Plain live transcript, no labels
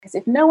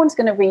Because if no one's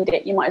going to read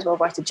it, you might as well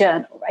write a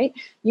journal, right?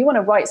 You want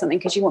to write something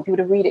because you want people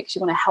to read it because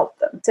you want to help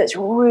them. So it's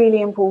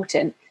really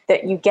important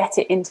that you get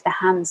it into the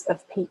hands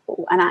of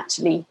people, and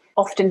actually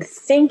often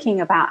thinking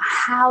about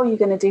how you're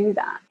going to do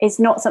that is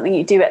not something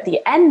you do at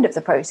the end of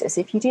the process.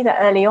 If you do that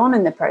early on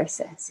in the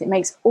process, it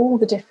makes all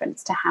the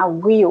difference to how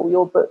real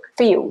your book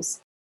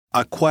feels.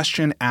 A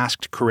question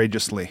asked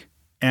courageously,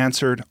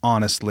 answered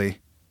honestly,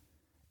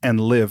 and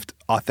lived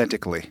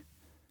authentically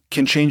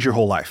can change your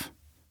whole life.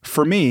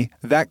 For me,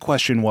 that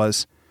question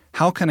was,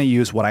 how can I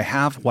use what I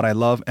have, what I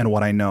love, and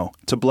what I know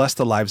to bless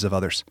the lives of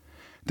others?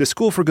 The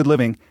School for Good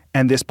Living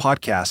and this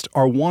podcast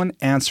are one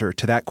answer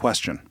to that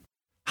question.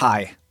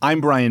 Hi, I'm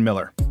Brian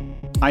Miller.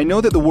 I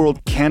know that the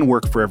world can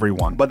work for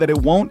everyone, but that it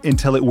won't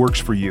until it works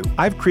for you.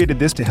 I've created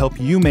this to help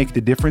you make the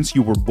difference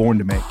you were born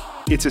to make.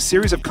 It's a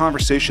series of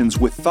conversations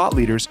with thought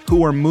leaders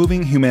who are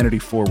moving humanity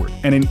forward.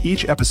 And in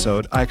each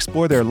episode, I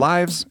explore their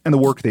lives and the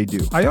work they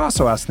do. I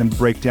also ask them to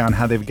break down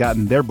how they've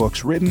gotten their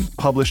books written,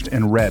 published,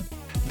 and read.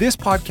 This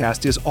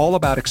podcast is all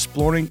about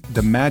exploring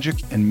the magic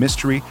and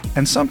mystery,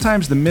 and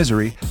sometimes the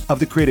misery, of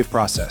the creative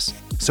process.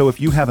 So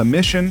if you have a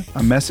mission,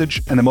 a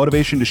message, and the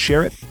motivation to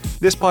share it,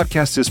 this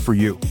podcast is for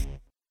you.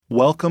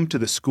 Welcome to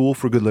the School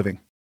for Good Living.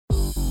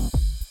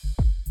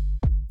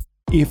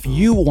 If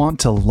you want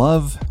to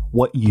love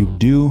what you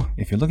do,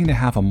 if you're looking to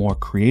have a more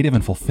creative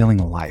and fulfilling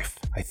life,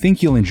 I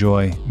think you'll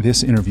enjoy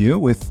this interview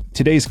with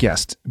today's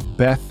guest,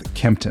 Beth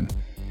Kempton.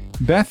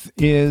 Beth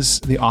is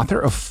the author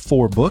of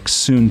 4 books,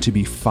 soon to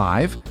be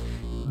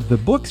 5. The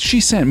book she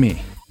sent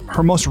me,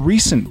 her most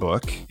recent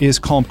book, is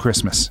Calm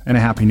Christmas and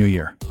a Happy New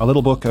Year, a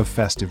little book of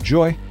festive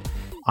joy.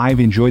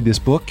 I've enjoyed this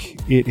book.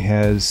 It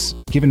has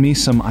given me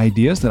some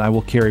ideas that I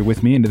will carry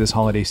with me into this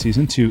holiday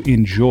season to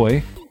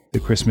enjoy the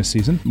Christmas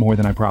season more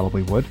than I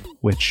probably would,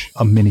 which,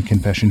 a mini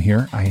confession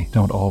here, I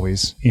don't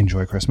always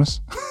enjoy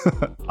Christmas.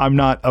 I'm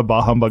not a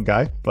bah humbug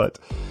guy, but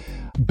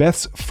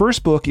Beth's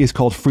first book is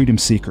called Freedom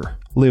Seeker.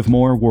 Live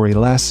more, worry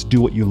less, do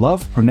what you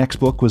love. Her next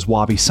book was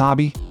Wabi,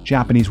 Sabi,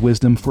 Japanese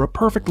Wisdom for a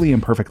Perfectly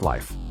Imperfect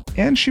Life.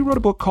 And she wrote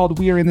a book called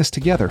We Are in This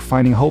Together,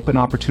 Finding Hope and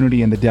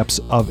Opportunity in the Depths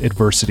of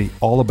Adversity,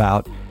 all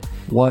about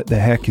what the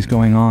heck is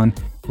going on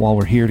while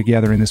we're here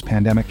together in this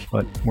pandemic,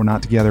 but we're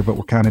not together, but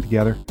we're kind of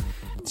together.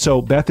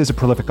 So Beth is a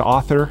prolific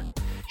author.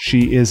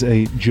 She is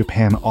a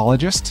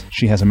Japanologist.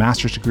 She has a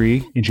master's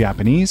degree in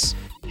Japanese.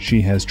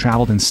 She has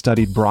traveled and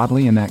studied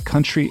broadly in that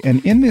country.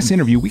 And in this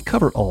interview, we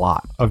cover a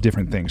lot of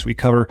different things. We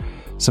cover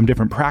some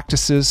different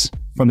practices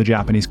from the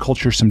Japanese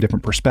culture, some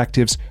different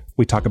perspectives.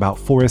 We talk about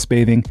forest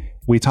bathing.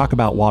 We talk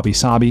about Wabi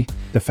Sabi,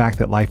 the fact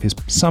that life is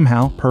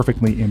somehow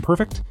perfectly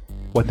imperfect,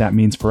 what that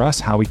means for us,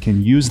 how we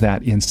can use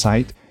that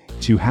insight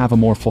to have a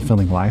more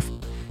fulfilling life.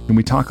 And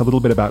we talk a little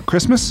bit about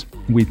Christmas.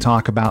 We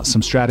talk about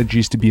some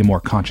strategies to be a more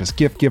conscious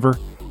gift giver,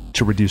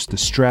 to reduce the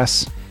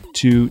stress,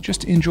 to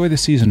just enjoy the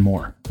season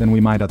more than we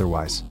might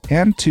otherwise,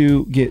 and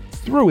to get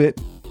through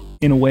it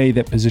in a way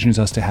that positions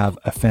us to have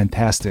a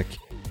fantastic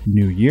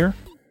new year.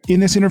 In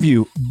this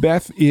interview,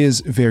 Beth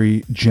is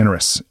very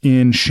generous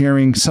in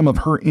sharing some of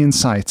her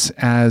insights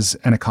as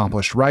an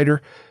accomplished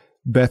writer.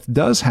 Beth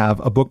does have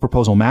a book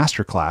proposal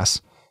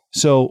masterclass.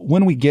 So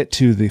when we get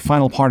to the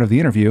final part of the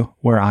interview,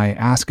 where I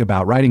ask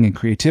about writing and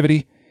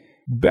creativity,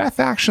 Beth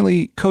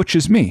actually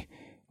coaches me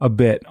a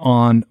bit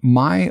on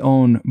my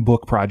own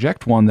book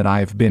project, one that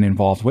I've been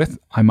involved with,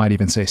 I might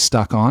even say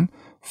stuck on,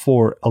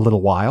 for a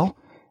little while.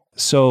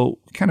 So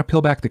kind of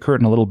peel back the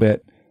curtain a little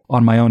bit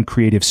on my own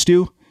creative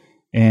stew,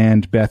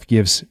 and Beth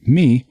gives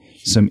me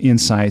some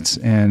insights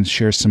and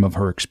shares some of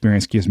her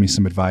experience, gives me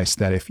some advice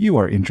that if you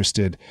are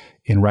interested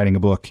in writing a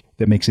book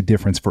that makes a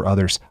difference for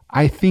others,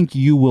 I think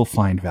you will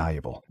find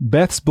valuable.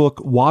 Beth's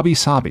book, Wabi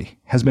Sabi,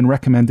 has been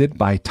recommended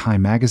by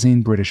Time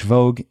Magazine, British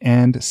Vogue,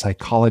 and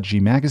Psychology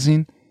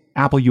Magazine.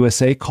 Apple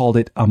USA called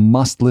it a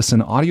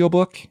must-listen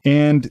audiobook.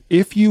 And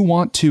if you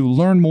want to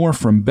learn more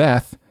from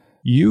Beth,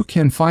 you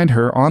can find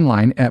her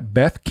online at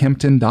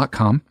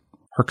bethkempton.com.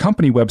 Her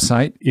company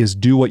website is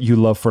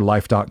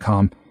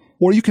dowhatyouloveforlife.com.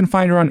 Or you can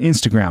find her on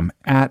Instagram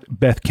at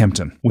Beth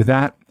Kempton. With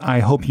that,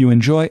 I hope you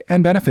enjoy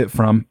and benefit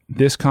from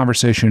this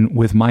conversation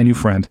with my new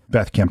friend,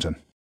 Beth Kempton.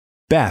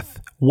 Beth,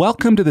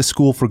 welcome to the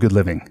School for Good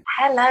Living.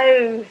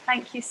 Hello.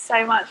 Thank you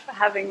so much for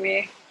having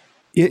me.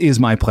 It is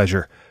my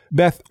pleasure.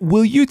 Beth,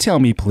 will you tell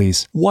me,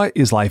 please, what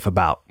is life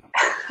about?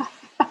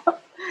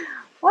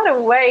 What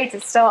a way to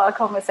start a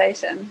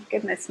conversation.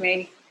 Goodness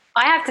me.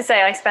 I have to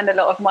say I spend a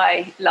lot of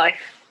my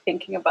life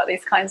thinking about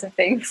these kinds of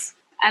things.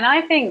 And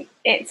I think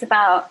it's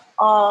about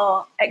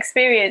our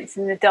experience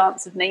in the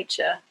dance of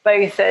nature,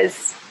 both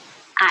as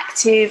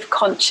active,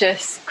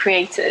 conscious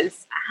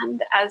creators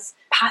and as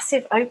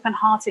passive,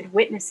 open-hearted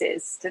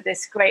witnesses to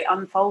this great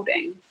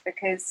unfolding,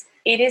 because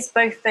it is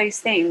both those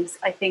things.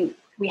 I think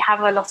we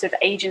have a lot of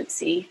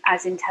agency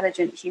as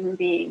intelligent human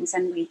beings,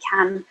 and we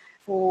can,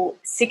 for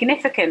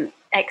significant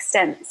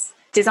extents,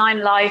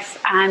 design life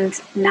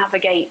and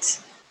navigate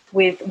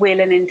with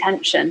will and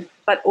intention.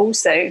 But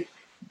also,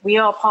 we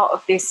are part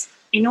of this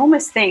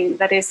enormous thing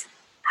that is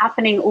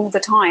happening all the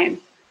time,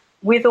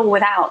 with or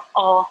without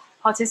our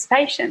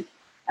participation.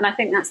 And I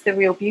think that's the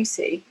real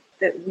beauty,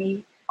 that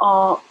we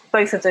are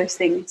both of those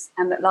things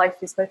and that life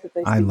is both of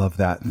those things. I love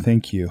that.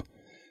 Thank you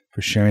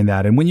for sharing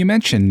that. And when you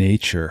mention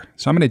nature,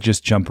 so I'm going to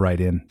just jump right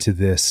into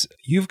this.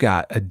 You've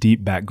got a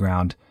deep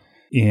background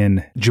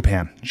in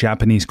Japan,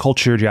 Japanese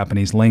culture,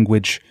 Japanese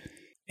language.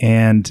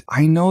 And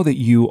I know that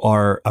you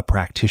are a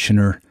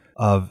practitioner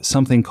of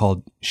something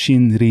called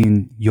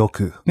Shinrin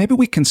Yoku. Maybe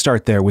we can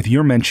start there with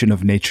your mention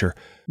of nature.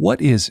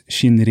 What is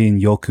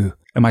Shinrin Yoku?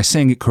 Am I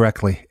saying it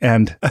correctly?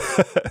 And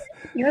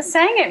you're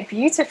saying it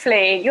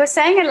beautifully. You're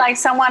saying it like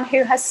someone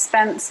who has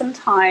spent some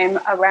time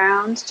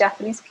around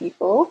Japanese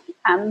people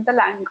and the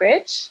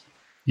language.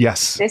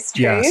 Yes. Is this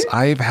true? Yes.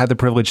 I've had the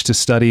privilege to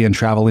study and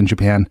travel in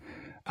Japan.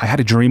 I had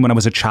a dream when I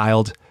was a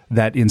child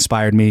that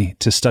inspired me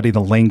to study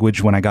the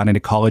language when I got into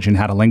college and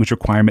had a language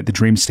requirement. The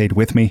dream stayed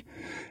with me.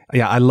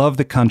 Yeah, I love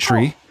the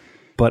country,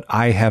 but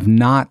I have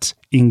not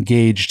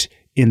engaged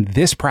in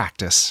this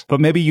practice. But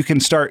maybe you can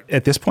start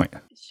at this point.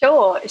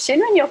 Sure.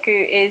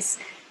 Shinrin-yoku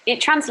it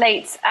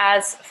translates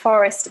as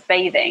forest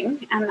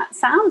bathing. And that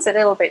sounds a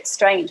little bit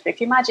strange. But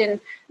if you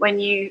imagine when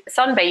you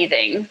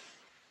sunbathing,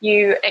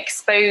 you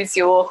expose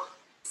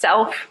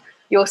yourself,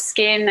 your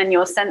skin and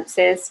your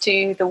senses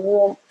to the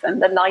warmth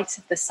and the light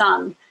of the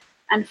sun.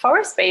 And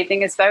forest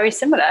bathing is very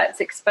similar.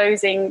 It's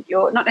exposing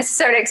not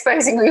necessarily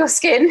exposing your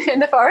skin in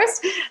the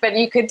forest, but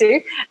you could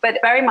do, but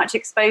very much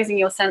exposing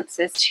your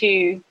senses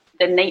to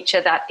the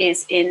nature that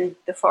is in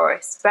the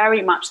forest.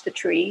 Very much the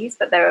trees,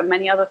 but there are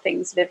many other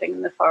things living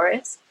in the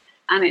forest.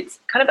 And it's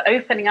kind of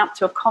opening up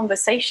to a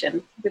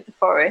conversation with the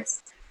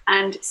forest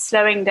and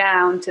slowing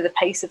down to the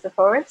pace of the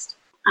forest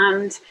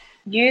and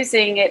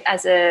using it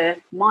as a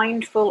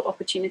mindful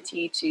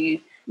opportunity to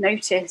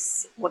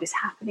notice what is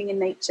happening in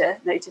nature,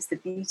 notice the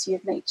beauty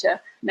of nature,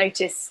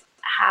 notice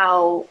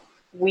how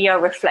we are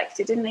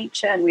reflected in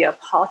nature and we are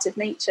part of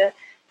nature.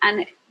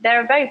 And there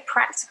are very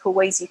practical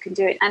ways you can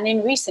do it. And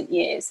in recent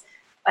years,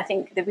 I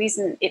think the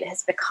reason it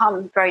has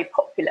become very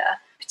popular,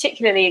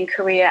 particularly in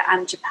Korea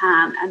and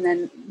Japan, and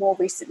then more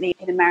recently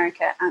in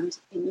America and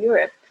in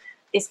Europe,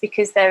 is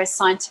because there is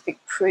scientific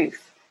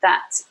proof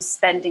that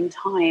spending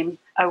time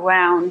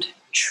around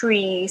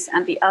trees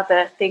and the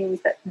other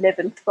things that live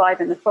and thrive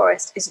in the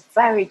forest is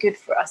very good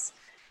for us.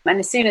 And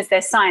as soon as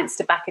there's science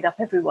to back it up,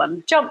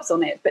 everyone jumps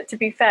on it. But to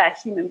be fair,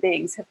 human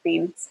beings have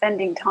been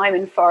spending time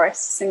in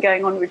forests and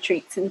going on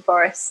retreats in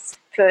forests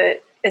for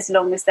as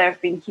long as there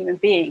have been human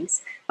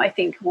beings. I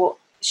think what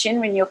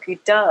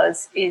Shinrin-yoku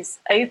does is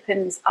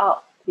opens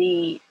up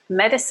the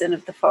medicine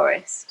of the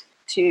forest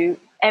to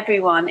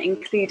everyone,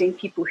 including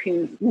people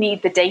who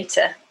need the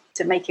data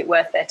to make it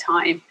worth their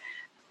time.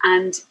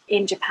 And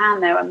in Japan,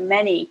 there are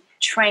many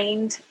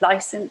trained,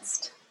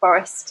 licensed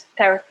forest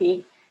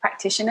therapy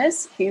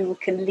practitioners who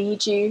can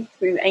lead you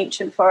through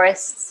ancient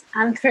forests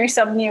and through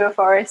some newer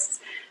forests.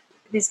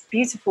 This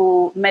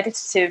beautiful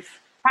meditative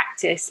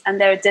practice, and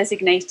there are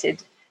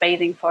designated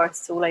bathing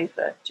forests all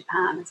over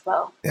Japan as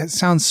well. It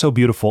sounds so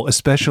beautiful,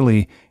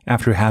 especially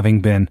after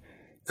having been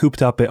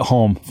cooped up at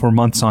home for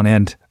months on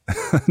end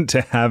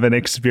to have an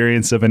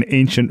experience of an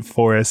ancient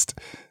forest.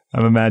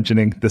 I'm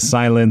imagining the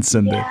silence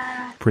and the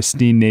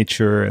pristine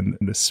nature and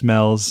the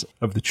smells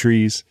of the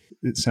trees.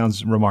 It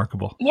sounds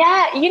remarkable.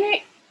 Yeah,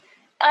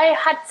 I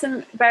had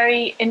some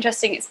very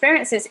interesting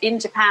experiences in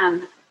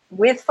Japan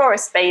with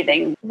forest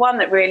bathing. One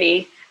that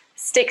really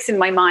sticks in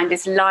my mind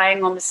is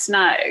lying on the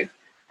snow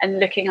and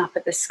looking up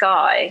at the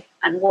sky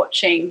and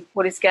watching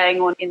what is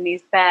going on in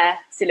these bare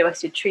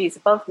silhouetted trees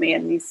above me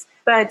and these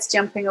birds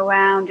jumping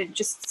around and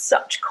just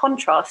such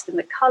contrast in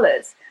the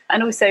colours.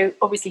 And also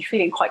obviously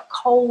feeling quite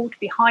cold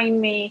behind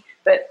me,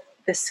 but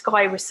the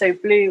sky was so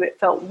blue, it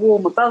felt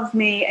warm above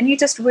me. And you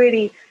just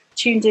really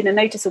tuned in and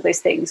noticed all those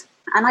things.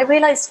 And I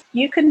realized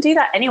you can do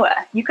that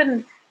anywhere. You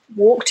can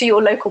walk to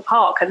your local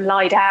park and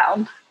lie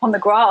down on the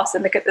grass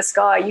and look at the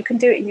sky. You can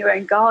do it in your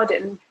own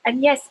garden.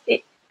 And yes,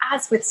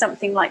 as with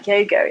something like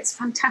yoga, it's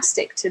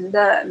fantastic to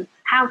learn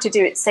how to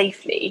do it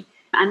safely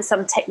and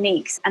some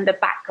techniques and the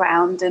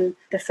background and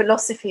the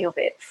philosophy of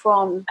it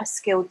from a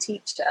skilled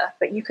teacher.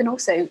 But you can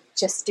also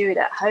just do it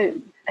at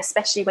home,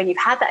 especially when you've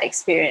had that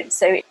experience.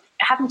 So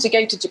having to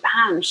go to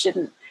Japan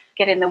shouldn't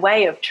get in the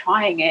way of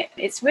trying it.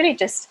 It's really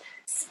just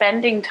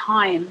spending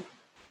time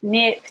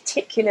near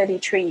particularly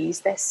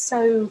trees. They're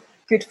so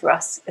good for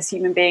us as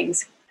human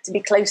beings to be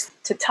close,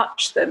 to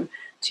touch them,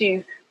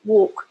 to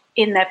walk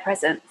in their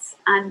presence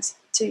and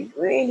to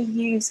really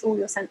use all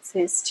your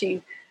senses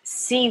to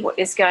see what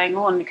is going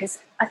on. Because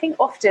I think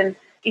often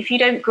if you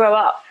don't grow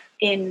up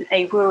in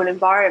a rural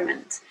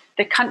environment,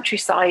 the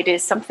countryside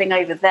is something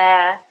over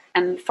there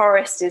and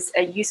forest is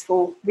a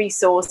useful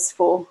resource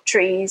for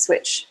trees,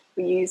 which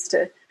we use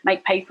to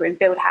make paper and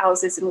build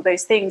houses and all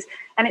those things.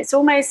 And it's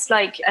almost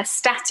like a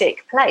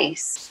static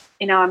place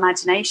in our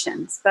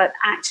imaginations, but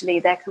actually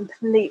they're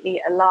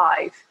completely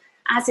alive,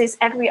 as is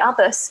every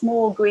other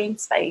small green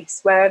space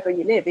wherever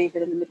you live,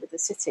 even in the middle of the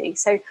city.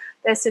 So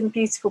there's some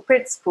beautiful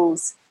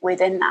principles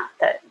within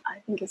that I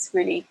think is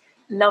really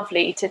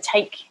lovely to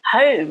take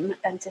home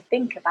and to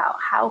think about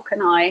how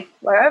can I,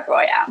 wherever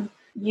I am,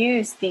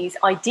 use these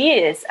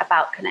ideas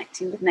about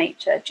connecting with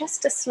nature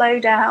just to slow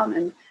down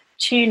and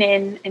tune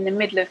in the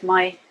middle of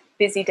my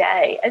busy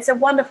day. It's a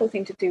wonderful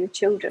thing to do with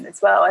children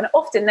as well. And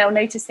often they'll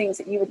notice things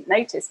that you wouldn't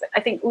notice. But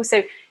I think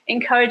also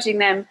encouraging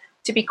them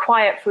to be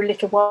quiet for a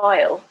little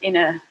while in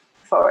a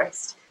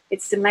forest.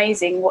 It's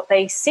amazing what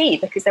they see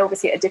because they're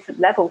obviously at a different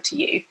level to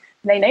you.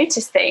 They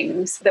notice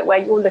things that where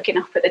you're looking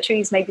up at the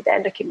trees, maybe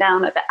they're looking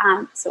down at the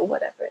ants or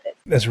whatever it is.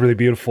 That's really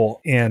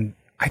beautiful. And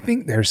I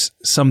think there's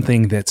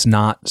something that's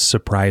not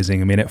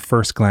surprising. I mean, at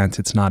first glance,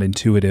 it's not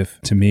intuitive,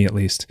 to me at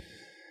least,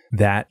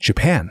 that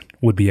Japan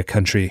would be a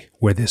country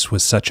where this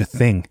was such a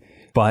thing.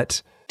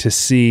 But to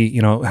see,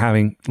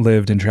 having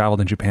lived and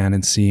traveled in Japan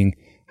and seeing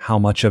how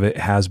much of it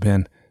has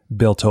been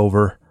built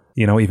over,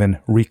 even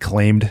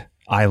reclaimed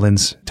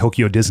islands.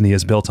 Tokyo Disney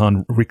is built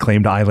on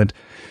reclaimed island,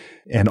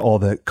 and all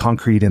the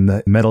concrete and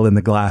the metal and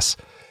the glass,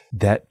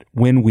 that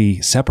when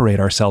we separate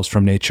ourselves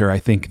from nature, I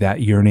think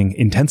that yearning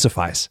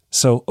intensifies.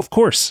 So, of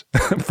course,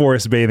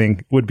 forest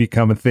bathing would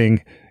become a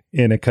thing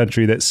in a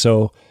country that's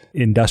so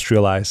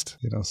industrialized,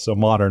 so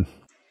modern.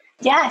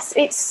 Yes,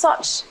 it's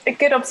such a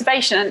good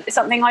observation, and it's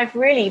something I've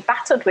really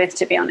battled with,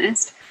 to be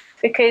honest,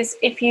 because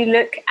if you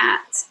look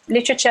at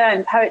literature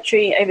and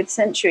poetry over the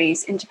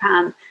centuries in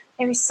Japan,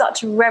 there is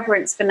such a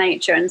reverence for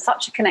nature and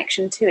such a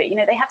connection to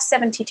it. They have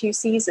 72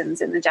 seasons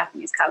in the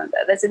Japanese calendar.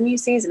 There's a new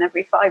season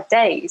every 5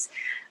 days,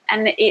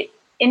 and it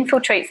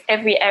infiltrates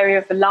every area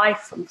of life,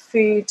 from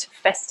food to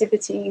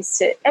festivities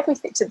to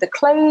everything, to the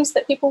clothes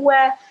that people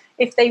wear.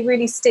 If they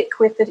really stick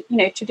with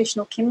the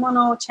traditional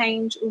kimono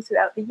change all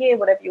throughout the year,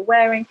 whatever you're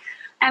wearing.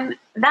 And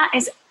that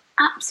is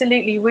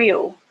absolutely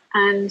real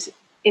and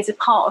is a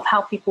part of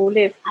how people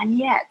live. And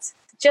yet,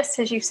 just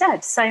as you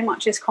said, so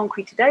much is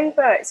concreted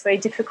over. It's very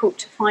difficult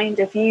to find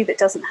a view that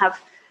doesn't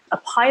have a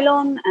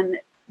pylon and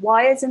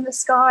wires in the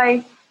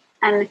sky.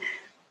 And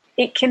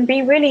it can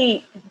be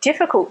really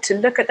difficult to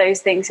look at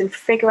those things and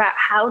figure out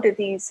how do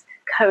these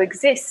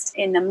coexist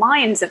in the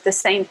minds of the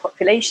same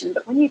population.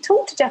 But when you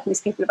talk to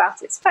Japanese people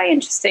about it, it's very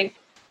interesting.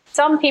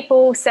 Some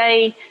people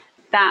say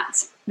that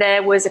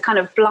there was a kind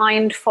of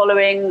blind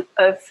following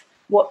of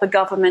what the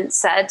government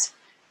said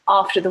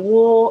after the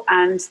war,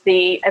 and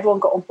everyone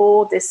got on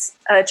board this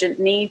urgent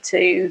need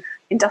to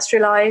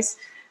industrialize,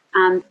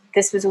 and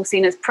this was all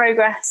seen as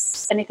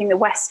progress. Anything the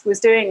West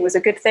was doing was a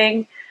good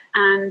thing.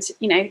 And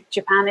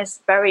Japan is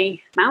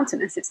very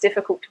mountainous. It's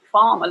difficult to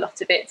farm a lot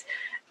of it,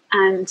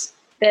 and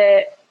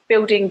they're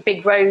building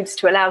big roads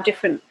to allow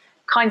different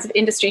kinds of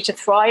industry to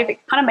thrive.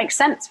 It kind of makes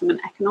sense from an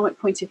economic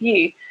point of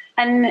view.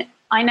 And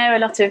I know a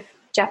lot of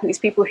Japanese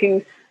people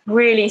who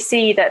really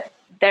see that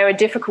there are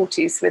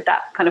difficulties with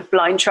that kind of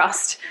blind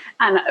trust,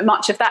 and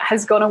much of that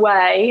has gone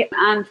away,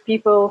 and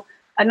people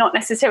are not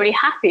necessarily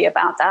happy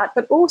about that.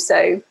 But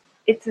also,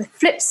 it's the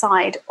flip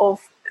side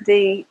of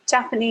the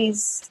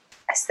Japanese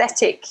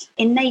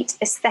innate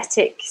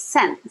aesthetic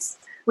sense,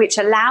 which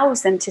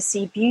allows them to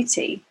see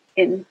beauty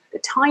in the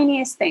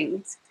tiniest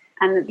things.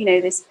 And,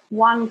 this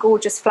one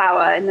gorgeous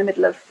flower in the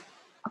middle of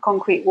a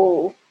concrete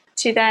wall,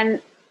 to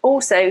then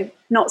also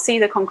not see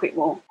the concrete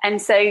wall.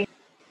 And so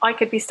I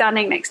could be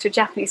standing next to a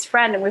Japanese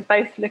friend and we're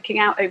both looking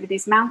out over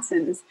these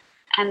mountains.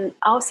 And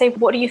I'll say,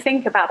 what do you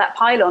think about that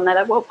pylon? They're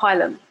like, what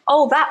pylon?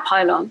 Oh, that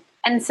pylon.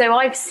 And so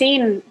I've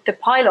seen the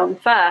pylon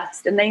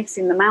first and they've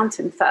seen the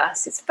mountain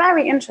first. It's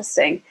very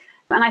interesting.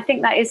 And I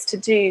think that is to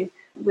do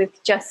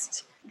with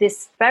just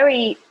this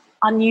very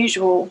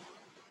unusual,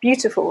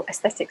 beautiful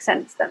aesthetic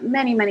sense that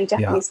many, many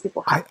Japanese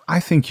people have. I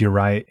think you're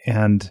right.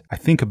 And I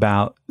think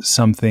about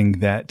something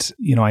that,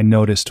 I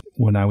noticed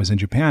when I was in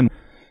Japan,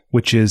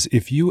 which is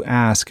if you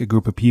ask a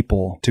group of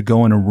people to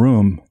go in a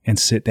room and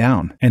sit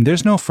down, and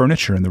there's no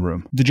furniture in the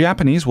room, the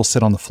Japanese will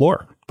sit on the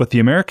floor, but the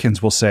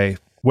Americans will say,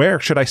 where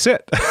should I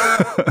sit?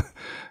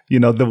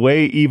 The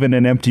way even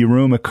an empty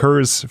room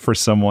occurs for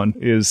someone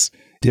is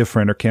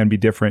different, or can be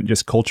different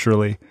just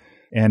culturally,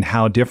 and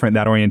how different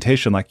that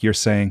orientation, like you're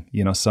saying,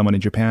 someone in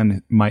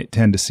Japan might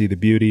tend to see the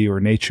beauty or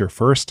nature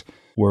first,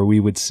 where we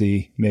would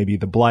see maybe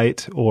the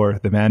blight or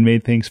the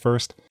man-made things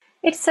first.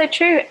 It's so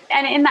true.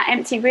 And in that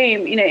empty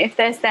room, if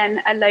there's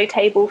then a low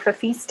table for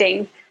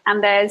feasting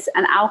and there's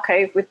an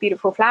alcove with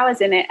beautiful flowers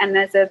in it, and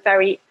there's a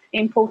very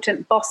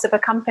important boss of a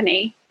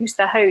company who's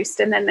the host,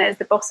 and then there's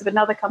the boss of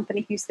another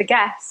company who's the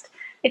guest,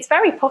 it's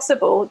very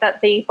possible that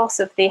the boss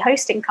of the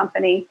hosting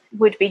company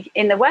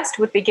in the West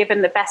would be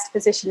given the best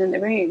position in the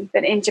room.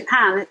 But in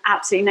Japan,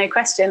 absolutely no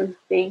question,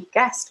 the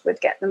guest would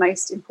get the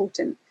most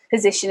important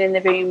position in the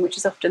room, which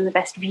is often the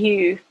best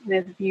view, the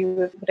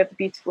view of whatever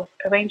beautiful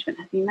arrangement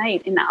has been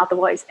made in that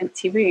otherwise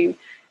empty room.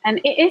 And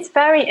it is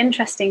very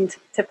interesting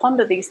to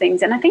ponder these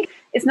things. And I think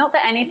it's not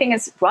that anything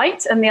is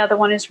right and the other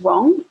one is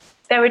wrong.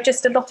 There are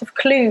just a lot of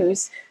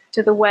clues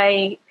to the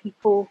way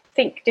people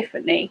think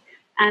differently.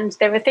 And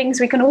there are things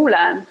we can all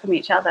learn from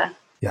each other.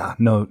 Yeah,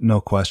 no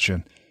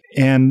question.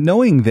 And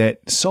knowing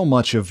that so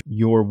much of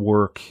your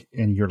work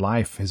and your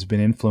life has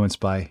been influenced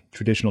by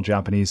traditional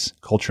Japanese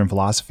culture and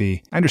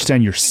philosophy, I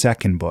understand your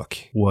second book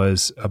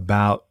was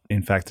about,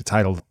 in fact, the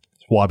title,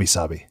 Wabi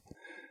Sabi.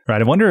 Right.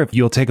 I wonder if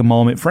you'll take a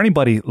moment for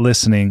anybody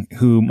listening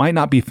who might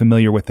not be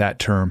familiar with that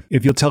term,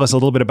 if you'll tell us a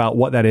little bit about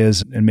what that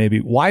is and maybe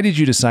why did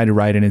you decide to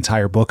write an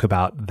entire book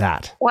about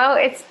that? Well,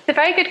 it's a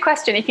very good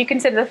question if you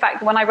consider the fact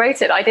that when I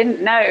wrote it, I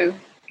didn't know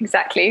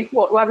exactly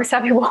what Wabi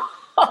Sabi was.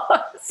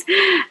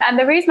 And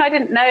the reason I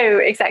didn't know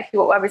exactly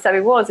what Wabi Sabi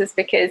was is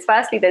because,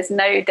 firstly, there's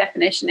no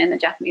definition in the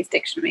Japanese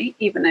dictionary,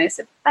 even though it's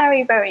a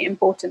very, very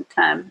important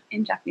term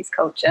in Japanese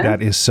culture.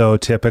 That is so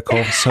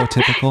typical, so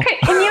typical.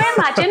 Can you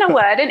imagine a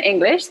word in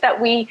English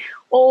that we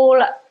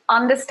all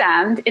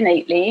understand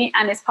innately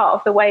and is part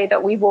of the way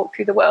that we walk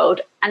through the world,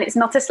 and it's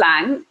not a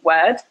slang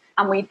word,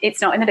 and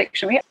it's not in the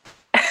dictionary?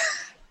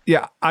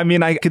 Yeah, I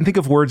mean, I can think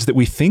of words that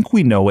we think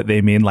we know what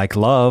they mean, like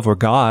love or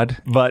God,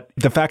 but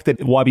the fact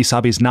that Wabi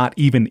Sabi is not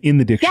even in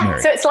the dictionary.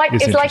 Yeah, so it's like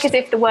as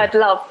if the word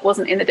love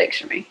wasn't in the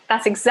dictionary.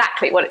 That's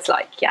exactly what it's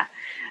like, yeah.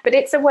 But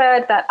it's a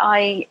word that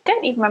I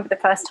don't even remember the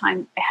first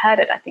time I heard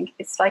it. I think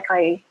it's like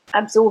I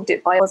absorbed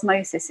it by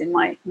osmosis in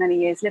my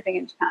many years living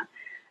in Japan.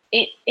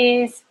 It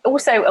is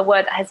also a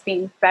word that has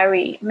been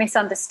very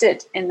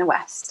misunderstood in the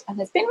West and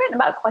has been written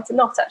about quite a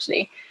lot,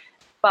 actually,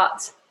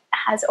 but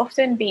has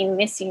often been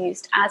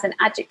misused as an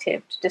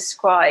adjective to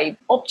describe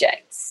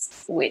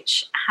objects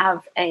which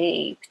have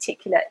a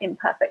particular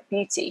imperfect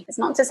beauty. It's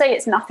not to say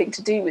it's nothing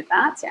to do with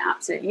that. It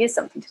absolutely is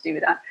something to do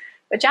with that.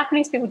 But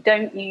Japanese people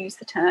don't use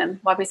the term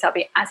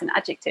wabi-sabi as an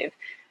adjective.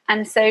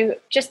 And so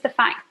just the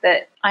fact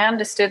that I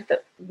understood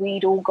that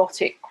we'd all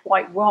got it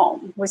quite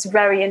wrong was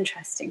very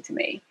interesting to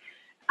me.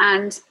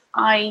 And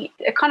a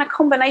kind of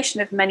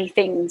combination of many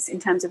things in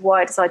terms of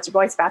why I decided to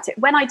write about it.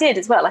 When I did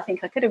as well, I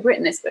think I could have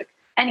written this book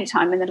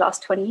anytime in the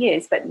last 20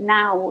 years, but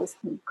now was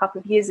a couple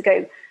of years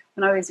ago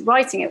when I was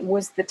writing it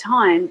was the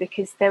time,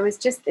 because there was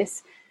just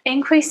this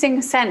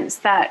increasing sense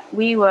that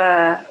we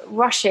were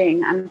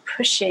rushing and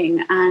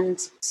pushing and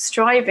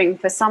striving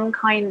for some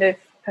kind of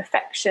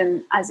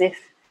perfection, as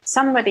if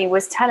somebody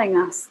was telling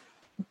us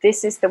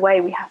this is the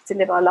way we have to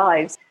live our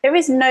lives. There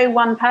is no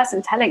one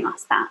person telling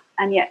us that,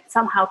 and yet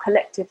somehow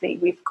collectively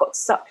we've got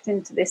sucked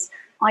into this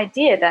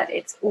idea that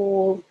it's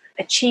all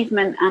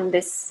achievement and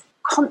this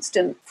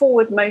constant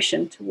forward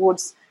motion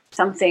towards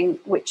something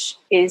which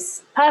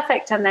is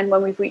perfect, and then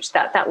when we've reached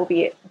that will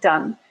be it,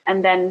 done.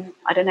 And then,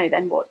 I don't know,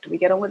 then what? Do we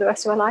get on with the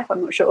rest of our life?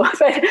 I'm not sure,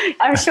 but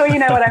I'm sure you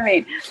know what I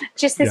mean.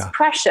 Just this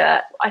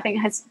pressure, I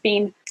think, has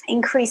been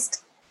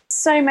increased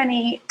so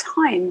many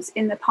times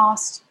in the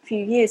past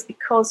few years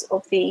because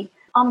of the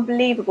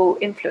unbelievable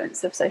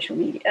influence of social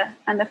media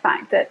and the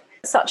fact that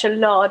such a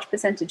large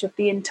percentage of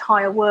the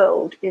entire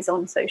world is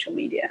on social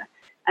media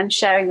and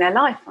sharing their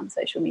life on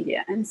social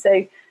media. And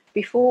so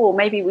before,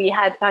 maybe we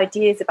had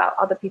ideas about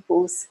other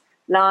people's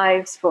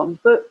lives from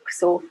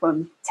books or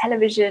from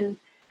television.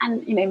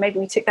 And, maybe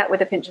we took that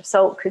with a pinch of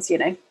salt because,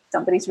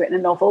 somebody's written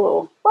a novel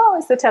or, well,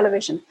 it's the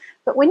television.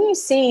 But when you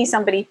see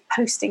somebody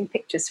posting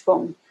pictures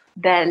from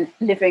their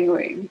living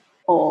room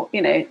or,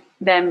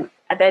 them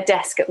at their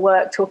desk at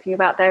work talking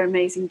about their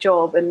amazing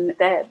job and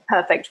their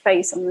perfect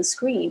face on the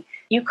screen,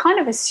 you kind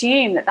of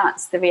assume that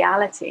that's the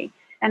reality,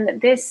 and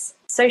that this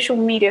social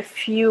media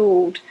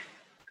fueled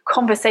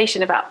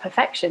conversation about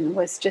perfection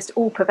was just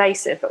all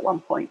pervasive at one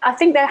point. I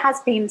think there has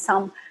been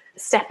some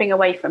stepping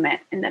away from it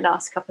in the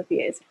last couple of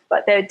years,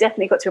 but there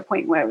definitely got to a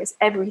point where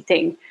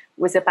everything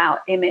was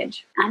about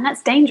image, and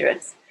that's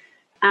dangerous.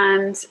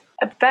 And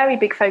a very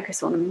big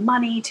focus on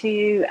money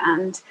too,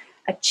 and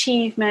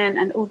achievement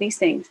and all these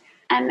things.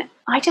 And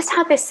I just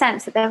had this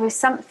sense that there was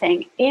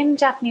something in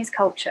Japanese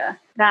culture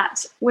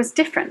that was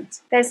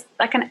different. There's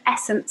like an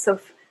essence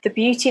of the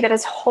beauty that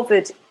has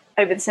hovered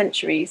over the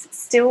centuries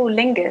still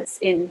lingers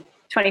in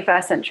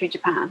 21st century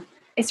Japan.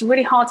 It's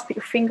really hard to put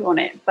your finger on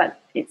it,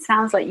 but it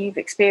sounds like you've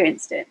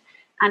experienced it.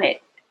 And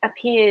it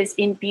appears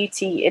in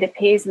beauty, it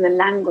appears in the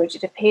language,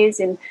 it appears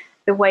in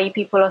the way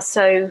people are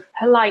so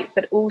polite,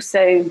 but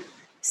also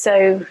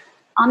so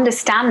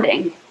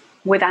understanding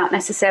without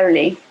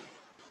necessarily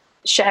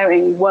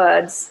sharing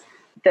words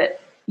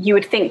that you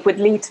would think would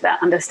lead to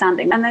that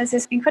understanding. And there's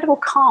this incredible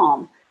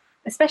calm,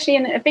 especially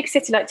in a big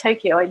city like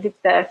Tokyo. I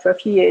lived there for a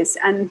few years,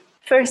 and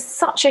for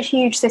such a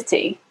huge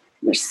city,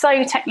 which is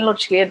so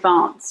technologically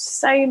advanced,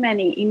 so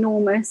many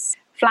enormous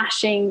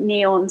flashing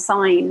neon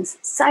signs,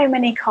 so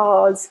many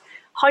cars,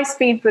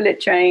 high-speed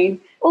bullet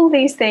train, all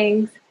these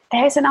things,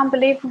 there's an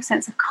unbelievable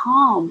sense of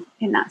calm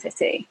in that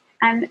city.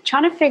 And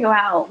trying to figure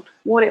out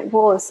what it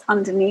was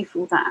underneath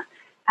all that.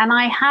 And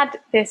I had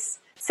this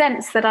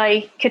sense that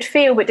I could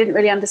feel but didn't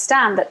really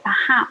understand, that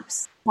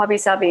perhaps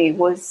wabi-sabi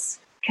was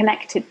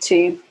connected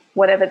to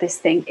whatever this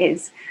thing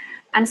is.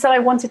 And so I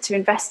wanted to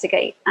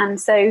investigate. And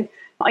so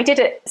I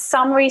did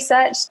some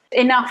research,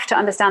 enough to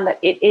understand that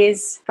it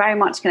is very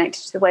much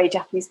connected to the way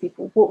Japanese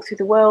people walk through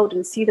the world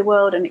and see the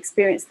world and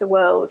experience the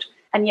world.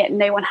 And yet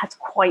no one has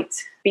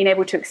quite been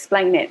able to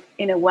explain it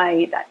in a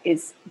way that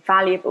is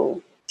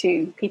valuable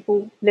to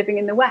people living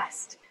in the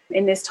West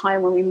in this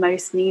time when we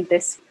most need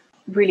this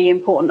really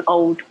important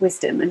old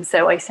wisdom. And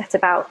so I set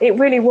about, it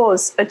really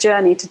was a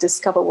journey to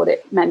discover what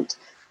it meant.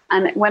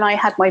 And when I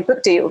had my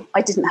book deal,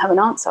 I didn't have an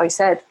answer. I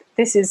said,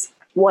 this is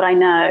what I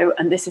know,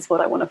 and this is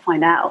what I want to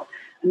find out,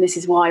 and this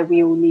is why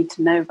we all need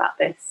to know about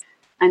this.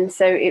 And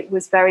so it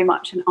was very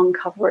much an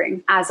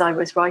uncovering as I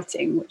was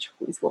writing, which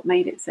was what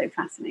made it so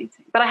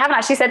fascinating. But I haven't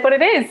actually said what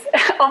it is,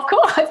 of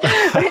course.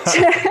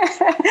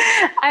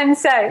 And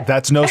so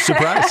that's no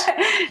surprise.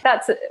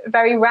 That's a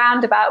very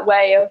roundabout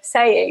way of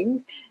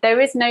saying there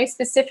is no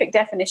specific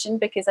definition,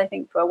 because I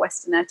think for a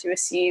Westerner to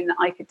assume that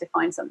I could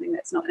define something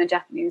that's not in a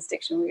Japanese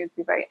dictionary would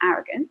be very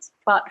arrogant.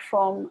 But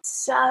from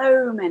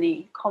so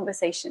many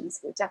conversations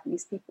with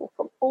Japanese people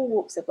from all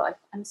walks of life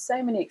and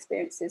so many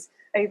experiences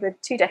over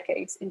 2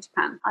 decades in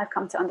Japan, I've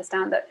come to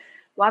understand that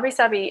Wabi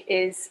Sabi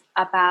is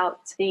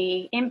about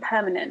the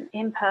impermanent,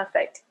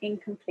 imperfect,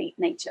 incomplete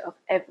nature of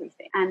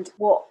everything and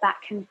what that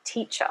can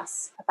teach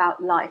us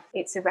about life.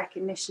 It's a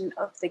recognition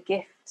of the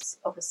gifts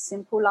of a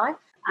simple life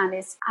and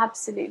is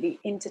absolutely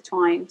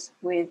intertwined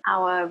with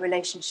our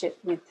relationship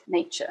with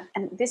nature.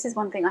 And this is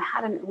one thing I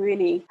hadn't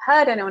really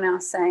heard anyone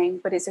else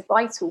saying, but it's a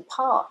vital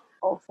part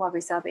of Wabi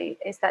Sabi,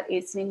 is that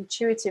it's an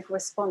intuitive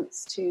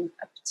response to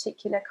a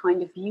particular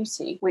kind of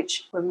beauty,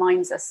 which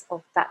reminds us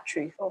of that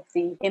truth, of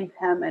the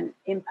impermanent,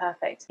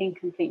 imperfect,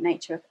 incomplete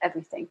nature of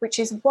everything, which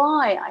is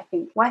why I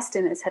think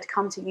Westerners had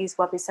come to use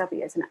Wabi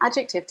Sabi as an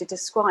adjective to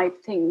describe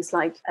things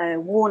like a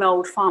worn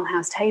old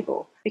farmhouse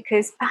table,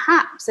 because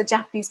perhaps a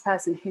Japanese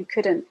person who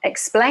couldn't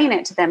explain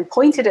it to them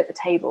pointed at the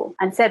table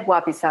and said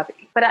Wabi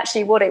Sabi. But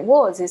actually what it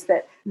was is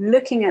that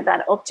looking at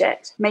that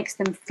object makes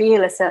them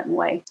feel a certain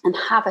way and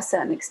have a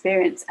certain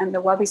experience. And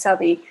the Wabi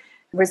Sabi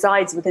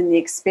resides within the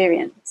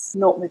experience,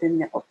 not within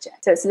the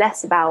object. So it's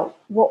less about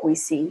what we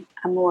see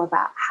and more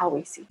about how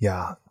we see.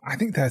 Yeah, I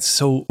think that's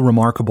so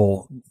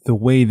remarkable, the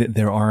way that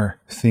there are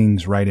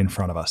things right in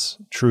front of us,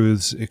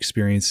 truths,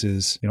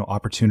 experiences,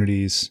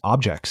 opportunities,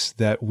 objects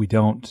that we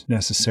don't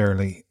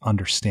necessarily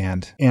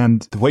understand.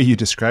 And the way you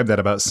described that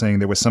about saying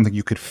there was something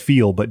you could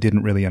feel but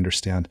didn't really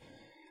understand.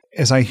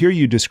 As I hear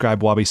you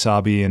describe Wabi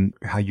Sabi and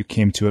how you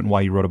came to it and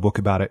why you wrote a book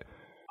about it,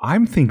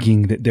 I'm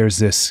thinking that there's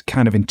this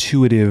kind of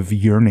intuitive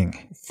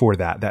yearning for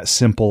that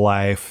simple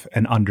life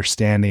and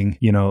understanding.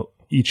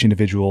 Each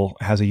individual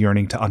has a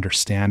yearning to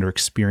understand or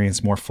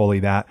experience more fully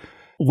that,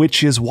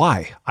 which is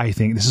why I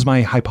think, this is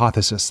my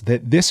hypothesis,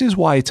 that this is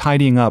why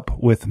tidying up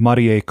with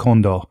Marie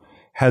Kondo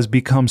has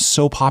become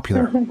so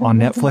popular on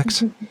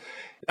Netflix.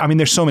 I mean,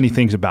 there's so many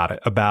things about it,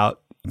 about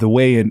the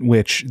way in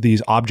which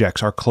these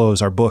objects, our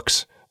clothes, our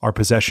books, our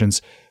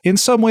possessions, in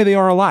some way they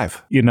are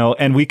alive,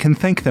 and we can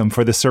thank them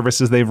for the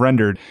services they've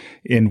rendered,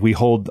 and we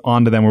hold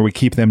on to them or we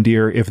keep them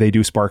dear if they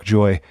do spark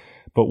joy.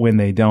 But when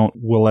they don't,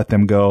 we'll let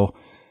them go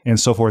and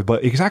so forth.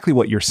 But exactly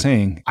what you're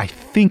saying, I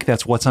think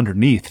that's what's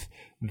underneath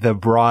the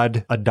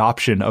broad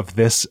adoption of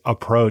this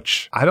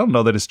approach. I don't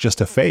know that it's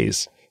just a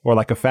phase or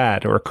like a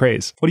fad or a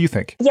craze. What do you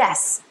think?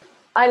 Yes,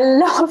 I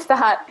love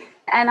that.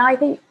 And I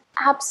think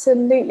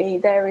absolutely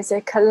there is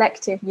a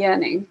collective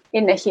yearning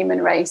in the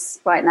human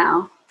race right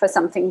now for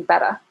something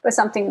better, for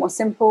something more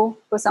simple,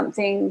 for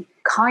something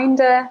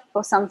kinder,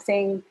 for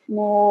something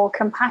more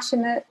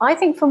compassionate. I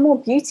think for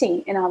more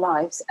beauty in our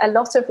lives. A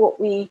lot of what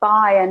we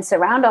buy and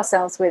surround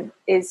ourselves with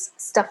is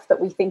stuff that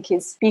we think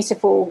is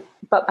beautiful,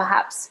 but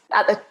perhaps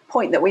at the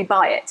point that we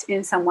buy it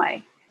in some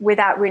way,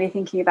 without really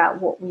thinking about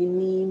what we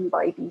mean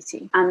by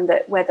beauty, and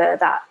that whether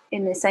that,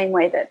 in the same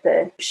way that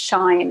the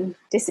shine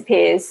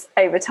disappears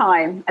over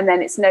time and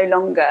then it's no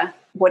longer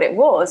what it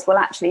was, well,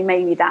 actually,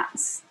 maybe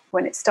that's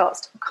when it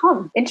starts to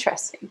become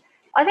interesting.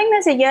 I think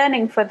there's a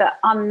yearning for the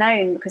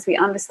unknown, because we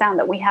understand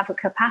that we have a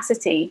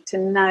capacity to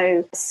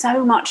know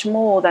so much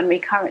more than we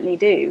currently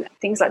do.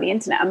 Things like the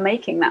internet are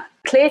making that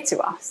clear to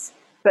us,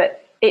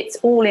 but it's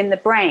all in the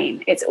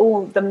brain, it's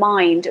all the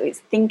mind, it's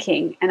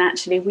thinking, and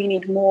actually we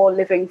need more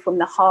living from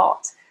the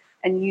heart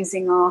and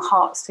using our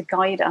hearts to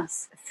guide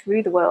us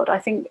through the world. I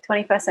think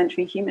 21st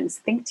century humans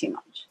think too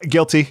much.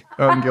 Guilty.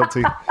 I'm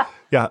guilty.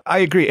 Yeah, I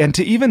agree. And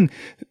to even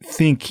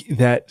think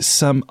that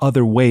some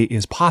other way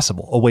is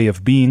possible, a way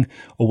of being,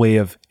 a way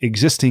of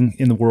existing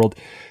in the world.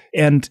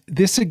 And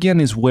this again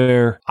is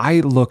where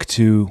I look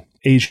to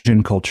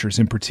Asian cultures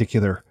in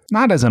particular,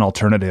 not as an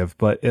alternative,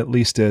 but at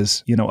least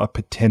as, a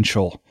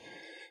potential.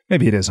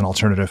 Maybe it is an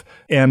alternative.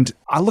 And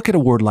I look at a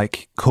word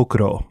like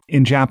kokoro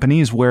in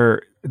Japanese,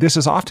 where this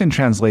is often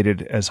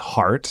translated as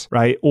heart,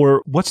 right?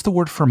 Or what's the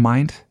word for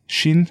mind?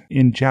 Shin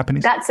in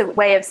Japanese? That's a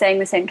way of saying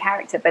the same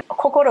character. But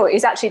kokoro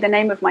is actually the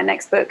name of my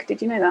next book.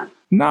 Did you know that?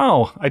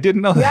 No, I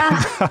didn't know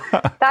that.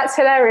 Yeah, that's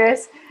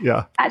hilarious.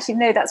 Yeah. Actually,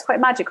 no, that's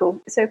quite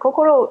magical. So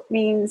kokoro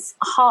means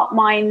heart,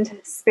 mind,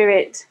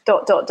 spirit, ...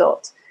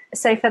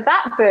 So for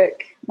that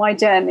book, my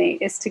journey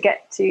is to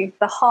get to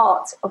the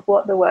heart of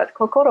what the word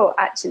kokoro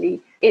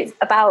actually is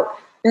about.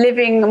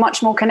 Living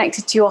much more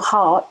connected to your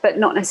heart, but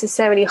not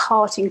necessarily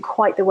heart in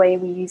quite the way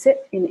we use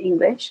it in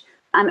English.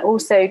 And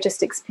also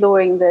just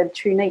exploring the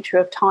true nature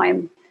of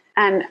time.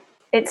 And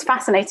it's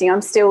fascinating.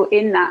 I'm still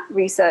in that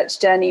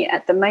research journey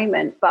at the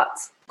moment, but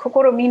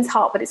kokoro means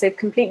heart, but it's a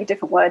completely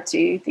different word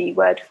to the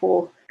word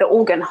for the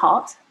organ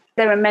heart.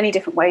 There are many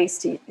different ways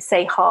to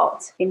say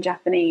heart in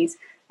Japanese.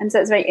 And so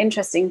it's very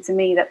interesting to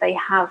me that they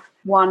have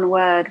one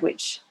word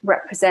which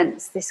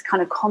represents this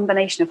kind of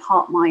combination of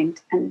heart, mind,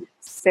 and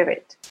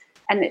spirit.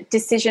 And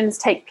decisions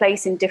take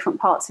place in different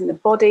parts in the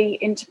body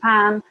in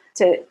Japan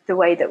to the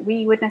way that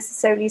we would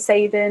necessarily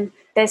say them.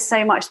 There's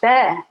so much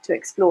there to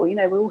explore. You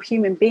know, we're all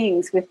human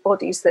beings with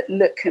bodies that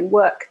look and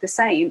work the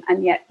same,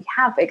 and yet we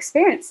have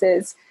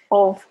experiences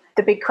of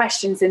the big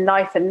questions in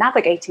life and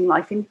navigating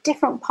life in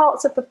different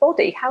parts of the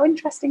body. How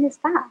interesting is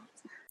that?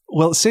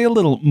 Well, say a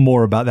little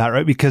more about that,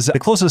 right? Because the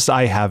closest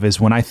I have is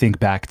when I think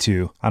back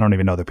to, I don't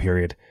even know the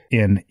period,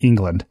 in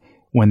England,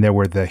 when there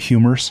were the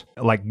humors,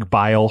 like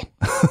bile.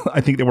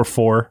 I think there were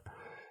 4. I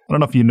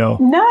don't know if you know.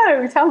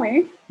 No, tell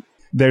me.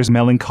 There's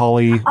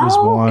melancholy was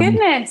one. Oh,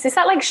 goodness. Is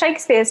that like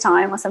Shakespeare's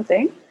time or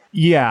something?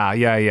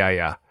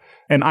 Yeah.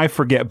 And I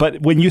forget.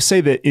 But when you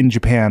say that in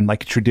Japan,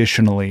 like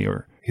traditionally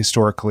or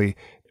historically,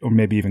 or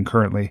maybe even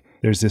currently,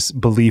 there's this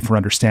belief or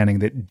understanding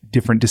that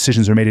different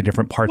decisions are made in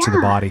different parts of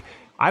the body.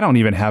 I don't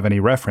even have any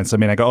reference. I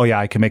mean, I go, oh yeah,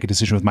 I can make a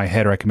decision with my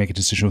head or I can make a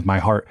decision with my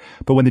heart.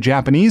 But when the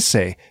Japanese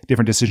say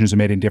different decisions are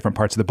made in different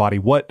parts of the body,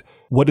 what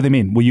do they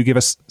mean? Will you give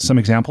us some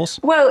examples?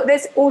 Well,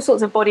 there's all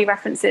sorts of body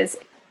references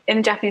in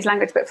the Japanese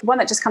language, but one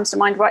that just comes to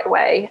mind right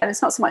away, and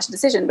it's not so much a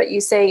decision, but you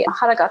say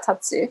hara ga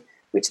tatsu,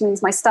 which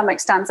means my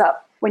stomach stands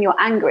up when you're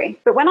angry.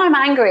 But when I'm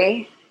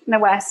angry in the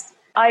West,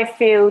 I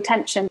feel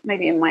tension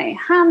maybe in my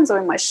hands or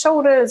in my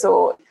shoulders,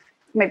 or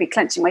maybe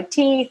clenching my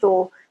teeth,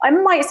 or I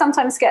might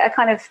sometimes get a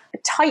kind of a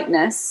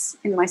tightness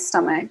in my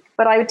stomach,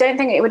 but I don't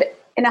think it would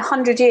in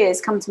 100 years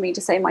come to me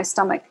to say my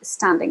stomach is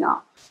standing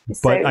up.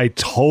 But I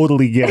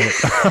totally get it.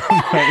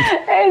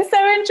 It's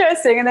so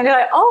interesting. And then you're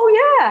like,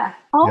 oh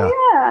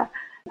yeah.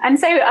 And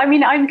so, I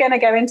mean, I'm going to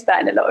go into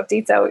that in a lot of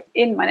detail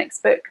in my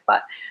next book,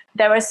 but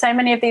there are so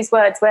many of these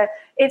words where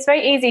it's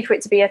very easy for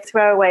it to be a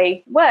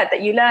throwaway word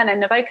that you learn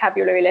in a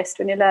vocabulary list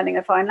when you're learning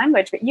a foreign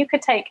language, but you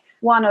could take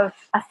one of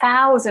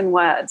 1,000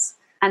 words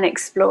and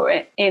explore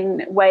it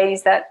in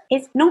ways that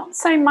it's not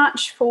so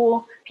much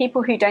for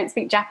people who don't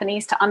speak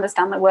Japanese to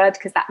understand the word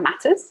because that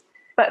matters,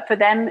 but for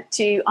them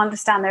to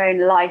understand their own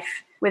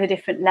life with a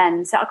different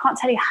lens. So I can't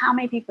tell you how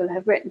many people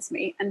have written to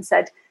me and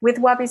said, with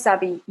Wabi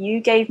Sabi, you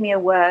gave me a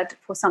word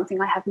for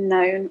something I have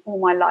known all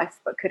my life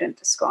but couldn't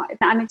describe.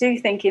 And I do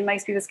think in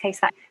most people's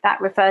case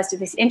that refers to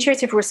this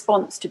intuitive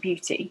response to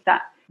beauty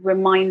that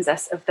reminds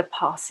us of the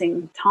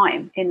passing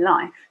time in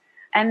life.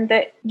 And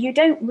that you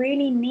don't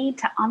really need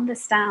to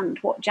understand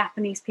what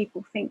Japanese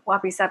people think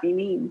wabi-sabi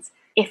means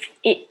if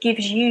it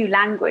gives you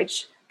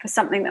language for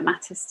something that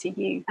matters to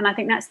you. And I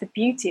think that's the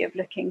beauty of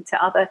looking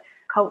to other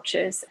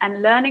cultures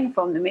and learning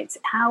from them. It's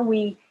how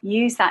we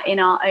use that in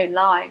our own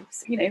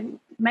lives. You know,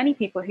 many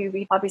people who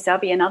read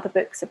wabi-sabi and other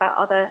books about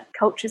other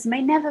cultures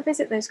may never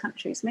visit those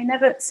countries, may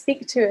never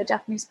speak to a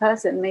Japanese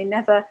person, may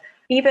never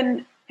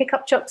even pick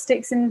up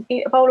chopsticks and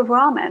eat a bowl of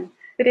ramen.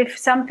 But if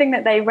something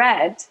that they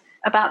read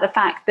about the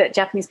fact that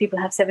Japanese people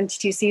have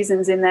 72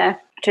 seasons in their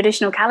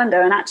traditional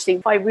calendar, and actually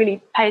if I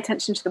really pay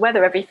attention to the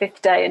weather every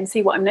 5th day and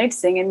see what I'm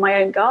noticing in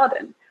my own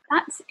garden,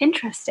 that's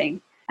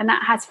interesting and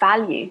that has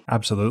value.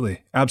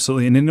 Absolutely.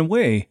 And in a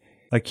way,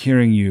 like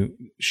hearing you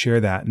share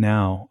that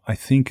now, I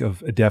think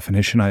of a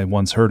definition I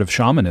once heard of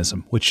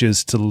shamanism, which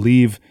is to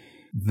leave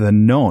the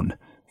known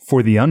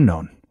for the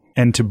unknown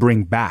and to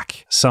bring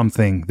back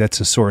something that's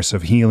a source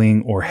of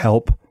healing or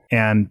help,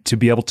 and to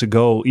be able to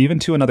go even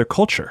to another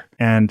culture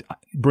and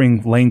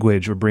bring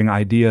language or bring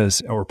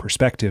ideas or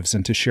perspectives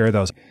and to share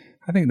those.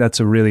 I think that's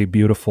a really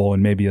beautiful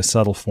and maybe a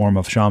subtle form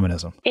of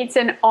shamanism. It's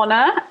an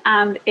honor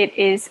and it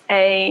is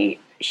a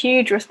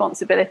huge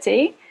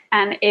responsibility,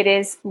 and it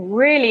is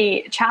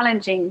really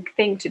challenging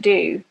thing to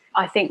do.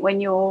 I think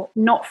when you're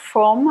not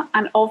from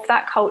and of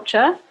that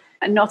culture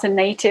and not a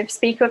native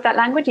speaker of that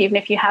language, even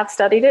if you have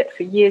studied it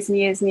for years and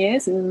years and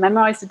years and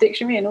memorized the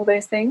dictionary and all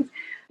those things,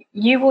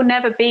 you will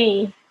never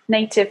be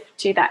native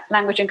to that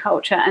language and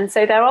culture. And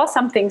so there are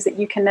some things that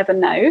you can never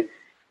know,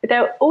 but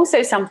there are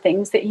also some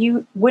things that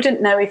you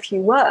wouldn't know if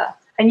you were,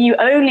 and you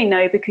only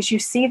know because you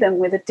see them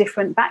with a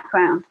different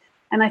background.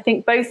 And I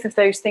think both of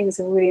those things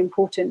are really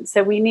important.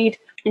 So we need,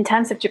 in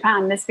terms of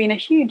Japan, there's been a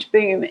huge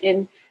boom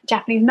in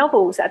Japanese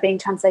novels that are being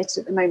translated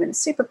at the moment. It's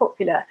super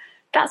popular.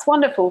 That's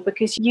wonderful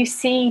because you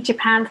see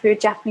Japan through a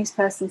Japanese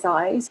person's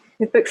eyes.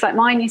 With books like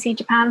mine, you see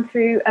Japan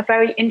through a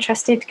very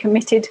interested,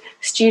 committed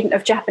student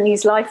of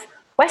Japanese life,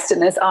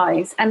 Westerners'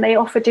 eyes, and they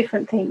offer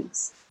different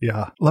things.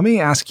 Yeah. Let me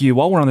ask you,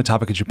 while we're on the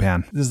topic of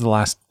Japan, this is the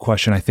last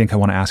question I think I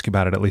want to ask you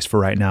about it, at least for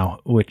right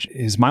now, which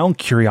is my own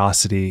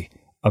curiosity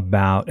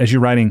about, as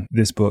you're writing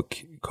this book,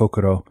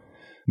 Kokoro,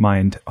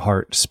 Mind,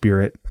 Heart,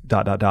 Spirit, ...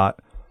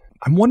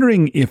 I'm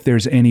wondering if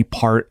there's any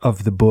part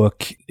of the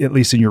book, at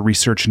least in your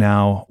research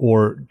now,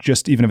 or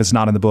just even if it's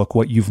not in the book,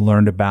 what you've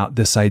learned about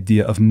this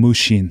idea of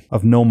mushin,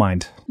 of no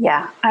mind.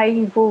 Yeah,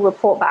 I will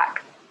report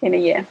back in a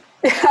year.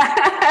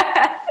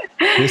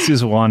 This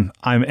is one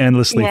I'm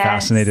endlessly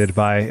fascinated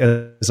by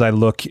as I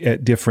look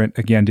at different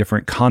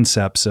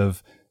concepts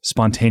of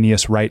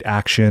spontaneous right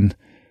action,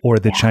 or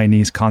the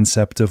Chinese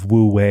concept of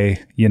wu wei,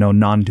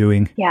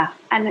 non-doing. Yeah,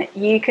 and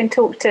you can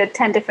talk to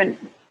 10 different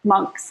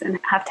monks and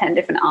have 10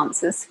 different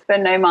answers for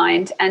no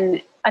mind.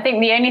 And I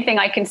think the only thing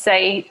I can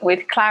say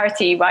with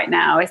clarity right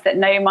now is that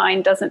no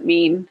mind doesn't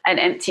mean an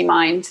empty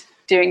mind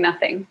doing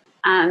nothing.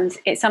 And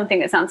it's something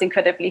that sounds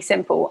incredibly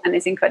simple and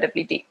is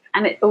incredibly deep.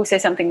 And it's also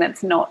something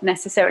that's not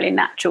necessarily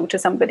natural to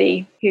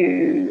somebody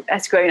who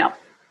has grown up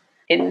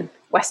in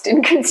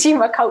Western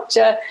consumer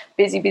culture,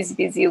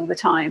 busy all the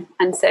time.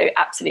 And so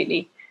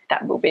absolutely,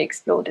 that will be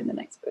explored in the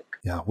next book.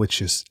 Yeah,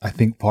 which is, I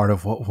think, part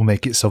of what will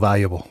make it so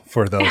valuable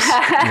for those,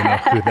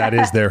 who that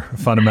is their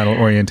fundamental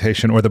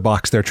orientation or the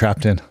box they're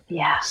trapped in.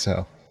 Yeah.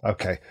 So,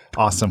 okay,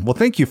 awesome. Well,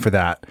 thank you for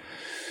that.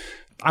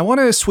 I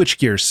want to switch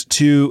gears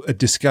to a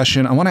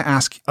discussion. I want to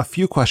ask a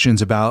few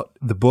questions about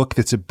the book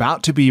that's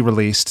about to be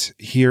released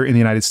here in the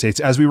United States.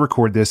 As we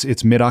record this,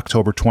 it's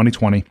mid-October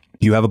 2020.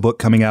 You have a book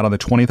coming out on the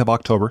 20th of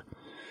October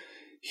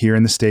here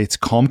in the States,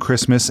 Calm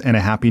Christmas and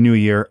a Happy New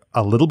Year,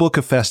 a little book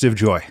of festive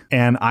joy.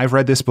 And I've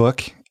read this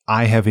book.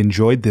 I have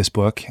enjoyed this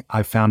book.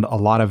 I've found a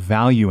lot of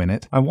value in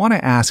it. I want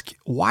to ask,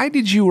 why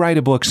did you write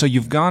a book? So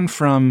you've gone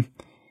from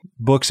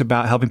books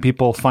about helping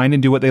people find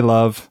and do what they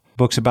love,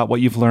 books about what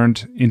you've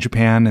learned in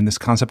Japan and this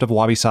concept of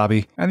Wabi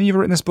Sabi. And then you've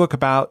written this book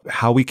about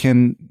how we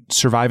can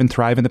survive and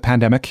thrive in the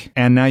pandemic.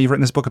 And now you've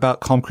written this book about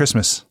Calm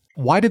Christmas.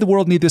 Why did the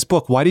world need this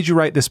book? Why did you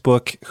write this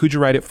book? Who'd you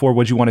write it for?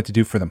 What did you want it to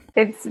do for them?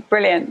 It's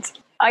brilliant.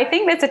 I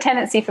think there's a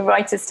tendency for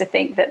writers to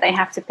think that they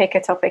have to pick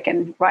a topic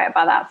and write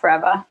about that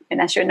forever,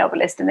 unless you're a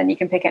novelist, and then you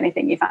can pick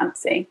anything you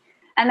fancy.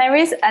 And there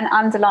is an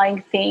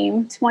underlying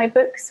theme to my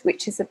books,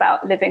 which is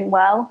about living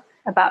well,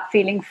 about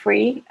feeling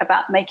free,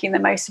 about making the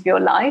most of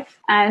your life.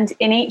 And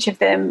in each of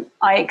them,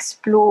 I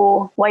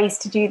explore ways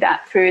to do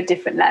that through a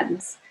different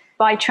lens.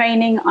 By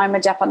training, I'm a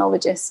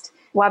Japanologist.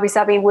 Wabi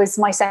Sabi was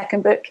my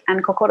second book,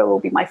 and Kokoro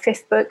will be my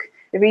fifth book.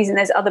 The reason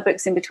there's other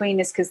books in between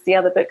is because the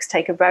other books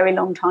take a very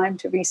long time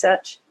to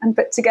research and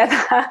put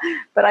together,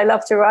 but I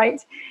love to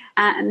write.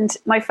 And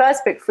my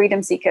first book,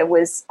 Freedom Seeker,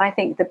 was, I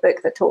think, the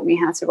book that taught me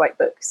how to write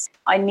books.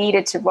 I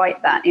needed to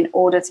write that in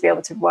order to be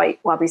able to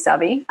write Wabi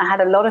Sabi. I had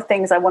a lot of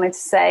things I wanted to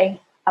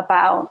say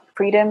about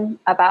freedom,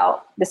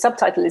 about the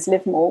subtitle is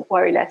Live More,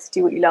 Worry Less,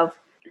 Do What You Love.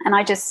 And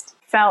I just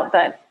felt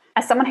that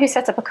as someone who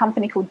set up a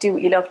company called Do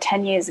What You Love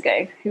 10 years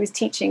ago, who was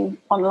teaching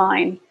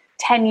online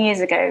 10 years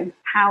ago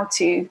how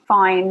to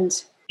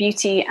find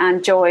beauty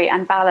and joy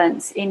and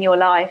balance in your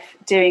life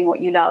doing what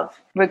you love,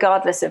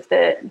 regardless of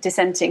the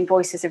dissenting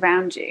voices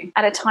around you,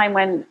 at a time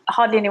when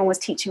hardly anyone was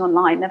teaching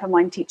online, never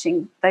mind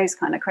teaching those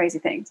kind of crazy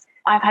things.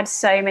 I've had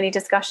so many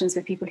discussions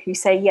with people who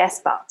say, yes,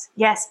 but,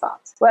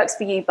 works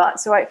for you, but,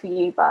 it's all right for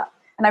you, but.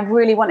 And I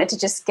really wanted to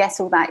just get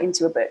all that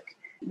into a book,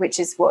 which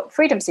is what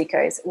Freedom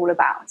Seeker is all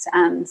about.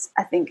 And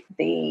I think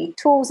the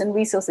tools and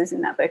resources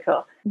in that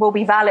book will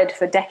be valid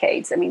for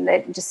decades. I mean,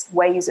 they're just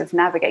ways of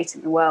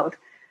navigating the world.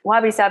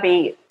 Wabi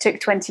Sabi took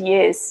 20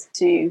 years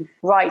to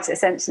write,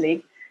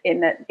 essentially,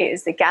 in that it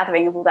was the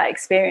gathering of all that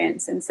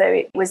experience. And so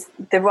it was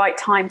the right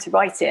time to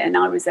write it, and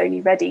I was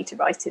only ready to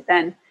write it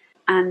then.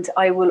 And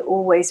I will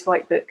always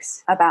write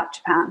books about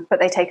Japan, but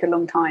they take a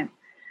long time.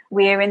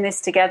 We're in this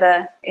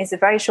together is a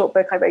very short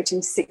book I wrote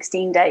in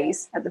 16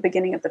 days at the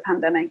beginning of the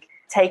pandemic,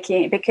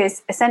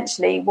 because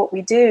essentially what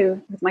we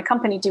do with my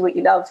company, Do What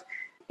You Love,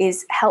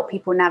 is help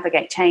people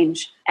navigate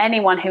change.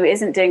 Anyone who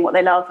isn't doing what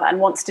they love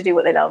and wants to do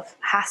what they love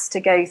has to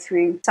go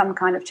through some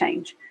kind of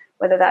change,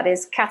 whether that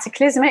is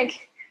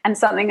cataclysmic and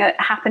something that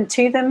happened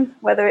to them,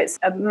 whether it's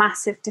a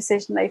massive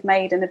decision they've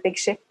made and a big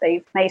shift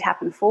they've made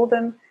happen for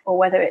them, or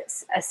whether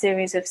it's a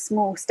series of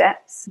small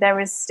steps.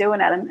 There is still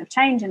an element of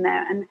change in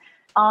there. And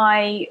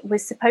I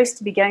was supposed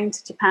to be going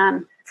to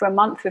Japan for a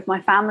month with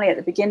my family at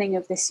the beginning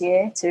of this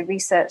year to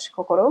research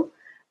Kokoro.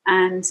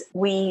 And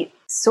we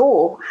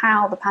saw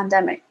how the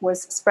pandemic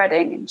was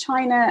spreading in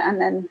China and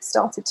then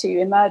started to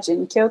emerge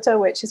in Kyoto,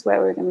 which is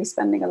where we're going to be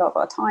spending a lot of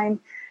our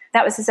time.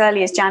 That was as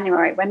early as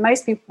January, when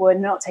most people were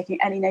not taking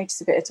any notice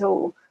of it at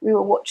all. We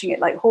were watching it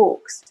like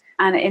hawks.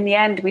 And in the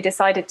end, we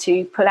decided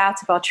to pull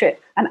out of our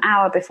trip an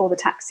hour before the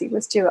taxi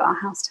was due at our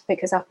house to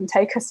pick us up and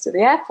take us to the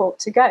airport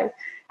to go.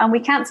 And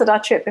we cancelled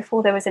our trip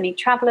before there was any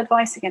travel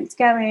advice against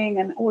going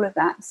and all of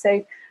that.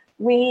 So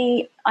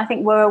we, I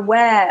think, were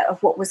aware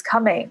of what was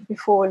coming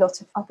before a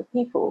lot of other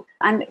people,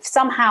 and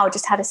somehow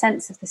just had a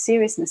sense of the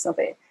seriousness of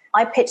it.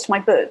 I pitched my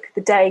book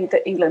the day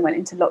that England went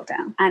into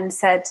lockdown and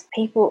said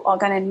people are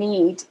going to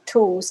need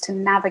tools to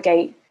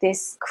navigate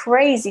this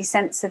crazy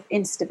sense of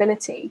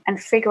instability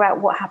and figure out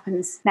what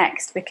happens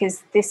next,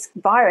 because this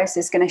virus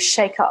is going to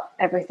shake up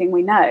everything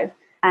we know.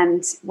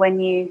 And when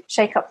you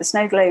shake up the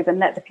snow globe and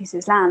let the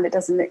pieces land, it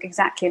doesn't look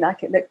exactly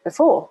like it looked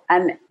before.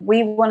 And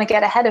we want to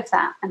get ahead of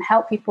that and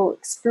help people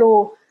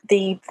explore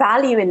the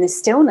value in the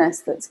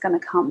stillness that's going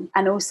to come,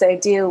 and also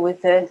deal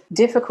with the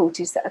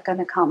difficulties that are going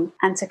to come,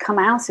 and to come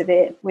out of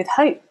it with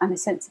hope and a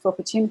sense of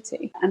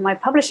opportunity. And my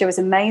publisher was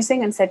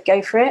amazing and said,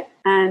 go for it.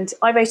 And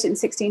I wrote it in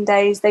 16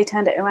 days. They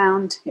turned it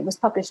around. It was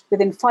published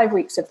within 5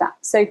 weeks of that.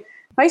 So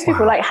most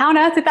people are like, how on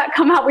earth did that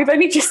come out? We've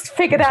only just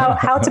figured out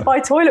how to buy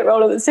toilet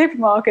roll at the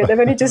supermarket. They've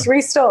only just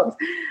restocked.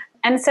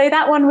 And so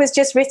that one was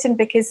just written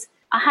because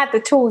I had the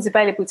tools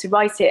available to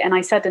write it, and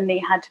I suddenly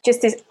had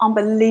just this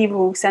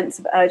unbelievable sense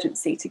of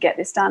urgency to get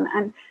this done.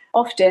 And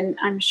often,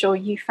 I'm sure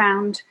you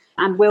found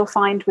and will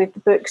find with the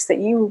books that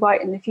you will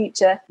write in the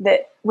future,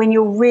 that when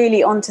you're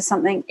really onto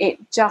something, it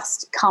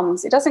just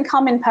comes. It doesn't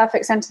come in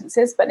perfect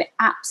sentences, but it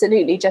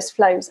absolutely just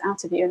flows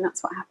out of you. And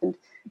that's what happened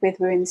with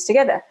We're in This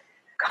Together.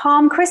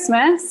 Calm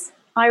Christmas,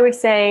 I would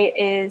say,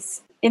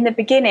 is in the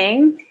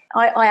beginning,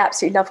 I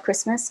absolutely love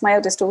Christmas. My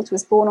eldest daughter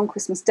was born on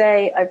Christmas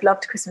Day. I've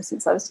loved Christmas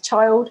since I was a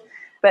child.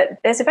 But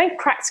there's a very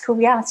practical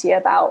reality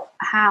about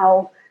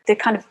how the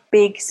kind of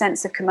big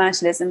sense of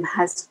commercialism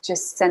has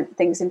just sent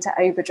things into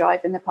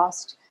overdrive in the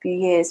past few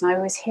years. And I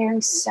was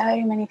hearing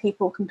so many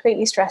people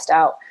completely stressed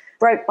out,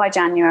 broke by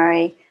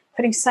January,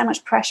 putting so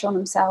much pressure on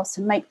themselves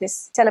to make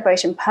this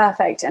celebration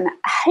perfect and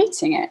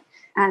hating it,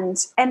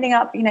 and ending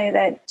up,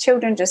 their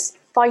children just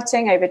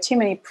fighting over too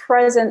many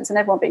presents and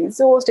everyone being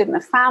exhausted and the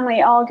family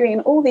arguing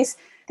and all these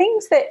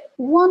things that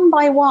one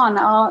by one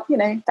are,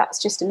 that's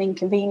just an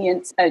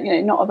inconvenience,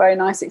 not a very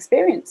nice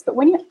experience. But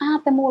when you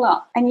add them all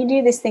up and you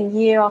do this thing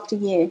year after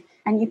year,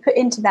 and you put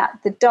into that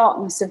the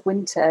darkness of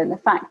winter and the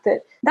fact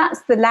that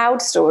that's the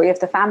loud story of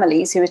the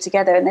families who are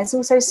together. And there's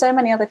also so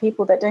many other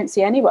people that don't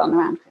see anyone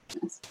around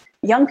Christmas,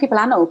 young people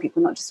and old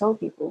people, not just old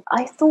people.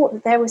 I thought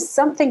that there was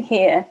something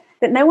here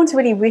that no one's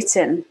really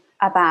written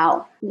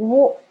about.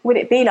 What would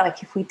it be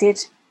like if we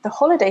did the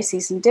holiday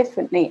season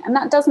differently? And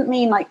that doesn't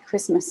mean like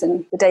Christmas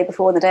and the day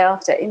before and the day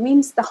after. It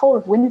means the whole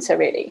of winter,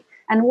 really.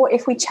 And what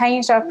if we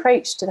changed our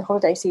approach to the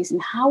holiday season?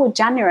 How would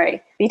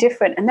January be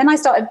different? And then I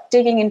started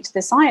digging into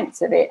the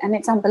science of it, and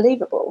it's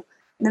unbelievable.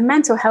 The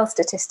mental health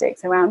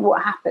statistics around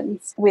what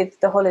happens with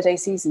the holiday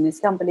season is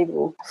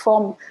unbelievable.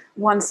 From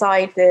one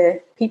side,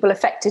 the people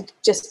affected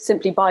just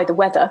simply by the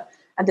weather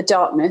and the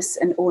darkness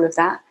and all of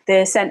that,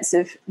 the sense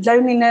of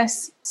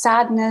loneliness,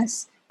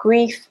 sadness,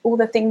 grief, all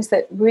the things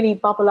that really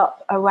bubble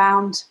up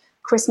around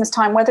Christmas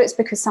time, whether it's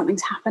because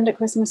something's happened at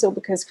Christmas or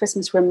because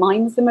Christmas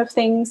reminds them of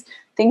things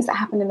that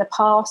happened in the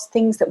past,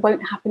 things that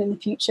won't happen in the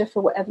future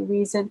for whatever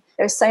reason.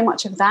 There's so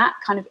much of that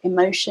kind of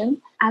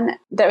emotion. And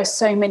there are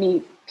so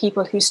many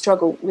people who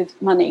struggle with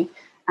money.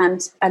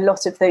 And a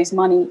lot of those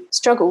money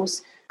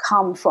struggles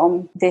come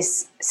from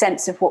this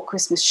sense of what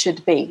Christmas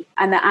should be.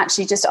 And that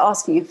actually just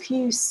asking a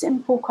few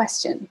simple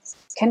questions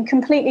can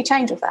completely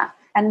change all that,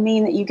 and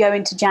mean that you go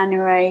into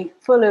January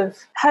full of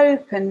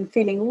hope and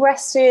feeling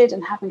rested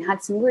and having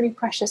had some really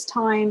precious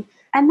time.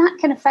 And that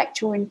can affect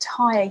your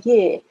entire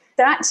year.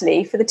 So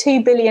actually, for the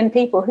 2 billion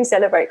people who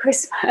celebrate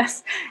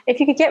Christmas, if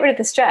you could get rid of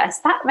the stress,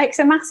 that makes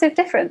a massive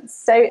difference.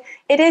 So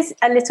it is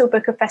a little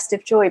book of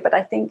festive joy, but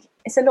I think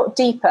it's a lot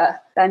deeper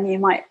than you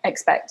might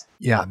expect.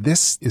 Yeah,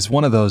 this is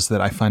one of those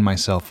that I find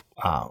myself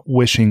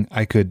wishing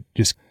I could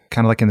just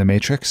kind of like in The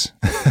Matrix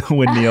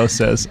when Neo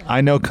says, I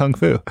know Kung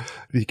Fu.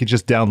 You could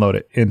just download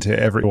it into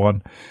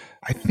everyone.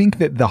 I think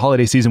that the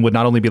holiday season would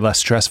not only be less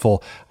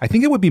stressful, I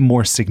think it would be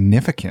more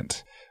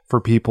significant for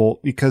people,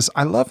 because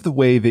I love the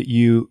way that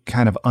you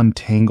kind of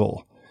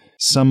untangle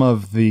some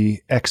of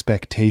the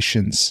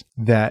expectations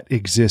that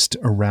exist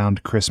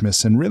around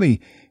Christmas and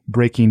really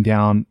breaking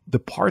down the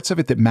parts of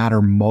it that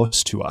matter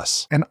most to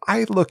us. And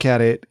I look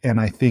at it and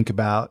I think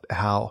about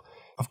how,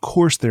 of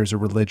course, there's a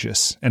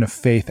religious and a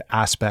faith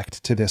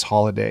aspect to this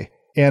holiday.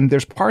 And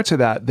there's parts of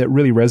that that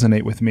really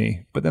resonate with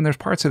me, but then there's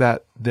parts of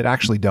that that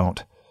actually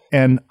don't.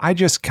 And I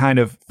just kind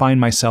of find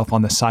myself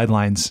on the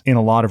sidelines in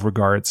a lot of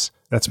regards.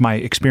 That's my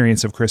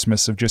experience of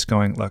Christmas, of just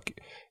going, look,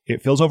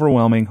 it feels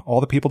overwhelming,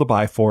 all the people to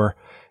buy for,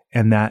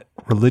 and that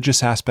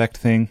religious aspect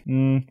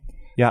thing,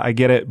 yeah, I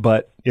get it,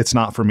 but it's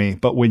not for me.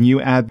 But when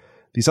you add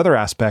these other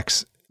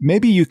aspects,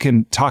 maybe you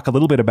can talk a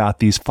little bit about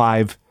these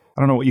 5,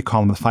 I don't know what you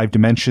call them, the 5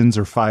 dimensions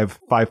or five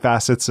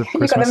facets of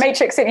Christmas. You've got the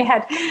Matrix in your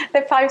head.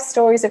 The 5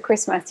 stories of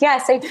Christmas. Yeah.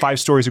 So 5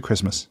 stories of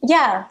Christmas.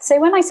 Yeah. So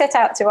when I set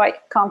out to write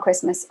Calm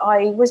Christmas,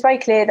 I was very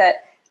clear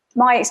that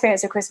my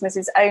experience of Christmas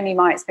is only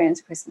my experience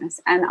of Christmas.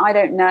 And I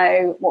don't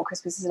know what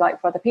Christmas is like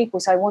for other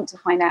people. So I want to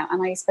find out.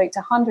 And I spoke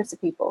to hundreds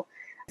of people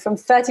from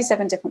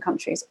 37 different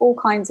countries, all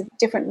kinds of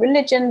different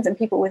religions and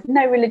people with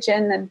no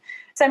religion and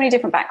so many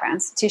different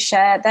backgrounds, to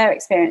share their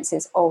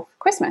experiences of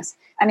Christmas.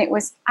 And it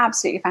was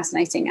absolutely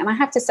fascinating. And I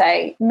have to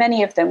say,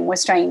 many of them were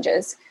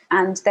strangers,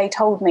 and they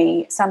told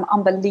me some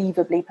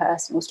unbelievably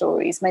personal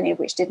stories, many of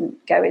which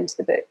didn't go into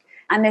the book.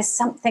 And there's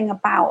something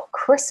about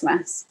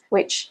Christmas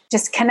which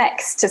just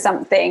connects to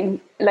something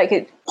like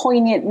a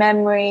poignant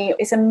memory.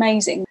 It's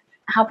amazing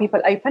how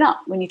people open up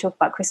when you talk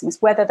about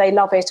Christmas, whether they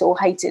love it or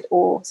hate it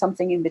or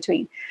something in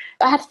between.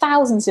 I had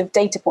thousands of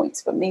data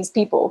points from these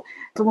people,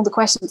 from all the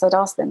questions I'd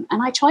asked them.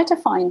 And I tried to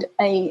find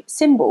a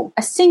single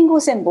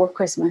symbol of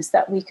Christmas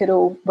that we could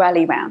all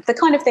rally around. The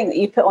kind of thing that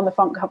you put on the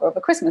front cover of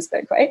a Christmas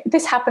book, right?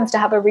 This happens to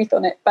have a wreath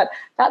on it, but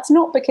that's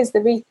not because the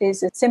wreath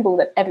is a symbol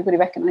that everybody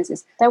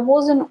recognizes. There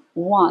wasn't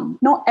one.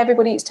 Not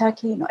everybody eats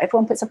turkey. Not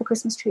everyone puts up a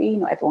Christmas tree.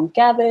 Not everyone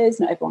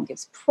gathers. Not everyone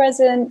gives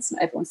presents.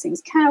 Not everyone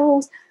sings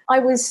carols. I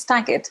was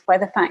staggered by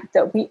the fact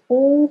that we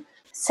all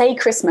say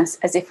Christmas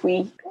as if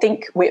we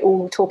think we're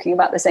all talking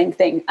about the same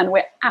thing, and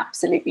we're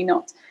absolutely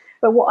not.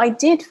 But what I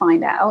did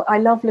find out, I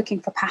love looking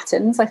for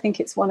patterns. I think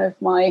it's one of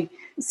my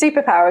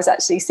superpowers,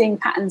 actually, seeing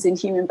patterns in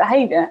human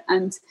behavior.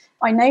 And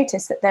I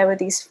noticed that there were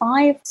these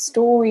 5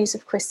 stories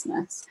of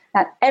Christmas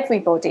that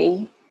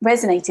everybody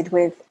resonated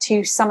with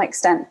to some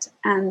extent,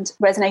 and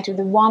resonated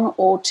with 1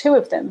 or 2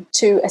 of them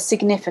to a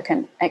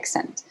significant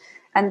extent.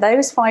 And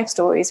those 5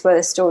 stories were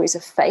the stories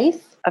of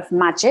faith, of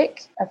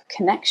magic, of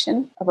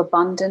connection, of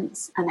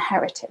abundance, and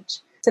heritage.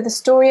 So the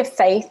story of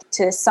faith,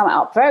 to sum it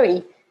up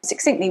very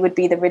succinctly, would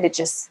be the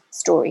religious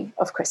story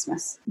of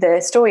Christmas.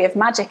 The story of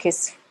magic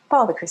is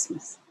Father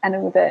Christmas,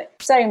 and with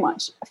so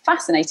much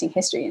fascinating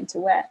history into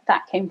where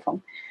that came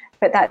from.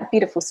 But that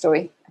beautiful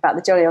story about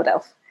the jolly old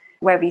elf,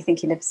 wherever you think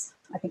he lives.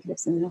 I think he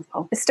lives in the North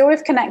Pole. The story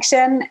of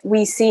connection,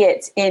 we see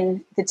it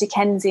in the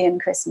Dickensian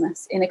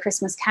Christmas, in A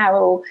Christmas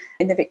Carol,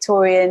 in the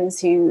Victorians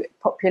who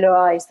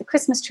popularised the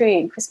Christmas tree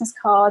and Christmas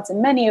cards,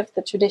 and many of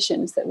the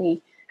traditions that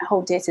we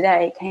hold dear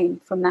today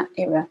came from that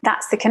era.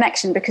 That's the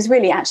connection, because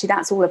really, actually,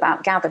 that's all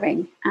about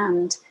gathering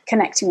and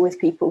connecting with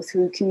people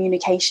through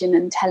communication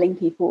and telling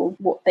people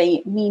what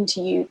they mean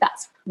to you.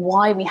 That's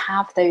why we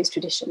have those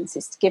traditions,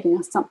 is giving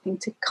us something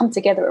to come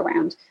together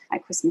around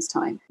at Christmas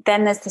time.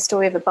 Then there's the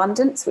story of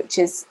abundance, which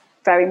is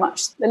very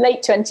much the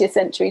late 20th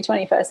century,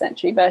 21st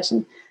century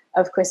version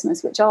of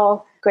Christmas, which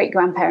our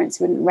great-grandparents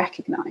wouldn't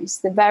recognise.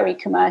 The very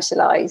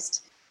commercialised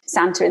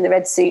Santa in the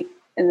red suit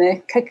and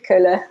the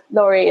Coca-Cola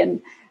lorry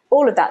and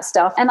all of that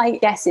stuff. And I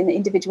guess in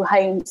individual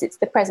homes, it's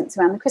the presents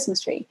around the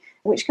Christmas tree,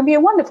 which can be a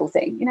wonderful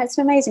thing. You know, it's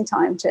an amazing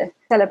time to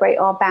celebrate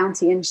our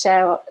bounty and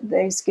share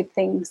those good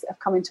things that have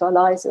come into our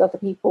lives with other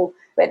people.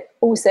 But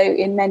also,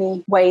 in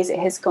many ways, it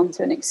has gone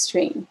to an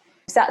extreme.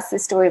 So that's the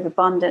story of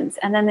abundance.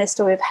 And then there's the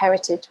story of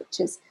heritage, which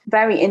is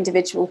very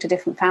individual to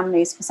different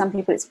families. For some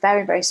people, it's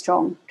very, very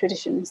strong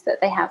traditions that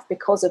they have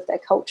because of their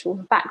cultural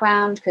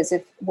background, because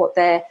of what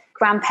their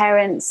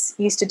grandparents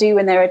used to do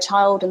when they were a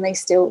child, and they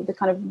still, the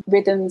kind of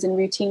rhythms and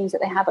routines that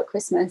they have at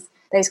Christmas,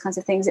 those kinds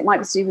of things. It might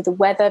be to do with the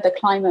weather, the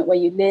climate where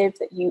you live,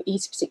 that you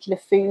eat a particular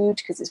food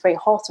because it's very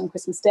hot on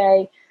Christmas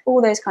Day,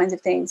 all those kinds of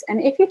things.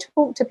 And if you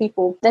talk to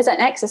people, there's an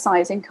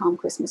exercise in Calm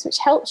Christmas which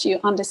helps you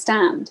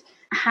understand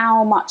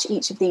how much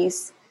each of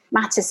these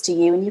matters to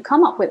you, and you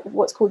come up with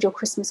what's called your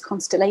Christmas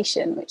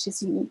constellation, which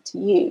is unique to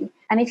you.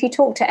 And if you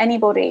talk to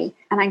anybody,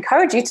 and I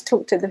encourage you to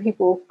talk to the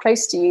people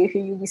close to you who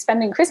you'll be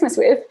spending Christmas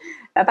with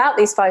about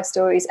these 5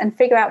 stories, and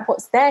figure out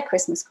what's their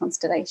Christmas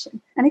constellation.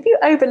 And if you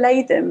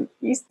overlay them,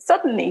 you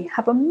suddenly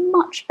have a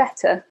much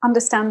better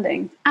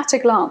understanding at a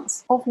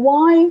glance of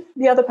why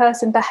the other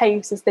person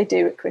behaves as they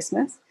do at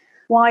Christmas,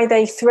 why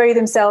they throw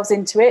themselves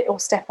into it or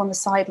step on the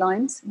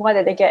sidelines, why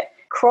they get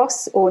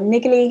cross or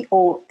niggly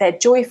or they're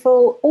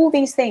joyful. All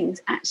these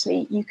things,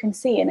 actually, you can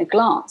see in a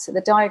glance at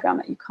the diagram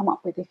that you come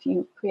up with if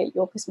you create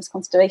your Christmas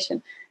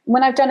constellation. And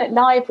when I've done it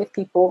live with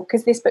people,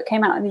 because this book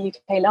came out in the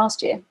UK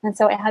last year, and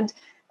so I had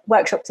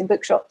workshops in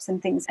bookshops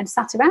and things, and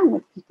sat around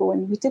with people,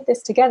 and we did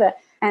this together,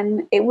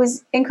 and it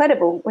was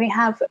incredible. When you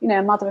have, you know,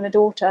 a mother and a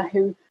daughter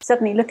who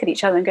suddenly look at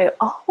each other and go,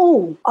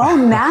 oh,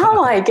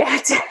 now I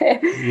get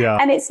it. Yeah.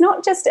 And it's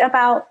not just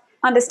about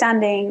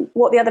understanding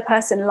what the other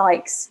person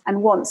likes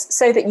and wants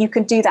so that you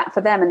can do that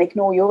for them and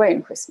ignore your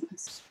own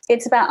Christmas.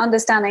 It's about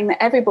understanding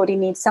that everybody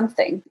needs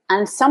something,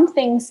 and some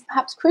things,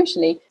 perhaps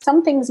crucially,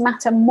 some things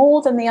matter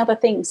more than the other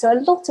things. So a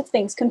lot of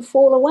things can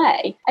fall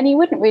away and you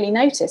wouldn't really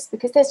notice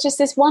because there's just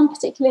this one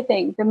particular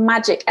thing, the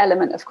magic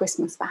element of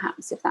Christmas,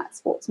 perhaps, if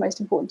that's what's most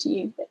important to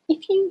you. But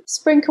if you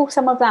sprinkle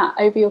some of that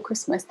over your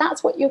Christmas,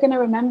 that's what you're going to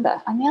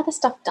remember. And the other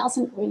stuff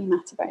doesn't really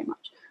matter very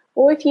much.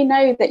 Or if you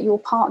know that your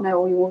partner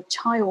or your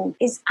child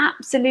is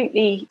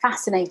absolutely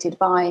fascinated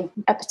by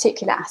a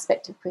particular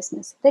aspect of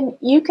Christmas, then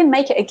you can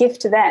make it a gift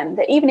to them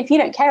that even if you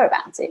don't care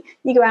about it,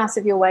 you go out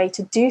of your way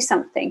to do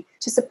something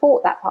to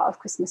support that part of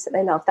Christmas that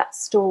they love, that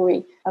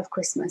story of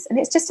Christmas. And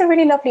it's just a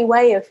really lovely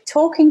way of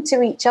talking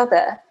to each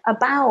other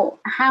about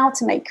how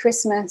to make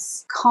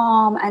Christmas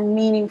calm and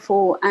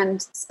meaningful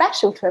and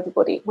special to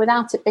everybody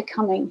without it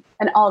becoming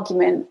an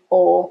argument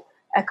or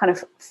a kind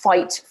of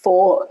fight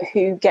for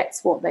who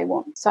gets what they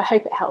want. So I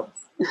hope it helps.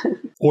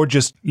 Or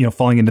just,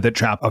 falling into the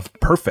trap of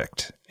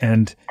perfect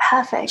and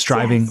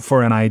striving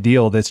for an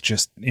ideal that's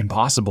just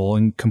impossible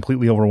and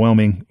completely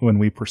overwhelming when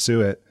we pursue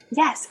it.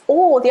 Yes.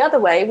 Or the other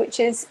way, which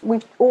is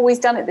we've always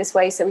done it this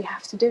way, so we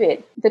have to do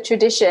it. The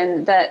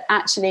tradition that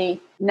actually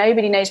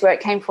nobody knows where it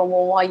came from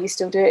or why you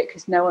still do it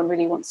because no one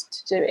really wants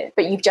to do it.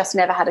 But you've just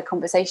never had a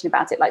conversation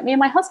about it. Like me and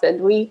my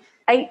husband, we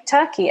ate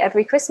turkey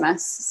every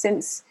Christmas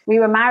since we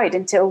were married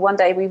until one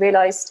day we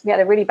realized we had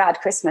a really bad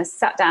Christmas,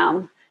 sat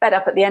down, fed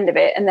up at the end of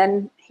it. And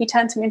then he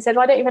turned to me and said,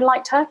 well, I don't even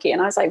like turkey.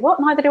 And I was like, what?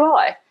 Neither do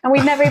I. And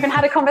we've never even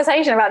had a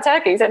conversation about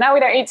turkey. So now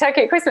we don't eat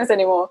turkey at Christmas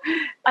anymore.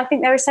 I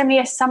think there are so many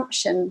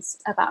assumptions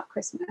about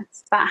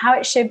Christmas, about how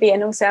it should be,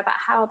 and also about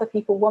how the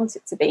people want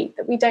it to be,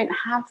 that we don't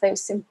have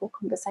those simple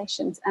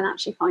conversations and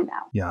actually find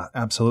out. Yeah,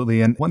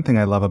 absolutely. And one thing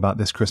I love about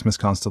this Christmas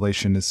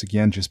constellation is,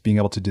 again, just being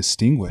able to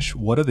distinguish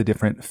what are the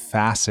different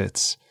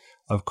facets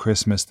of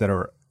Christmas that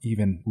are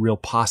even real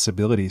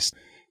possibilities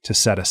to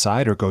set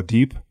aside or go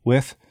deep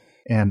with.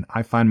 And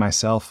I find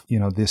myself,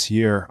 this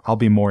year, I'll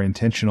be more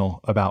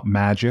intentional about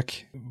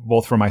magic,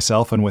 both for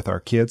myself and with our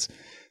kids,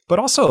 but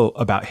also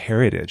about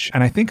heritage.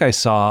 And I think I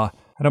don't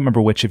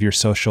remember which of your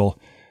social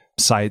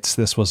sites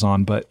this was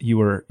on, but you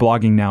were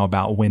blogging now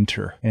about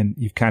winter, and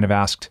you've kind of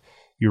asked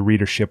your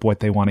readership what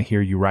they want to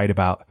hear you write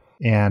about.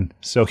 And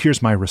so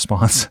here's my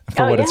response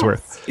for what it's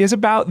worth. Is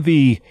about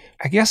I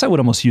guess I would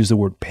almost use the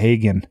word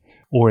pagan,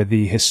 or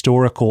the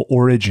historical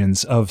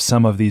origins of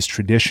some of these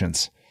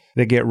traditions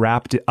that get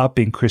wrapped up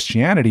in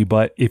Christianity.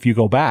 But if you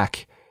go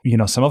back,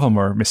 some of them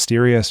are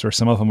mysterious, or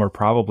some of them are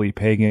probably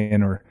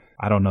pagan, or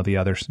I don't know the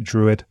others,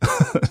 Druid.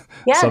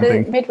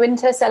 The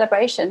midwinter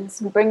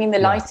celebrations, bringing the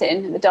light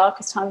in the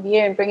darkest time of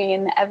year, and bringing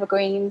in the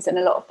evergreens and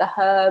a lot of the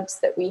herbs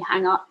that we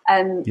hang up.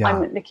 And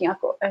I've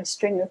got a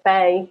string of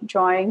bay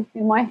drying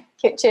in my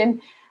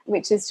kitchen,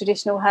 which is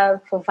traditional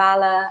herb for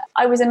valor.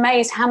 I was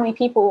amazed how many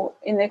people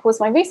in the course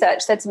of my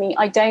research said to me,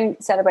 I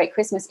don't celebrate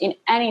Christmas in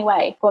any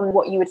way from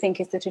what you would think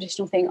is the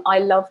traditional thing. I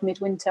love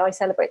midwinter. I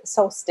celebrate the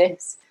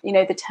solstice,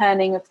 the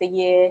turning of the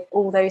year,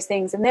 all those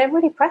things. And they're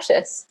really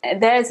precious.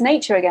 There's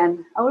nature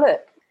again. Oh,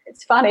 look,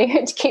 it's funny.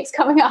 It keeps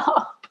coming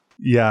up.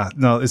 Yeah,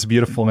 no, it's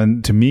beautiful.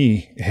 And to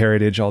me,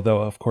 heritage,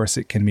 although of course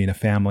it can mean a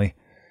family,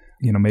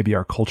 maybe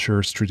our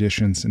cultures,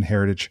 traditions, and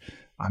heritage,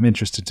 I'm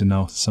interested to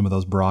know some of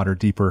those broader,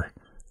 deeper,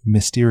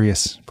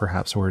 mysterious,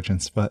 perhaps,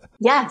 origins. But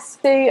yes,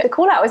 the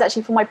call out was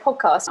actually for my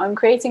podcast. I'm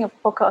creating a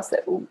podcast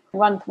that will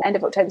run from the end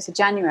of October to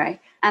January.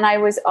 And I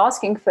was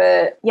asking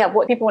for,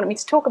 what people wanted me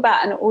to talk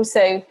about, and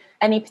also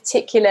any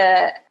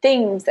particular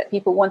things that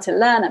people want to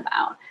learn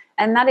about.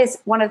 And that is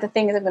one of the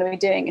things I'm going to be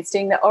doing. It's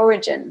doing the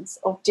origins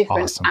of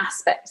different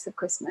aspects of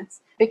Christmas,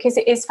 because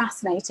it is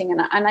fascinating.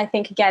 And I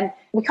think, again,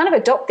 we kind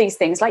of adopt these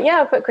things like,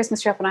 I put a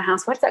Christmas tree up in our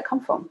house. Where did that come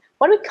from?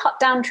 Why do we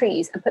cut down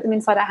trees and put them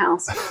inside our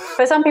house?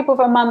 For some people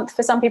for a month,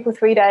 for some people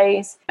 3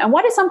 days. And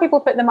why do some people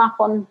put them up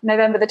on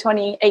November the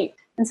 28th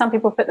and some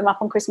people put them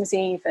up on Christmas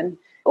Eve? And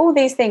all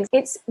these things.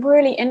 It's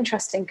really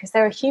interesting because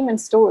there are human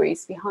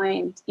stories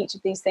behind each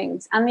of these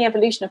things and the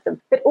evolution of them.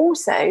 But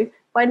also,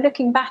 by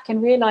looking back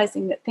and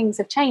realizing that things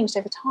have changed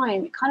over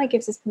time, it kind of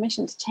gives us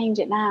permission to change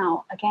it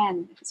now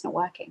again if it's not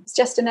working. It's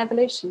just an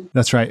evolution.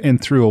 That's right.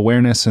 And through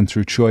awareness and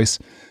through choice.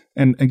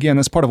 And again,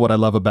 that's part of what I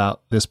love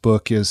about this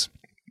book is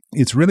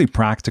it's really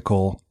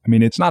practical. I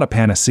mean, it's not a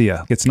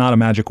panacea. It's not a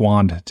magic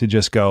wand to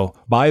just go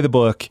buy the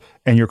book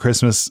and your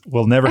Christmas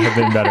will never have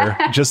been better.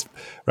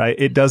 Right.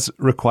 It does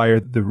require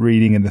the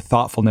reading and the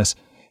thoughtfulness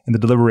and the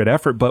deliberate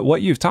effort. But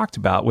what you've talked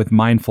about with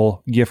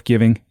mindful gift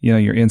giving,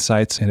 your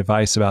insights and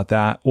advice about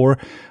that, or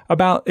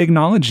about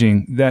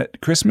acknowledging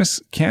that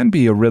Christmas can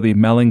be a really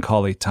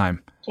melancholy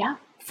time. Yeah.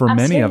 For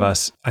many of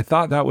us, I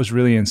thought that was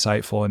really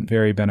insightful and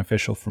very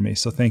beneficial for me.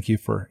 So thank you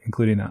for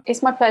including that.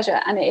 It's my pleasure.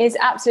 And it is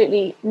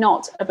absolutely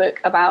not a book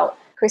about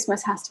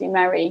Christmas has to be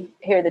merry.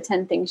 Here are the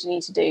 10 things you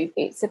need to do.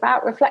 It's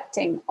about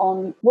reflecting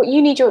on what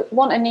you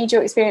want and need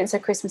your experience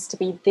of Christmas to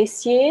be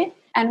this year,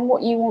 and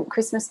what you want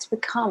Christmas to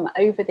become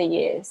over the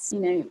years.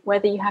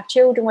 Whether you have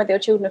children, whether your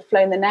children have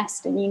flown the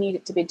nest and you need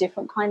it to be a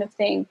different kind of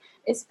thing.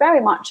 It's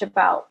very much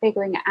about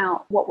figuring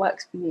out what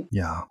works for you.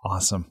 Yeah,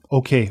 awesome.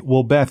 Okay,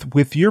 well, Beth,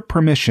 with your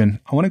permission,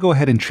 I want to go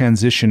ahead and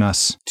transition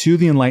us to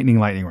the enlightening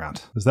lightning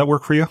round. Does that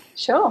work for you?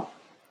 Sure.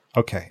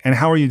 Okay, and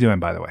how are you doing,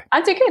 by the way?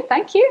 I'm doing good,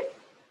 thank you.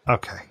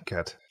 Okay,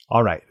 good.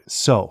 All right,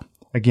 so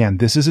again,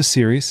 this is a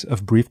series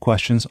of brief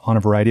questions on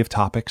a variety of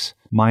topics.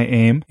 My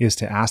aim is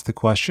to ask the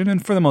question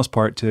and for the most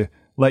part to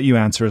let you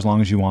answer as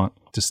long as you want,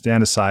 to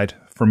stand aside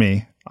for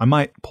me. I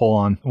might pull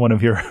on one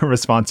of your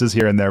responses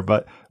here and there,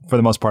 but for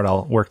the most part,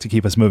 I'll work to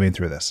keep us moving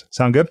through this.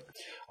 Sound good?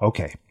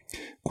 Okay.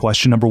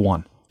 Question number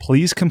 1.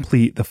 Please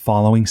complete the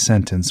following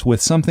sentence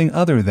with something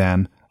other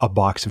than a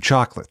box of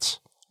chocolates.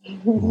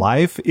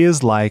 Life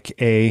is like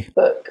a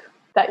book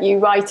that you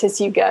write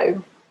as you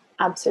go.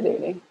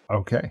 Absolutely.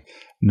 Okay.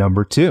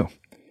 Number 2.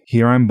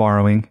 Here I'm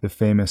borrowing the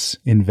famous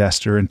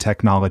investor and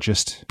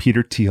technologist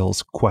Peter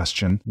Thiel's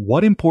question.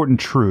 What important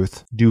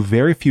truth do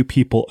very few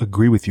people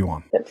agree with you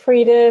on? That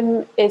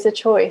freedom is a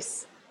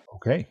choice.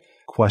 Okay.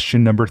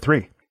 Question number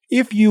 3.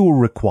 If you were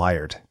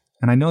required,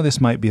 and I know this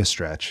might be a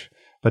stretch,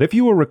 but if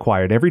you were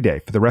required every day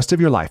for the rest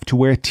of your life to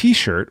wear a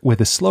t-shirt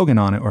with a slogan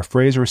on it or a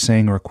phrase or a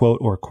saying or a quote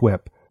or a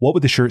quip, what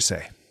would the shirt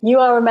say? You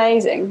are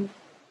amazing.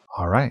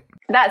 All right.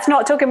 That's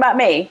not talking about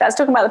me. That's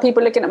talking about the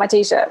people looking at my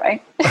t-shirt,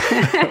 right?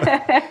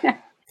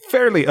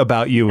 Fairly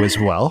about you as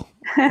well.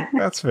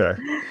 That's fair.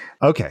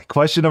 Okay,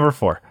 question number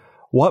 4.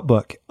 What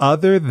book,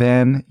 other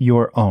than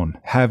your own,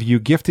 have you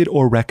gifted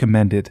or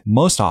recommended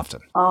most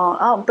often? Oh,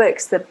 aren't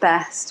books the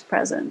best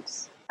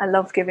presents? I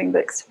love giving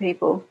books to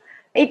people.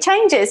 It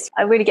changes.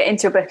 I really get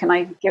into a book and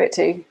I give it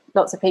to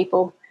lots of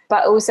people.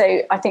 But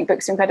also, I think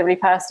books are incredibly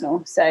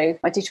personal. So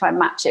I do try and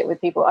match it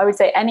with people. I would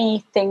say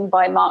anything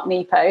by Mark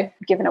Nepo.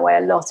 I've given away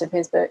a lot of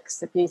his books.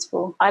 They're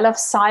beautiful. I love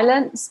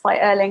Silence by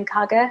Erling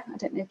Kagge. I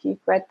don't know if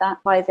you've read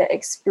that. By the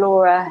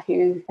explorer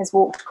who has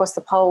walked across the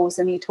poles,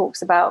 and he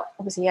talks about,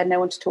 obviously he had no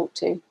one to talk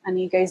to. And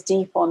he goes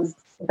deep on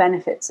the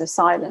benefits of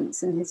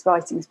silence, and his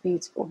writing is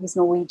beautiful. He's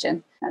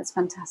Norwegian. That's a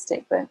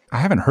fantastic book. I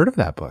haven't heard of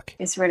that book.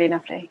 It's really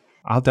lovely.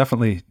 I'll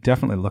definitely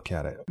look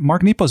at it.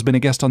 Mark Nepo's been a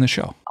guest on the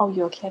show. Oh,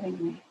 you're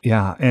kidding me.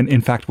 Yeah. And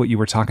in fact, what you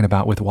were talking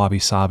about with Wabi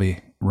Sabi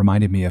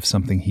reminded me of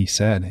something he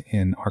said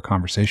in our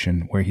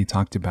conversation where he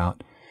talked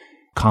about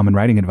common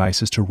writing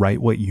advice is to write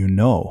what you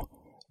know,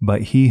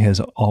 but he has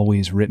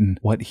always written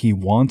what he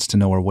wants to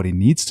know or what he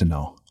needs to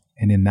know.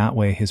 And in that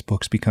way, his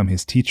books become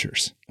his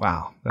teachers.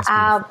 Wow. That's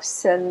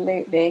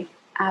beautiful.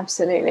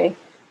 Absolutely.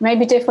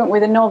 Maybe different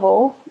with a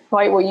novel,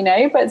 write what you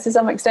know, but to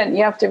some extent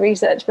you have to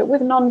research. But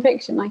with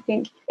nonfiction, I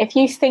think if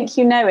you think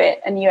you know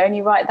it and you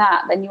only write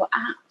that, then you're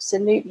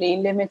absolutely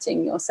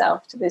limiting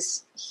yourself to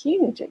this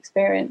huge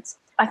experience.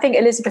 I think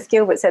Elizabeth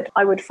Gilbert said,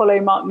 I would follow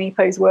Mark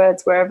Nepo's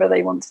words wherever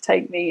they want to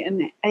take me.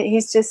 And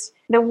he's just,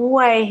 the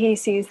way he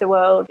sees the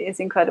world is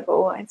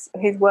incredible.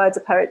 His words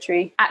are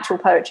poetry, actual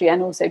poetry,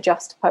 and also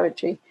just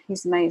poetry.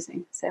 He's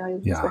amazing. So I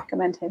always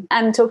recommend him.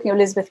 And talking of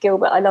Elizabeth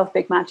Gilbert, I love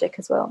Big Magic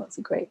as well. That's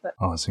a great book.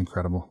 Oh, it's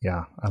incredible.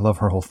 Yeah. I love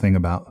her whole thing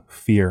about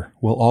fear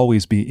will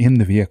always be in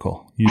the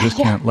vehicle. You just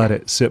can't let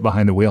it sit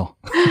behind the wheel.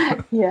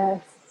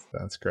 Yes.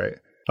 That's great.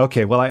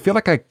 Okay, well, I feel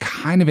like I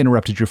kind of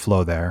interrupted your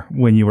flow there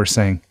when you were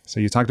saying, so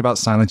you talked about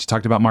silence, you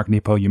talked about Mark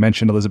Nepo, you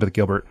mentioned Elizabeth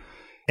Gilbert.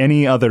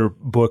 Any other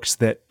books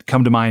that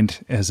come to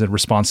mind as a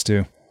response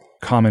to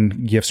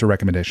common gifts or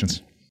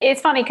recommendations?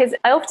 It's funny because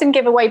I often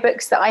give away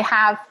books that I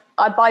have.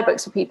 I buy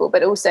books for people,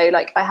 but also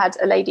like I had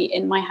a lady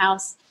in my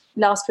house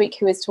last week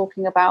who was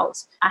talking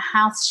about a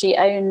house she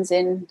owns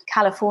in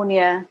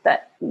California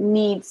that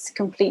needs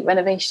complete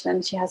renovation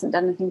and she hasn't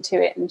done anything to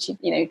it. And she,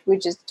 we're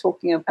just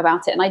talking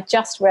about it. And I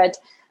just read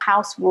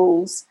House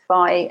Rules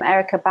by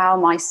Erica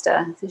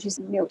Baumeister. So she's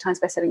a New York Times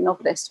bestselling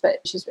novelist, but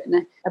she's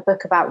written a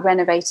book about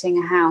renovating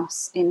a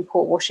house in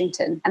Port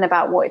Washington and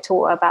about what it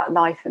taught her about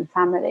life and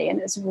family.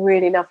 And it's a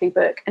really lovely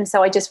book. And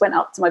so I just went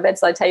up to my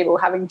bedside table,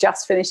 having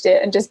just finished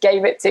it, and just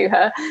gave it to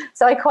her.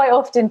 So I quite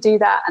often do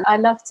that. And I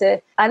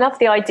love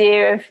the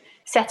idea of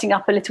setting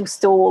up a little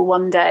stall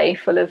one day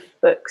full of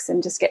books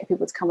and just get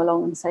people to come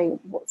along and say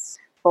what's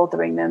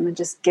bothering them and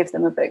just give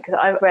them a book.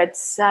 I've read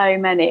so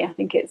many. I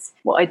think it's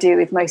what I do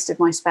with most of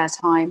my spare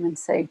time. And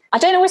so I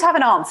don't always have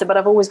an answer, but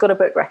I've always got a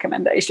book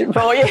recommendation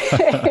for you.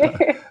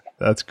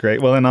 That's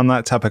great. Well, and on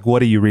that topic,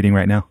 what are you reading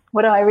right now?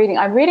 What am I reading?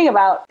 I'm reading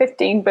about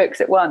 15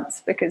 books at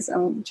once because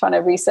I'm trying to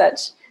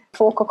research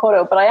for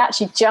Kokoro, but I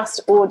actually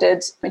just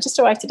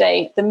arrived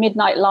today, The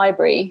Midnight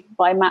Library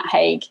by Matt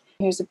Haig,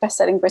 who's a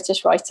best-selling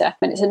British writer.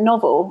 And it's a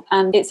novel.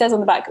 And it says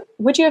on the back,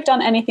 would you have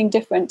done anything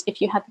different if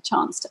you had the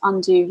chance to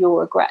undo your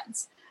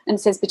regrets? And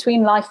it says,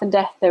 between life and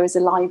death, there is a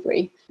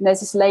library. And there's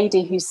this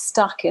lady who's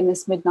stuck in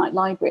this midnight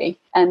library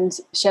and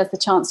she has the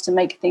chance to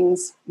make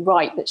things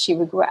right that she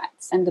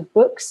regrets. And the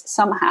books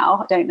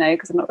somehow, I don't know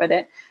because I've not read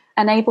it,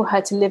 enable her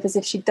to live as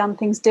if she'd done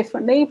things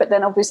differently. But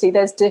then obviously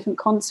there's different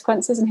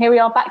consequences. And here we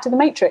are back to the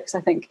Matrix,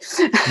 I think.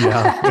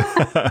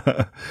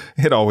 Yeah,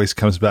 it always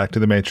comes back to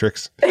the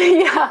Matrix.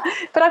 Yeah,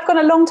 but I've gone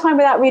a long time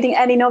without reading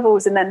any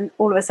novels. And then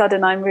all of a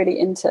sudden I'm really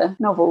into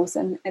novels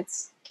and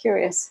it's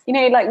curious.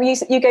 Like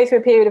you go through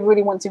a period of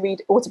really want to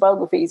read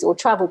autobiographies or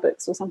travel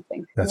books or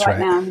something. That's right.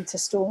 Now I'm into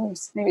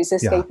stories. Maybe it's an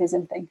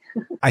escapism thing.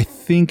 I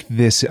think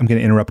I'm going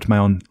to interrupt my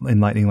own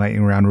enlightening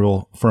lightning round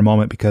rule for a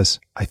moment because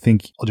I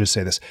think I'll just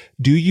say this.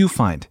 Do you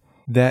find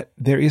that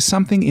there is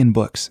something in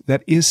books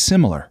that is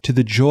similar to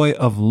the joy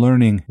of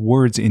learning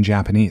words in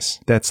Japanese?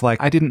 That's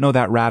like, I didn't know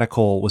that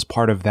radical was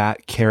part of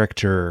that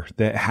character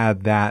that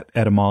had that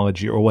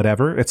etymology or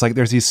whatever. It's like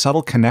there's these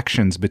subtle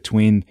connections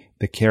between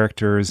the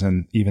characters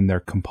and even their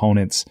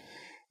components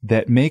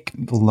that make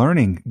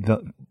learning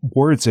the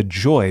words a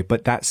joy.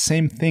 But that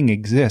same thing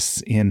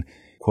exists in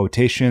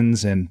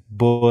quotations and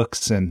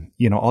books and,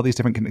 all these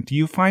different. Do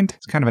you find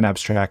it's kind of an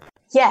abstract?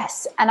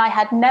 Yes. And I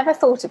had never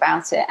thought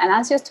about it. And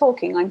as you're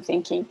talking, I'm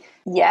thinking,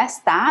 yes,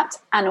 that.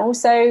 And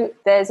also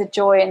there's a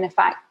joy in the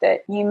fact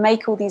that you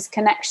make all these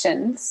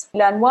connections,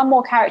 learn one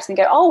more character and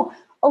go, oh,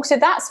 so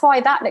that's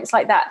why that looks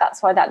like that.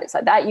 That's why that looks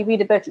like that. You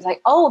read a book, it's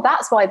like, oh,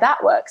 that's why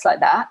that works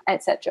like that,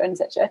 etc.,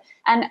 etc.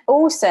 And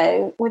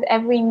also with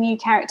every new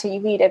character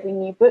you read, every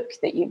new book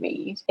that you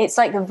read, it's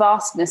like the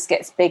vastness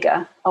gets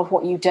bigger of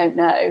what you don't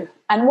know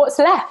and what's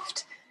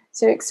left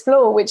to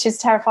explore, which is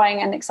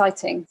terrifying and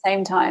exciting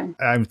same time.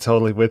 I'm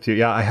totally with you.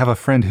 Yeah, I have a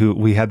friend who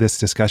we had this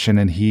discussion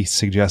and he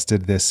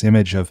suggested this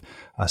image of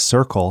a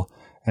circle.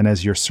 And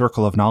as your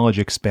circle of knowledge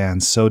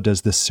expands, so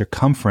does the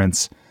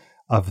circumference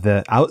of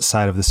the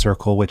outside of the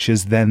circle, which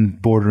is then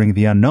bordering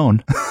the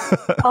unknown.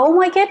 Oh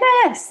my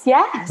goodness.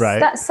 Yes,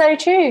 right. That's so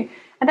true.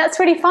 And that's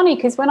really funny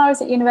because when I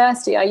was at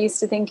university, I used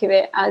to think of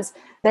it as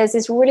there's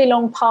this really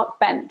long park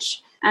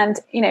bench. And,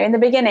 in the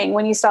beginning,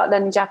 when you start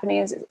learning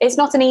Japanese, it's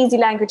not an easy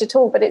language at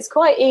all, but it's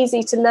quite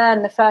easy to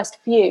learn the first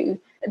few.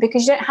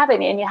 because you don't have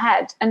any in your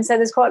head. And so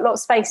there's quite a lot of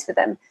space for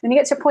them. When you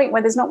get to a point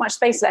where there's not much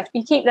space left,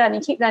 you keep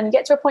learning, you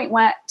get to a point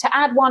where to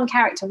add one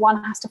character,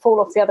 one has to fall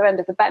off the other end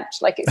of the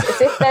bench. Like it's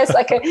as if there's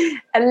like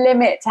a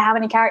limit to how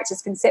many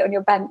characters can sit on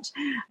your bench.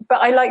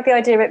 But I like the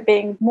idea of it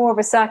being more of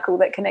a circle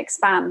that can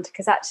expand,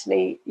 because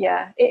actually,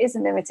 yeah, it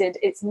isn't limited.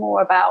 It's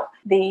more about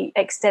the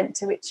extent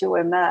to which you're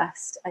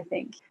immersed, I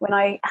think. When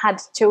I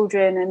had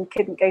children and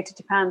couldn't go to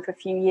Japan for a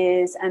few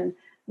years and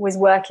was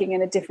working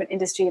in a different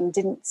industry and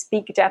didn't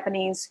speak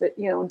Japanese for,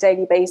 on a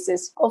daily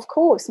basis, of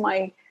course,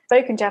 my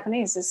spoken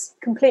Japanese is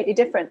completely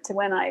different to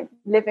when I'm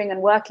living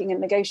and working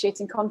and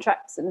negotiating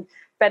contracts and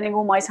spending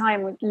all my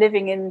time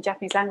living in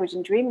Japanese language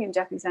and dreaming in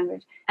Japanese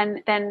language.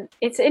 And then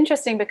it's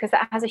interesting because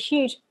that has a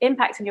huge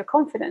impact on your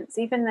confidence,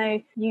 even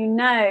though you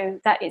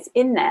know that it's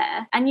in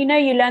there and you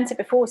learned it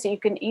before, so you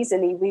can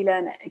easily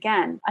relearn it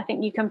again. I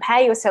think you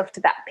compare yourself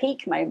to that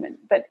peak moment,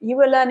 but you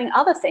were learning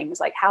other things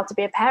like how to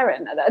be a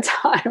parent at that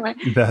time.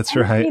 That's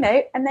right.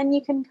 And then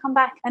you can come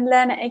back and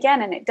learn it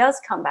again, and it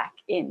does come back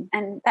in.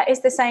 And that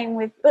is the same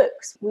with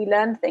books. We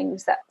learn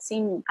things that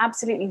seem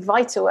absolutely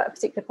vital at a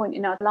particular point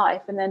in our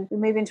life, and then we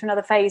move into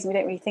another phase and we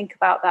don't really think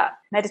about that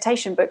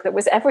meditation book that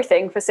was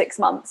everything for 6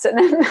 months, and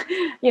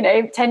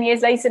then 10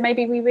 years later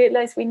maybe we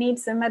realize we need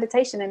some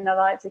meditation in our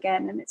lives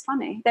again. And it's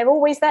funny, they're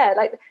always there.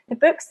 Like the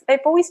books, they've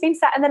always been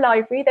sat in the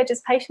library, they're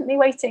just patiently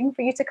waiting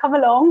for you to come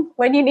along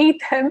when you need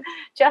them,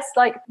 just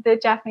like the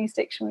Japanese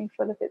dictionary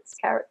full of its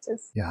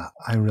characters. Yeah,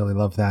 I really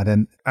love that.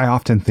 And I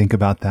often think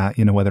about that,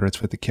 whether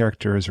it's with the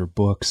characters or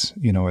books,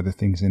 or the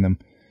things in them,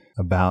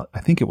 about,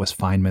 I think it was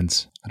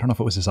Feynman's, I don't know if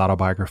it was his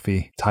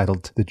autobiography,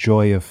 titled The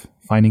Joy of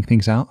Finding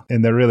Things Out.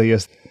 And there really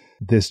is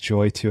this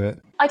joy to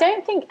it. I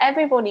don't think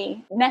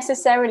everybody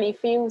necessarily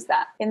feels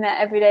that in their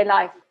everyday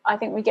life. I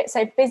think we get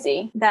so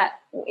busy that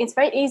it's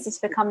very easy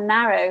to become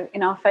narrow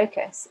in our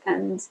focus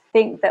and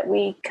think that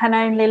we can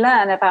only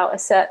learn about a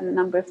certain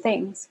number of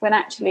things, when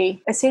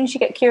actually, as soon as you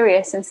get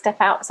curious and step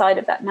outside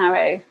of that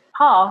narrow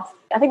path,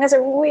 I think there's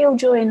a real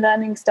joy in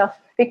learning stuff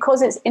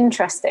because it's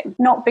interesting,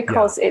 not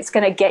because it's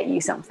going to get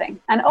you something.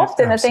 And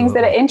often the things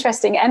that are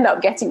interesting end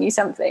up getting you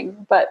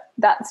something, but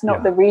that's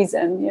not the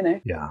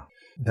reason, Yeah,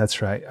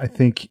 that's right. I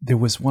think there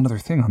was one other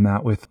thing on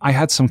that I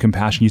had some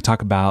compassion. You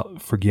talk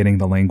about forgetting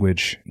the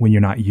language when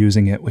you're not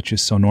using it, which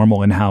is so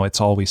normal, and how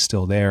it's always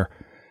still there,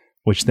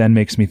 which then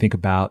makes me think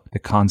about the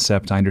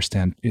concept. I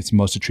understand it's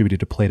most attributed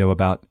to Plato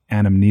about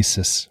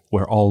anamnesis,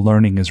 where all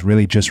learning is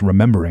really just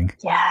remembering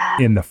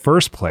in the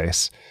first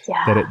place,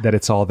 that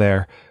it's all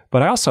there.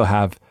 But I also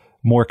have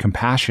more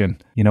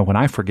compassion, when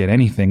I forget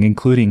anything,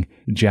 including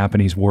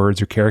Japanese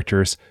words or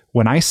characters,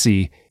 when I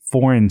see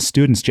foreign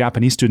students,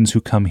 Japanese students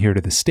who come here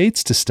to the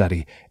States to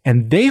study,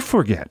 and they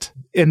forget,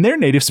 and they're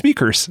native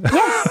speakers.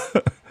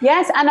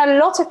 Yes. And a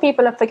lot of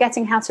people are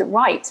forgetting how to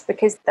write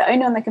because they're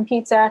only on the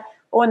computer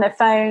or on their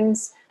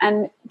phones,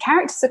 and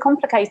characters are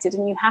complicated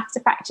and you have to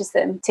practice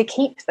them to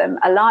keep them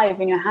alive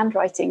in your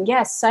handwriting.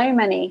 Yes, so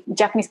many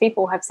Japanese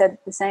people have said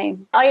the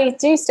same. I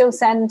do still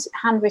send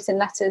handwritten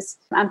letters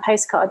and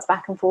postcards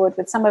back and forward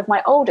with some of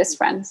my oldest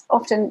friends,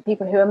 often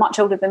people who are much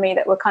older than me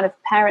that were kind of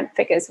parent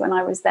figures when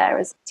I was there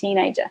as a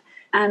teenager.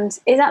 And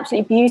it's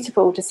absolutely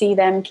beautiful to see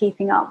them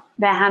keeping up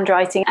their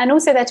handwriting and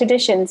also their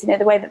traditions,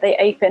 the way that they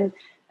open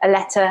a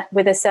letter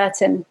with a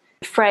certain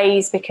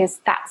phrase because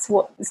that's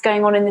what's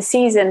going on in the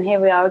season. Here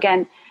we are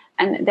again.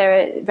 And there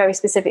are very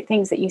specific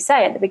things that you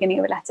say at the beginning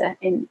of a letter,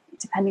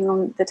 depending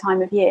on the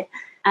time of year.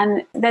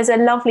 And there's a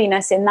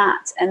loveliness in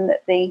that, and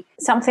that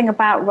something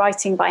about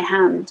writing by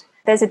hand,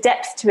 there's a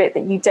depth to it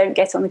that you don't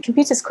get on the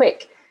computer's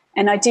quick.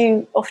 And I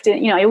do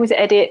often, I always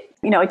edit,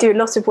 I do a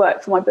lot of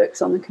work for my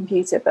books on the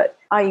computer, but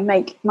I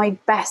make my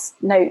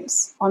best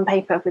notes on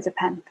paper with a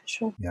pen, for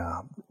sure.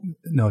 Yeah,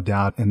 no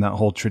doubt. And that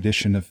whole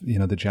tradition of,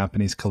 the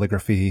Japanese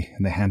calligraphy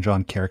and the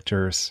hand-drawn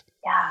characters.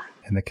 Yeah.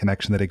 And the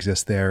connection that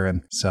exists there.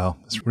 And so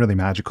it's really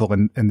magical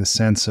in the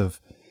sense of,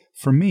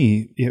 for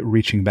me, it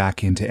reaching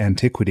back into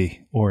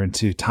antiquity or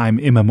into time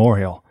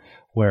immemorial,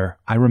 where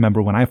I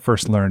remember when I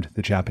first learned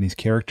the Japanese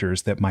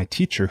characters that my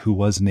teacher, who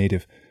was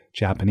native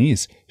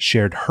Japanese,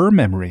 shared her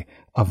memory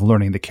of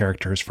learning the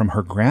characters from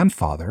her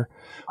grandfather,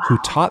 who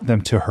taught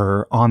them to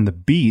her on the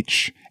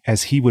beach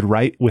as he would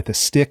write with a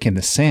stick in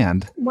the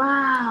sand.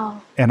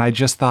 Wow. And I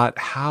just thought,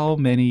 how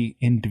many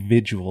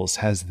individuals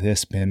has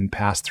this been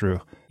passed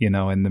through,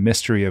 and the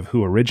mystery of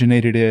who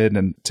originated it.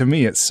 And to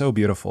me, it's so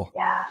beautiful.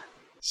 Yeah.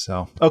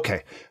 So,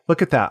 okay,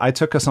 look at that. I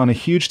took us on a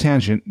huge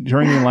tangent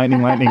during the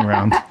lightning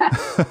round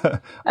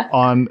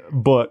on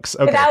books.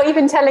 Okay. Without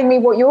even telling me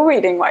what you're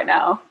reading right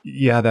now.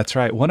 Yeah, that's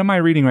right. What am I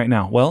reading right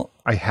now? Well,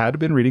 I had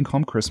been reading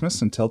Calm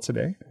Christmas until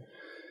today.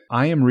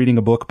 I am reading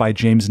a book by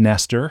James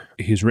Nestor.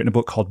 He's written a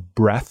book called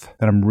Breath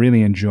that I'm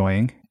really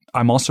enjoying.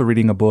 I'm also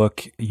reading a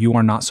book, You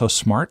Are Not So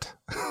Smart,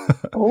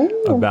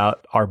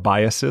 about our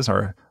biases,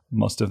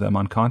 most of them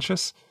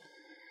unconscious.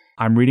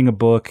 I'm reading a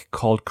book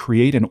called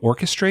Create and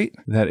Orchestrate.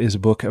 That is a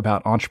book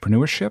about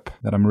entrepreneurship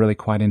that I'm really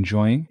quite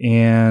enjoying.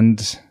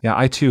 And yeah,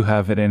 I too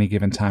have at any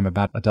given time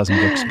about a dozen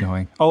books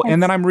going. Oh,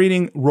 and then I'm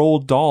reading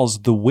Roald Dahl's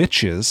The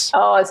Witches.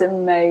 Oh, it's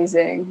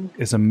amazing.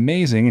 It's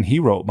amazing. And he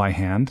wrote by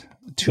hand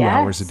 2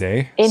 hours a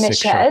day. In 6 a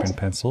shed. sharpened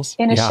pencils.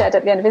 In a shed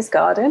at the end of his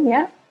garden,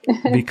 yeah.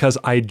 Because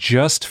I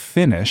just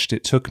finished,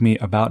 it took me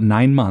about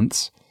 9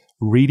 months,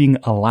 reading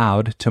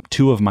aloud to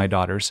 2 of my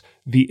daughters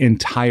the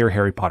entire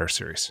Harry Potter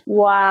series.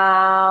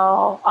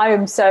 Wow. I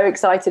am so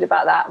excited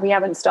about that. We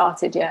haven't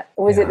started yet.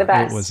 Was it the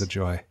best? It was a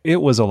joy.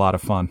 It was a lot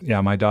of fun.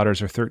 Yeah, my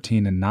daughters are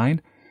 13 and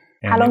 9.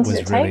 And how long it did was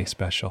it really take?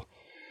 Special.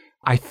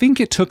 I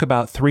think it took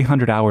about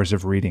 300 hours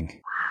of reading.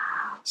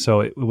 Wow. So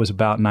it was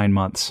about 9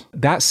 months.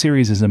 That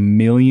series is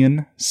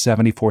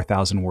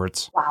 1,074,000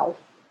 words. Wow.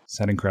 Is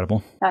that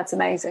incredible? That's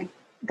amazing.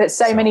 That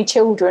so many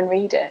children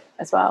read it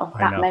as well.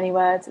 I know. Many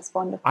words. It's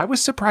wonderful. I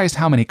was surprised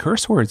how many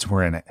curse words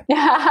were in it,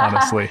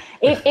 honestly.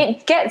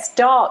 It gets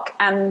dark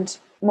and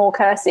more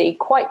cursy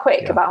quite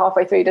quick about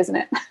halfway through, doesn't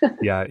it?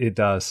 Yeah, it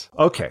does.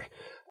 Okay.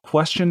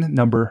 Question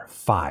number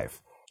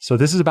 5. So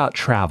this is about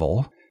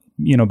travel.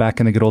 You know, back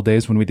in the good old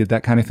days when we did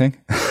that kind of thing.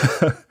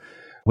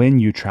 When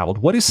you traveled,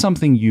 what is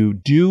something you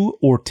do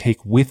or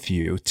take with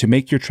you to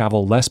make your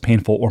travel less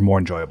painful or more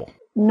enjoyable?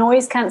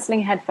 Noise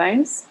cancelling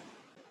headphones.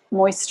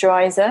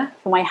 Moisturizer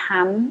for my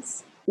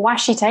hands,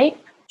 washi tape.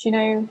 Do you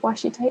know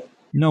washi tape?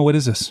 No, what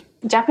is this?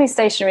 Japanese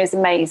stationery is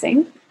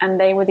amazing, and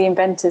they were the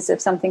inventors of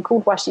something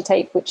called washi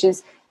tape, which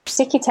is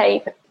sticky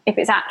tape, if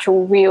it's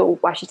actual real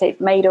washi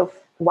tape made of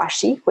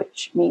washi,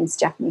 which means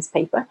Japanese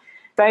paper.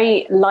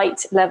 Very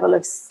light level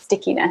of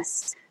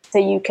stickiness. So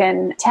you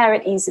can tear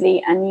it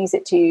easily and use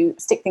it to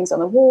stick things on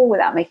the wall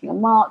without making a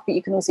mark, but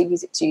you can also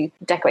use it to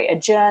decorate a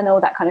journal,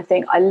 that kind of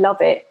thing. I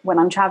love it when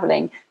I'm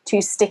traveling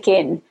to stick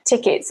in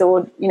tickets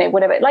or,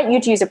 whatever, like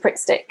you'd use a Pritt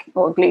stick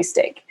or a glue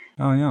stick.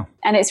 Oh, yeah.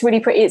 And it's really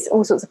pretty. It's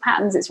all sorts of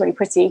patterns. It's really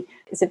pretty.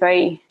 It's a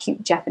very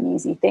cute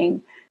Japanesey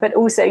thing. But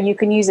also you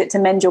can use it to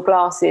mend your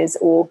glasses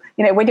or,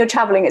 when you're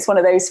traveling, it's one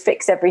of those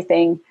fix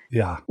everything,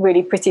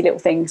 really pretty little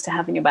things to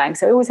have in your bag.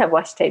 So I always have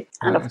washi tape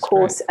and of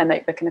course a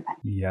notebook and a pen.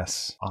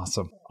 Yes.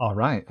 Awesome. All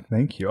right.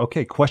 Thank you.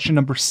 Okay. Question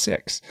number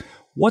 6.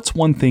 What's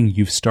one thing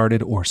you've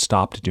started or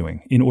stopped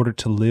doing in order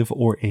to live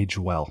or age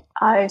well?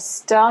 I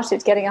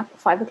started getting up at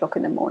 5 o'clock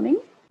in the morning.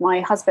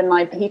 My husband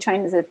and I, he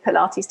trained as a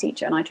Pilates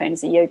teacher and I trained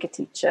as a yoga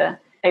teacher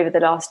over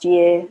the last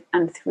year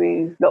and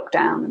through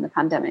lockdown and the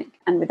pandemic.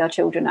 And with our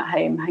children at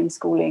home,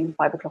 homeschooling,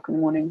 5 o'clock in the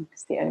morning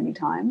is the only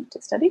time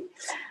to study.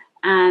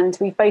 And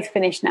we've both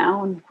finished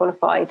now and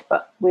qualified,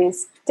 but we're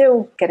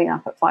still getting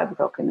up at 5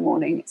 o'clock in the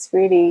morning. It's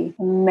really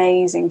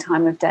amazing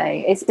time of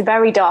day. It's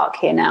very dark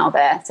here now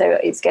there, so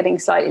it's getting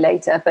slightly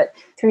later, but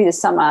through the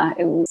summer,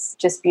 it was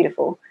just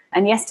beautiful.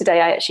 And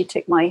yesterday I actually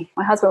took my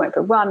husband went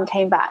for a run,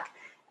 came back,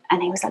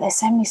 and he was like, there's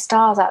so many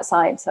stars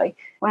outside. So I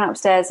went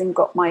upstairs and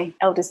got my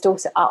eldest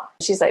daughter up.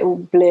 She's like all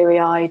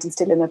bleary-eyed and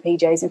still in her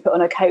PJs and put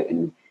on a coat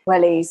and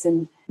wellies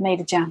and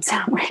made a jam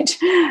sandwich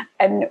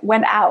and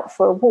went out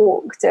for a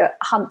walk to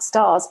hunt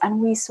stars. And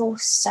we saw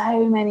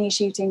so many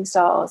shooting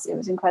stars. It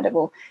was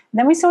incredible. And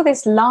then we saw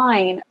this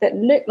line that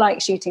looked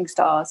like shooting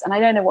stars. And I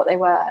don't know what they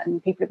were.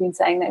 And people have been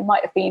saying that it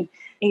might have been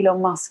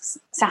Elon Musk's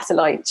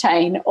satellite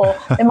chain, or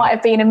it might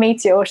have been a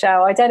meteor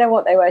shower. I don't know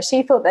what they were.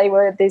 She thought they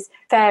were this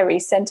fairy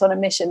sent on a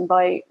mission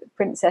by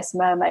Princess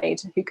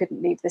Mermaid who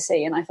couldn't leave the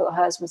sea. And I thought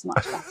hers was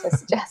much better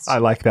suggestion. I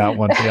like that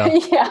one. Yeah.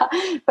 Yeah.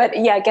 But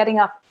yeah, getting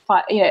up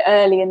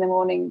early in the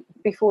morning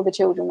before the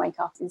children wake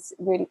up is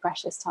a really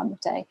precious time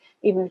of day,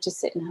 even if just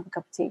sit and have a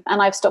cup of tea.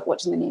 And I've stopped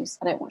watching the news.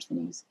 I don't watch the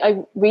news.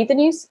 I read the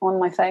news on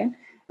my phone,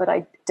 but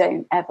I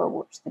don't ever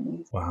watch the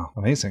news. Wow.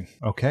 Amazing.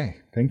 Okay.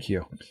 Thank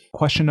you.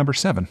 Question number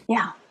 7.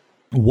 Yeah.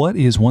 What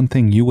is one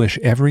thing you wish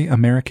every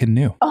American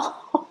knew?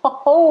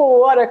 Oh,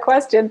 what a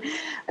question.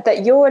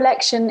 That your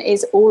election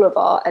is all of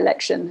our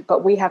election,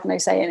 but we have no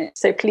say in it.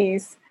 So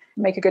please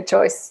make a good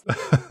choice.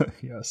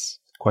 Yes.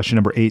 Question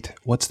number 8.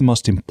 What's the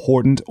most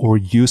important or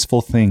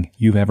useful thing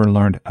you've ever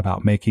learned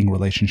about making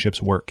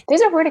relationships work?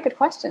 These are really good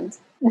questions.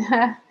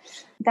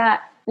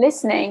 That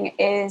listening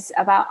is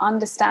about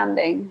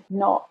understanding,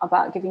 not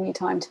about giving you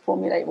time to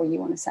formulate what you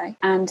want to say.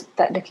 And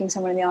that looking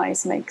someone in the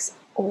eyes makes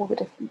all the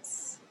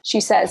difference. She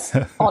says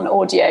on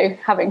audio,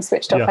 having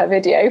switched off her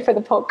video for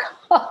the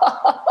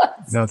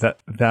podcast. No,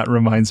 that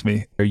reminds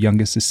me. Our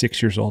youngest is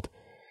 6 years old.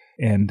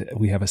 And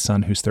we have a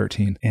son who's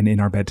 13. And in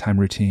our bedtime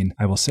routine,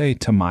 I will say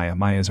to Maya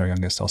is our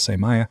youngest, I'll say,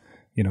 Maya,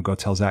 go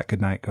tell Zach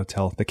goodnight, go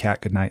tell the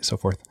cat goodnight, so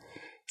forth.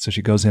 So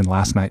she goes in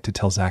last night to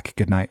tell Zach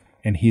goodnight,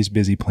 and he's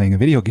busy playing a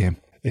video game.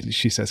 And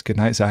she says, good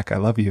night, Zach, I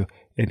love you.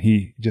 And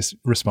he just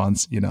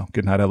responds,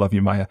 good night, I love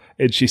you, Maya.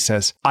 And she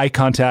says, eye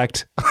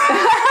contact.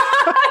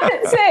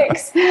 At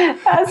 6.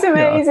 That's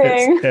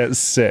amazing. At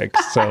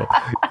 6. So,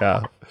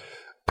 yeah.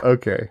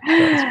 Okay.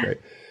 That's great.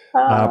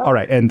 All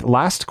right. And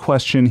last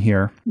question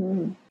here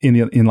in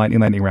the Enlightening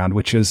Lightning Round,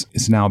 which is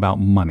now about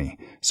money.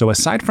 So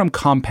aside from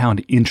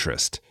compound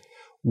interest,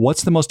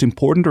 what's the most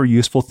important or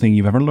useful thing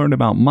you've ever learned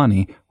about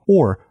money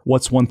Or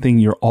what's one thing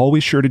you're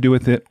always sure to do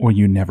with it or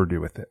you never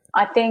do with it?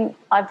 I think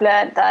I've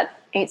learned that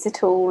it's a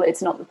tool,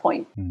 it's not the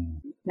point.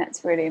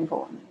 That's really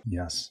important.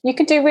 Yes. You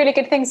can do really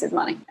good things with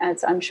money,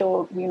 as I'm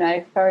sure you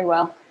know very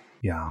well.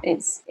 Yeah.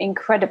 It's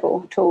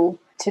incredible tool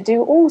to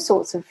do all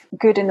sorts of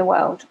good in the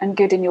world and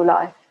good in your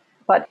life.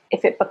 But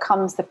if it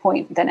becomes the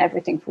point, then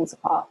everything falls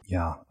apart.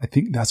 Yeah, I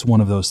think that's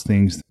one of those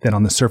things that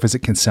on the surface, it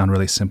can sound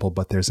really simple,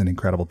 but there's an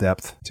incredible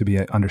depth to be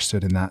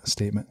understood in that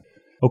statement.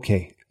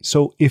 Okay,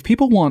 so if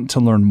people want to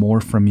learn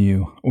more from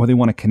you or they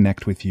want to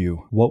connect with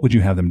you, what would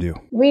you have them do?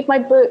 Read my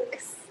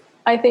books.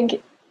 I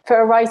think for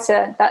a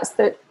writer,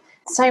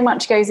 so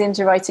much goes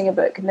into writing a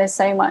book, and there's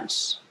so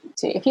much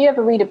if you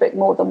ever read a book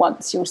more than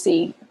once, you'll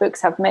see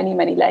books have many,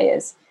 many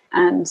layers.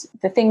 And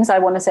the things I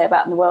want to say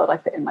about in the world, I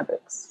put in my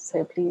books.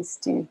 So please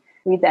do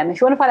read them. If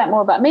you want to find out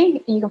more about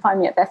me, you can find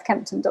me at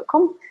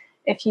bethkempton.com.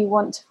 If you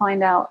want to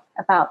find out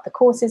about the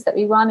courses that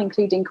we run,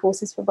 including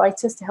courses for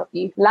writers to help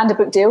you land a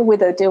book deal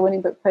with a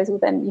deal-winning book proposal,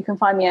 then you can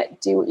find me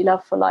at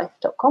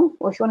dowhatyouloveforlife.com.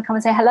 Or if you want to come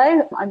and say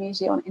hello, I'm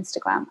usually on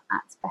Instagram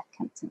at Beth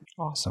Kempton.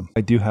 Awesome.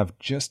 I do have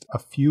just a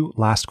few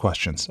last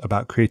questions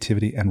about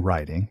creativity and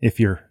writing, if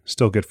you're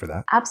still good for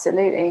that.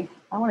 Absolutely.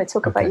 I want to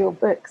talk about your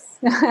books.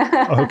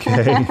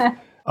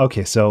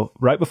 Okay, so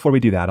right before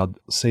we do that, I'll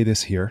say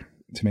this here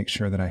to make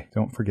sure that I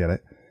don't forget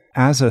it.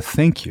 As a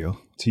thank you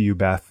to you,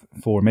 Beth,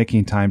 for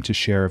making time to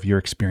share of your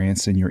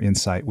experience and your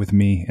insight with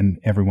me and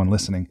everyone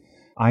listening,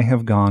 I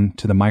have gone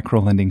to the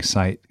microlending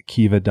site,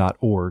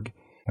 kiva.org,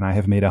 and I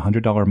have made a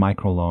 $100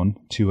 microloan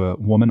to a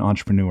woman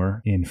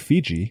entrepreneur in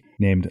Fiji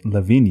named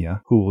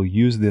Lavinia, who will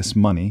use this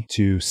money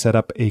to set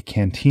up a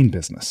canteen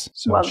business.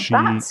 So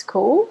that's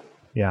cool.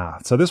 Yeah.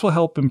 So this will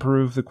help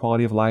improve the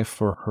quality of life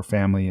for her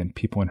family and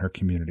people in her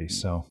community.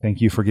 So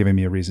thank you for giving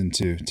me a reason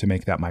to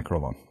make that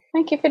microloan.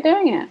 Thank you for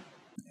doing it.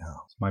 Yeah,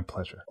 it's my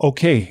pleasure.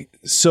 Okay,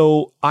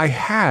 so I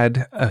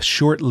had a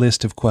short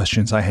list of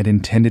questions I had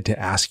intended to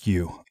ask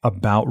you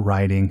about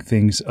writing,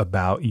 things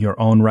about your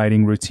own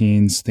writing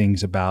routines,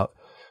 things about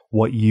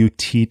what you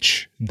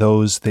teach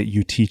those that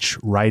you teach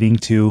writing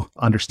to,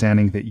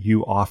 understanding that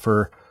you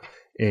offer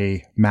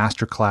a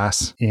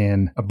masterclass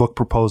in a book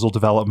proposal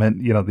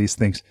development, these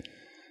things.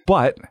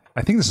 But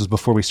I think this was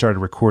before we started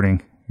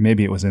recording.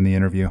 Maybe it was in the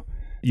interview.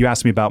 You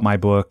asked me about my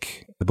book,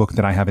 the book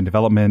that I have in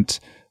development.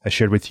 I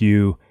shared with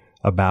you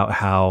about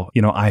how,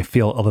 I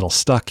feel a little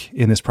stuck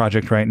in this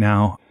project right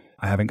now.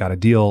 I haven't got a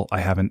deal.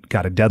 I haven't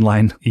got a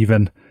deadline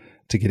even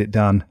to get it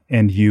done.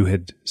 And you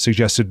had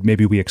suggested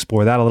maybe we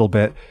explore that a little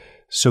bit.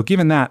 So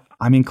given that,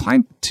 I'm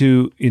inclined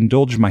to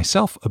indulge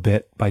myself a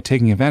bit by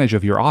taking advantage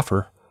of your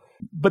offer.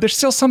 But there's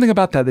still something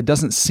about that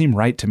doesn't seem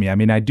right to me. I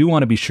mean, I do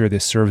want to be sure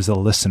this serves a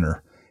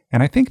listener.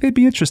 And I think they'd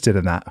be interested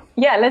in that.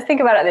 Yeah, let's think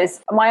about this.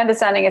 My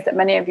understanding is that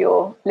many of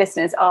your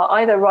listeners are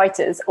either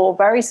writers or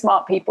very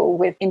smart people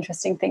with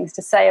interesting things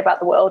to say about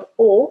the world,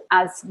 or,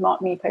 as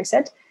Mark Nepo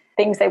said,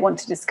 things they want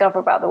to discover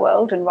about the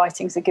world, and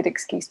writing's a good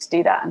excuse to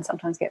do that and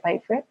sometimes get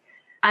paid for it.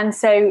 And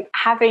so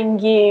having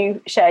you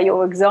share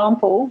your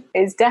example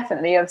is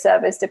definitely of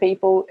service to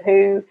people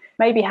who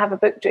maybe have a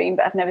book dream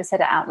but have never said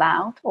it out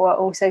loud, or are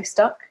also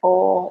stuck,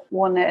 or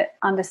want to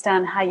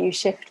understand how you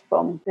shift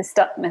from the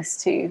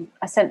stuckness to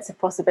a sense of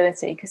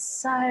possibility. Because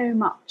so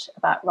much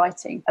about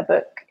writing a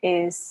book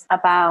is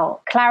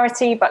about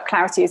clarity, but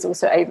clarity is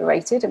also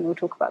overrated, and we'll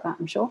talk about that,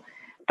 I'm sure.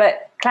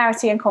 But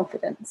clarity and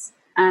confidence.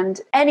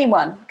 And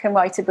anyone can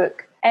write a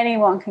book.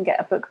 Anyone can get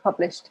a book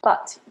published,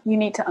 but you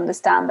need to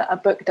understand that a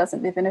book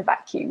doesn't live in a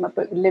vacuum. A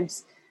book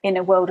lives in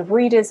a world of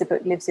readers. A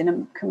book lives in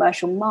a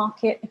commercial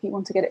market if you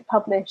want to get it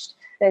published.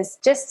 There's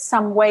just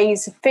some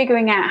ways of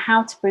figuring out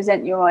how to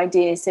present your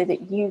ideas so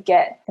that you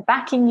get the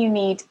backing you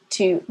need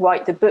to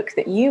write the book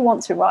that you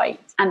want to write,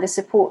 and the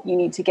support you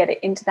need to get it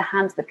into the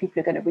hands of the people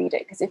who are going to read it.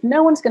 Because if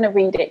no one's going to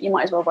read it, you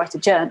might as well write a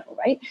journal,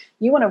 right?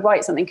 You want to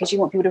write something because you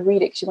want people to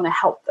read it because you want to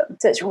help them.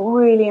 So it's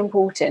really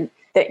important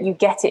that you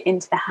get it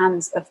into the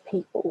hands of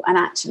people, and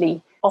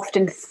actually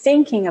often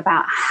thinking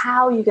about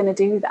how you're going to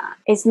do that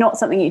is not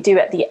something you do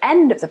at the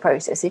end of the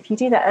process. If you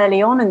do that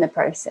early on in the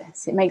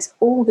process, it makes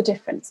all the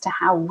difference to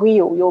how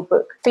real your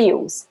book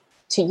feels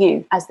to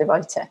you as the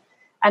writer.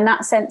 And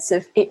that sense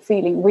of it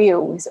feeling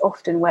real is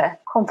often where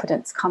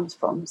confidence comes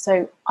from.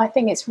 So I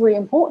think it's really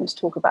important to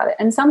talk about it.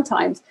 And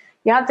sometimes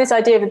you have this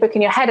idea of a book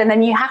in your head, and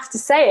then you have to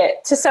say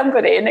it to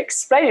somebody and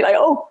explain it, like,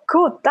 oh,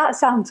 God, that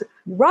sounds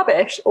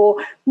rubbish. Or,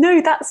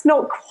 no, that's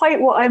not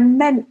quite what I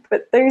meant,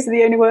 but those are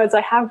the only words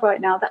I have right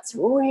now. That's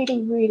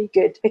really, really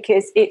good,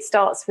 because it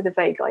starts with a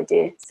vague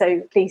idea. So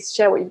please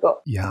share what you've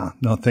got. Yeah,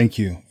 no, thank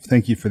you.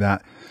 Thank you for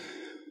that.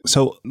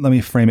 So let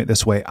me frame it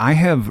this way. I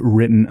have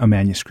written a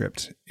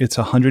manuscript. It's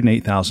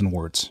 108,000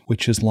 words,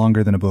 which is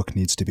longer than a book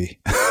needs to be,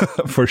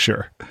 for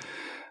sure.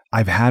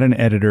 I've had an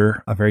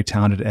editor, a very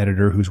talented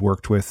editor who's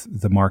worked with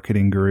the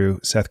marketing guru,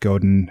 Seth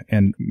Godin,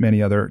 and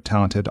many other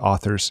talented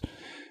authors,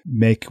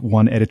 make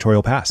one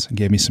editorial pass and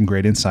gave me some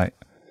great insight.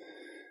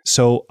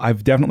 So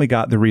I've definitely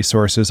got the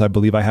resources. I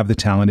believe I have the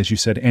talent. As you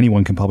said,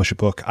 anyone can publish a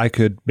book. I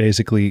could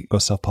basically go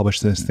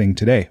self-publish this thing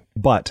today.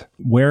 But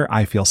where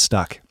I feel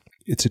stuck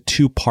It's a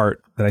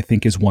two-part that I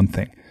think is one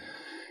thing.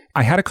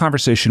 I had a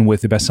conversation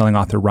with the best-selling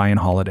author Ryan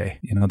Holiday,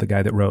 the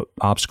guy that wrote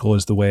Obstacle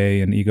is the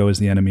Way and Ego is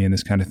the Enemy and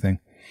this kind of thing.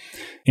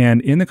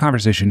 And in the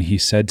conversation, he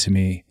said to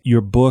me,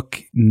 your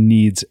book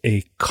needs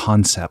a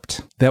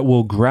concept that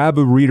will grab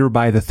a reader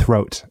by the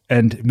throat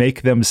and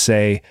make them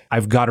say,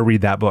 I've got to read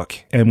that book.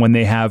 And when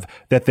they have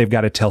that, they've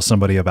got to tell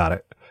somebody about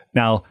it.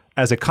 Now,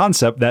 as a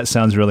concept, that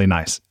sounds really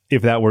nice.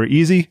 If that were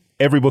easy,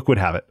 every book would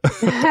have it.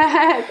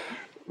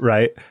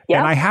 Right? Yep.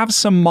 And I have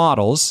some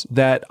models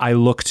that I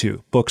look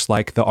to, books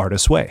like The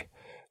Artist's Way,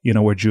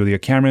 where Julia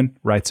Cameron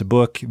writes a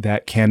book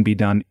that can be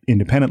done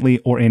independently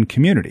or in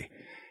community.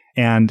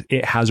 And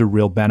it has a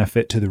real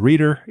benefit to the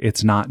reader.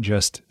 It's not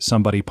just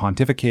somebody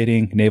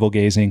pontificating,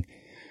 navel-gazing.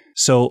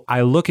 So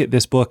I look at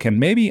this book and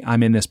maybe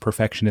I'm in this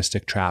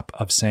perfectionistic trap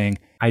of saying,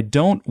 I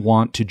don't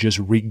want to just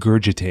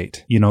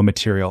regurgitate,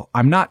 material.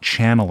 I'm not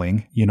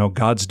channeling,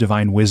 God's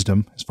divine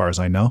wisdom, as far as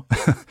I know.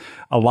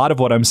 A lot of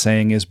what I'm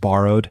saying is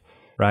borrowed,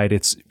 right?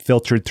 It's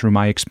filtered through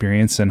my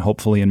experience and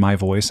hopefully in my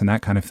voice and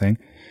that kind of thing.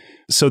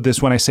 So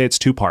when I say it's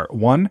two-part,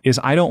 one is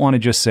I don't want to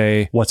just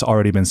say what's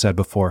already been said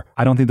before.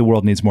 I don't think the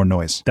world needs more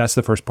noise. That's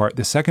the first part.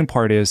 The second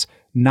part is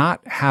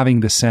not having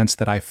the sense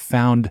that I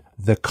found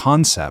the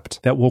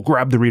concept that will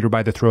grab the reader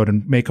by the throat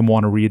and make them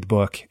want to read the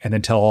book and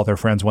then tell all their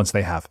friends once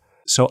they have.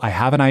 So I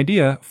have an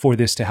idea for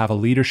this to have a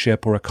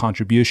leadership or a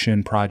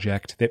contribution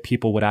project that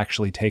people would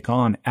actually take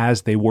on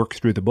as they work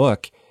through the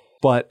book.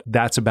 But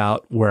that's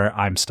about where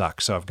I'm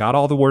stuck. So I've got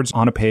all the words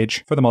on a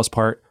page for the most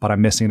part, but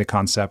I'm missing the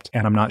concept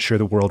and I'm not sure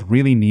the world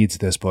really needs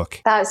this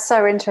book. That's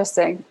so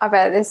interesting. I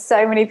bet there's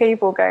so many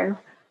people going,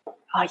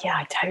 oh yeah,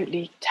 I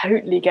totally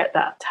get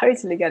that.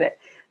 Totally get it.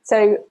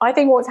 So I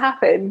think what's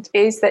happened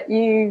is that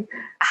you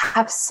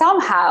have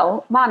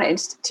somehow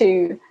managed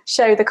to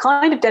show the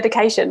kind of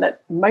dedication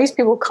that most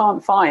people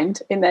can't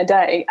find in their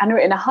day and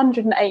written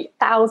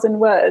 108,000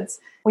 words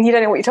when you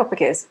don't know what your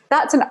topic is.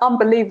 That's an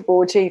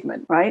unbelievable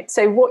achievement, right?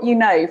 So what you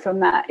know from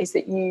that is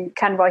that you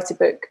can write a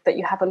book, that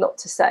you have a lot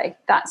to say.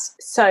 That's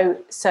so,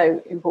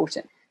 so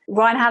important.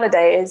 Ryan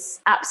Halliday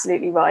is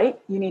absolutely right.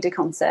 You need a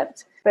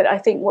concept. But I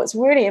think what's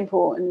really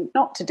important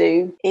not to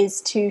do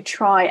is to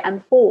try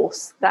and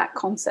force that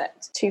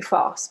concept too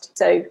fast.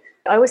 So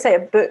I always say a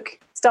book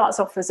starts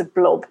off as a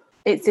blob.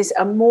 It's this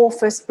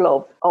amorphous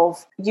blob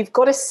of, you've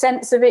got a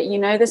sense of it,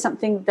 there's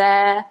something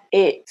there.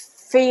 It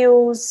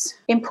feels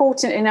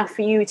important enough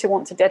for you to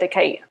want to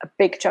dedicate a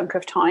big chunk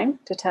of time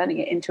to turning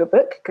it into a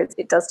book, because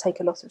it does take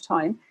a lot of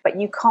time, but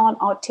you can't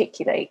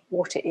articulate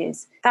what it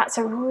is. That's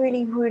a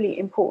really, really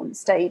important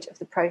stage of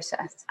the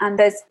process. And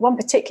there's one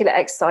particular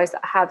exercise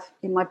that I have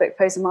in my book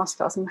Proposal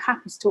Masterclass, and I'm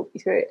happy to talk you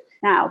through it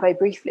now very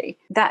briefly,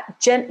 that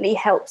gently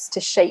helps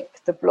to shape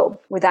the blob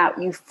without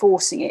you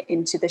forcing it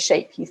into the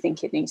shape you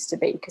think it needs to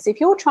be. Because if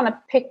you're trying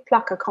to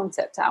pluck a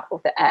concept out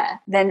of the air,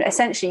 then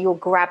essentially you're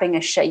grabbing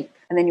a shape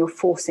and then you're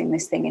forcing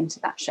this thing into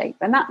that shape.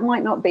 And that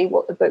might not be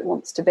what the book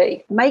wants to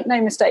be. Make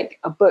no mistake,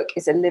 a book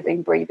is a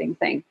living, breathing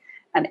thing,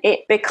 and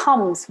it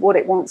becomes what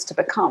it wants to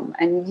become.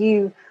 And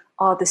you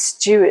are the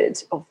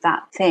steward of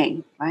that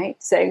thing,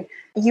 right? So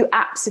you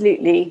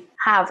absolutely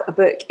have a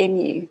book in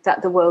you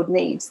that the world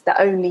needs, that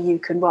only you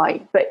can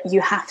write, but you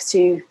have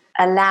to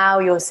allow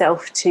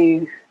yourself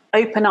to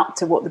open up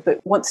to what the book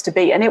wants to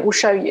be, and it will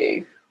show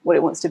you what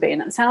it wants to be.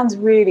 And that sounds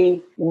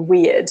really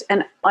weird.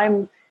 And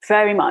I'm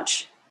very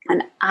much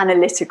an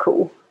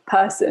analytical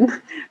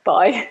person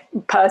by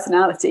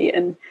personality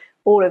and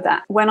all of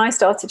that. When I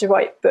started to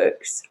write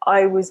books,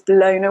 I was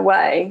blown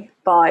away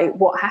by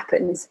what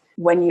happens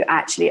when you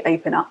actually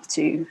open up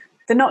to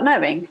the not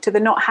knowing, to the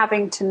not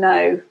having to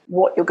know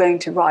what you're going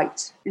to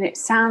write. And it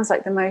sounds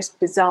like the most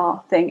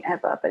bizarre thing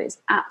ever, but it's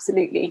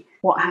absolutely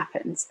what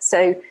happens.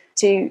 So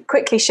to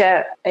quickly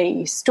share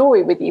a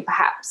story with you,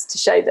 perhaps, to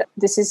show that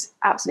this is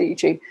absolutely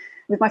true.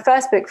 With my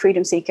first book,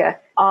 Freedom Seeker,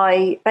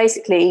 I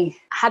basically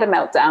had a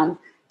meltdown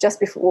just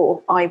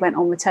before I went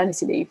on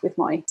maternity leave with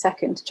my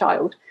second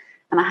child.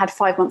 And I had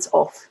 5 months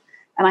off.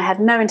 And I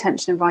had no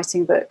intention of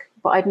writing a book,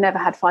 but I'd never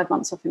had 5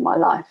 months off in my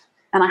life.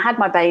 And I had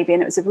my baby,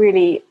 and it was a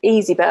really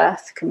easy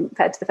birth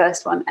compared to the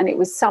first one. And it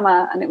was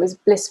summer and it was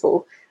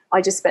blissful.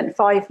 I just spent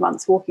 5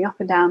 months walking up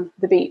and down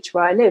the beach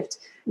where I lived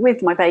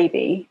with my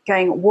baby,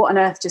 going, what on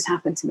earth just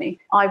happened to me?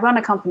 I run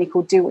a company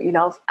called Do What You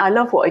Love. I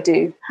love what I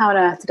do. How on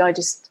earth did I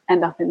just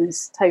end up in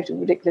this total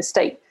ridiculous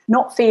state?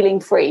 Not feeling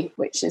free,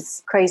 which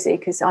is crazy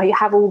because I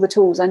have all the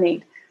tools I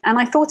need. And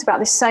I thought about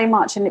this so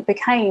much, and it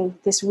became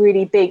this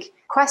really big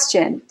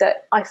question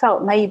that I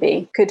felt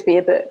maybe could be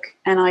a book.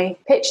 And I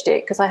pitched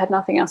it because I had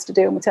nothing else to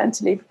do on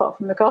maternity leave apart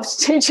from look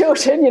after 2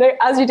 children,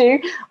 as you do.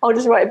 I'll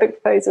just write a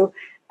book proposal.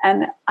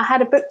 And I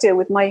had a book deal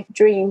with my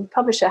dream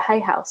publisher, Hay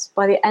House,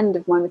 by the end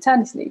of my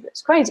maternity leave. It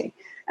was crazy.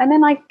 And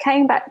then I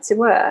came back to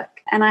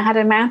work and I had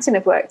a mountain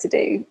of work to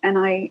do. And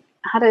I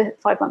had a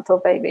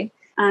 5-month-old baby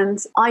and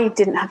I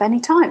didn't have any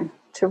time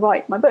to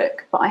write my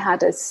book, but I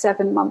had a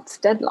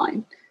 7-month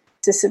deadline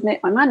to submit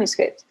my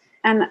manuscript.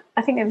 And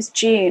I think it was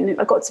June.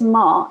 I got to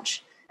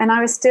March and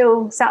I was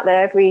still sat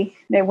there every,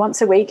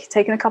 once a week,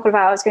 taking a couple of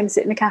hours, going to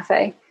sit in a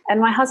cafe. And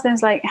my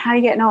husband's like, how are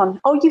you getting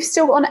on? Oh, you've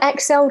still got an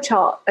Excel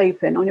chart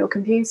open on your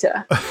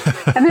computer.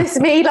 And it's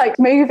me like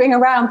moving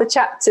around the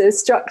chapter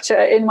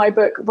structure in my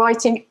book,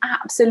 writing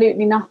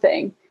absolutely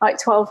nothing, like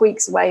 12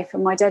 weeks away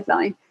from my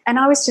deadline. And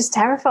I was just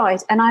terrified.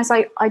 And I was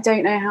like, I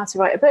don't know how to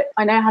write a book.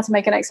 I know how to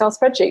make an Excel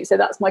spreadsheet. So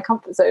that's my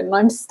comfort zone. And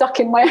I'm stuck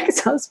in my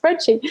Excel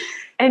spreadsheet.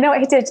 And you know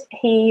what he did?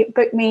 He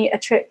booked me a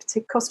trip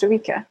to Costa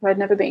Rica where I'd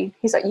never been.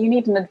 He's like, you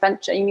need an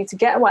adventure. You need to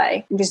get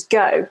away and just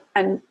go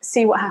and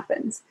see what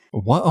happens.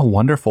 What a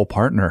wonderful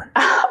partner.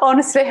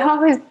 Honestly, I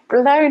was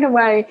blown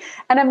away.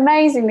 And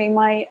amazingly,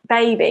 my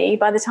baby,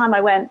 by the time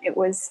I went, it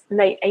was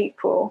late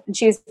April and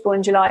she was born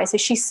in July. So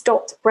she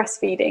stopped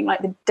breastfeeding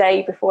like the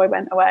day before I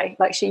went away.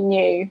 Like she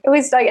knew. It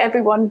was like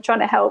everyone trying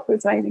to help. It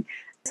was amazing.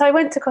 So I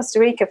went to Costa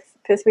Rica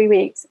for 3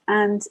 weeks.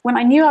 And when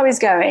I knew I was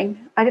going,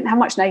 I didn't have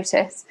much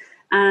notice.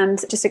 And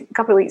just a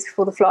couple of weeks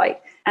before the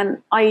flight.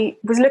 And I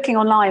was looking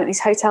online at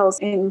these hotels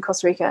in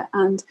Costa Rica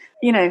and,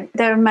 you know,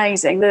 they're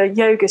amazing. The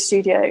yoga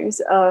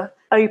studios are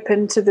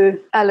open to the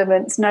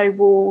elements, no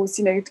walls,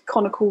 you know,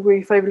 conical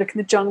roof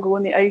overlooking the jungle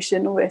and the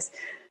ocean, all this.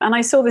 And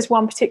I saw this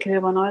one particular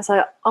one. I was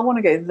like, I want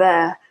to go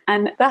there.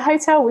 And the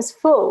hotel was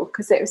full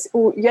because it was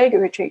all yoga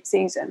retreat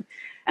season.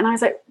 And I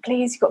was like,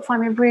 please, you've got to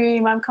find me a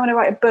room. I'm coming to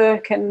write a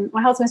book. And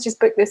my husband's just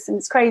booked this and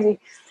it's crazy.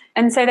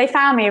 And so they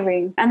found me a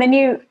room and they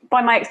knew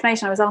by my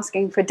explanation I was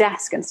asking for a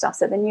desk and stuff.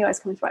 So they knew I was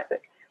coming to write a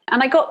book.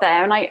 And I got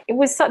there and it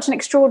was such an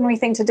extraordinary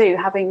thing to do,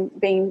 having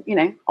been, you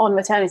know, on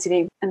maternity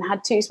leave and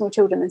had 2 small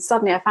children. And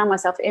suddenly I found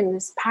myself in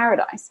this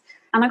paradise.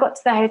 And I got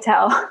to the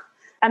hotel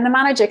and the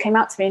manager came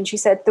up to me and she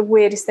said, the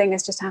weirdest thing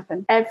has just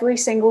happened. Every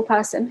single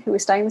person who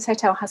was staying in this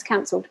hotel has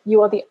cancelled.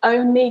 You are the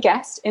only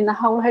guest in the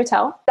whole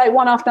hotel. Like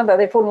one after another,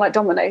 they've fallen like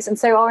dominoes. And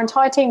so our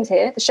entire team's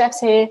here, the chef's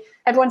here,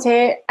 everyone's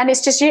here, and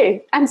it's just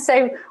you. And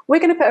so we're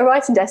going to put a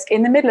writing desk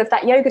in the middle of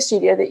that yoga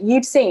studio that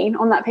you'd seen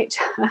on that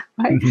picture.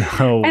 Right?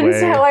 No and way.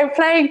 So I'm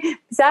playing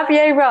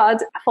Xavier Rudd,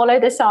 Follow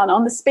the Sun,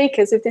 on the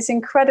speakers of this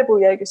incredible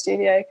yoga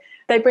studio.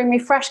 They bring me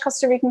fresh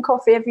Costa Rican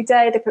coffee every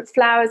day. They put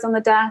flowers on the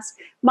desk,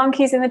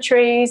 monkeys in the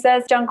trees,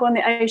 there's jungle in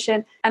the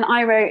ocean. And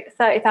I wrote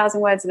 30,000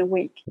 words in a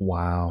week.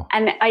 Wow.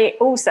 And I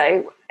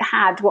also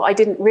had what I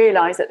didn't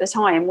realize at the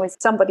time was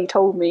somebody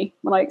told me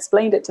when I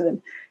explained it to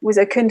them was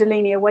a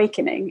Kundalini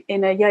awakening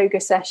in a yoga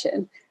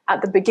session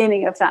at the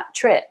beginning of that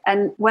trip.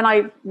 And when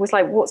I was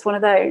like, what's one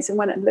of those? And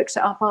when I looked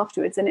it up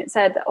afterwards, and it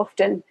said that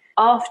often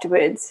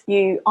afterwards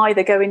you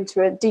either go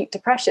into a deep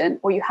depression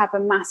or you have a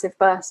massive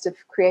burst of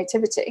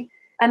creativity.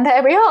 And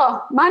there we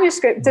are,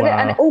 manuscript, Wow.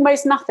 and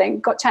almost nothing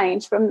got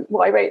changed from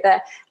what I wrote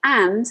there.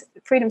 And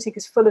Freedom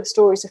Seeker's full of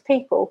stories of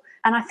people.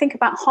 And I think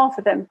about half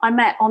of them I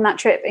met on that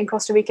trip in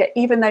Costa Rica,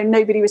 even though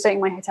nobody was staying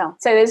in my hotel.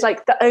 So there's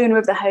like the owner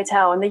of the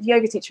hotel and the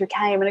yoga teacher who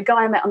came and a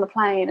guy I met on the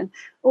plane and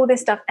all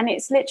this stuff. And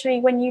it's literally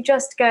when you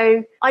just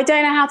go, I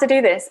don't know how to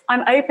do this.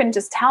 I'm open,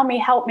 just tell me,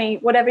 help me,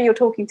 whatever you're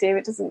talking to.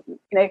 It doesn't, you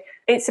know,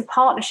 it's a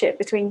partnership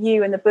between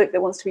you and the book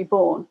that wants to be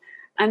born.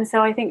 And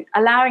so I think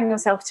allowing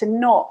yourself to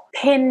not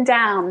pin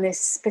down this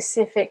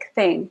specific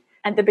thing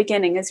at the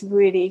beginning is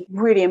really,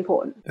 really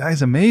important. That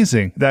is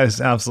amazing. That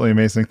is absolutely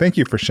amazing. Thank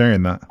you for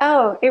sharing that.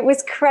 Oh, it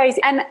was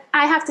crazy. And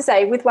I have to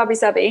say, with Wabi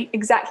Sabi,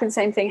 exactly the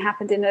same thing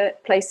happened in a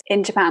place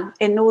in Japan,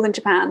 in northern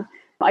Japan.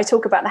 I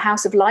talk about the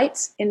House of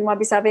Light in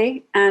Wabi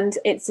Sabi, and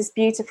it's this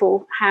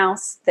beautiful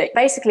house that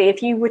basically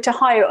if you were to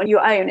hire it on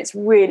your own, it's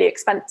really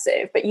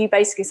expensive. But you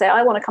basically say,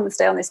 I want to come and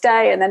stay on this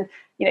day. And then,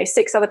 you know,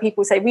 6 other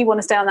people say, we want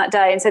to stay on that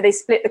day. And so they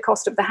split the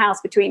cost of the house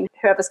between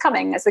whoever's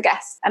coming as the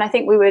guest. And I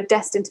think we were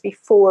destined to be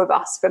 4 of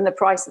us from the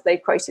price that they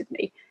quoted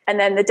me. And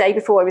then the day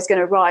before I was going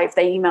to arrive,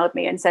 they emailed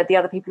me and said, the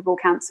other people have all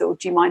cancelled.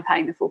 Do you mind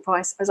paying the full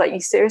price? I was like, you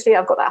seriously?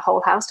 I've got that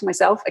whole house to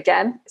myself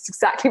again. It's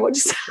exactly what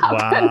just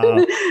happened in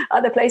the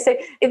other place. So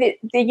the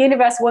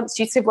universe wants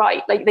you to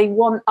write, like they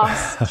want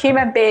us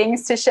human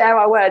beings to share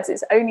our words.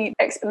 It's only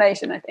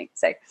explanation, I think.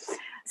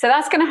 So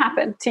that's going to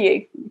happen to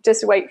you.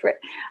 Just wait for it.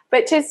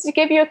 But just to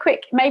give you a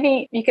quick,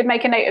 maybe you could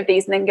make a note of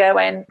these and then go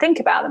away and think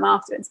about them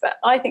afterwards. But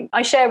I think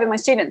I share with my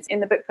students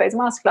in the Book Pose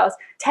Masterclass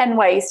 10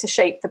 ways to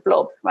shape the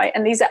blob, right?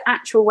 And these are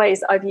actual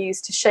ways that I've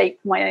used to shape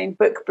my own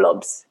book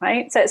blobs,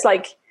 right? So it's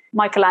like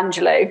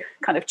Michelangelo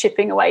kind of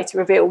chipping away to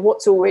reveal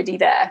what's already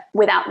there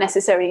without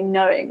necessarily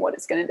knowing what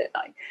it's going to look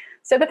like.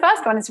 So the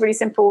first one is really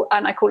simple,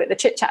 and I call it the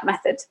chit-chat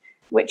method,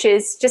 which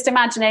is just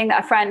imagining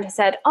that a friend has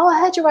said, oh, I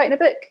heard you're writing a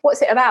book.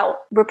 What's it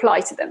about?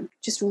 Reply to them.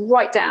 Just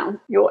write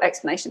down your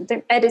explanation.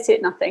 Don't edit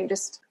it, nothing.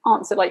 Just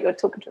answer like you're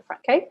talking to a friend,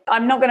 okay?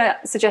 I'm not going to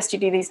suggest you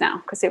do these now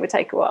because it would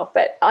take a while,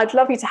 but I'd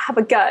love you to have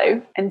a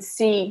go and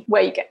see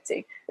where you get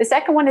to. The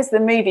second one is the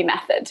movie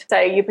method. So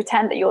you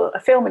pretend that you're a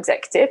film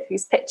executive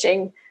who's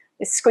pitching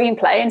this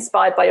screenplay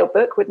inspired by your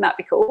book. Wouldn't that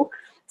be cool?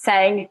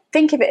 Saying,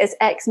 think of it as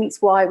X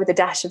meets Y with a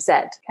dash of Z,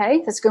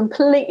 okay? That's a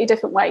completely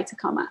different way to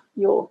come at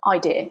your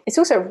idea. It's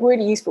also a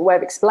really useful way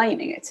of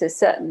explaining it to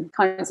certain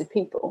kinds of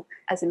people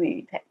as a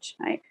movie pitch,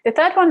 right? The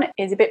third one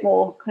is a bit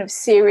more kind of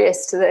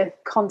serious to the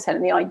content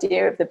and the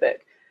idea of the book,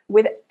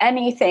 with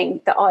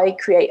anything that I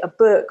create, a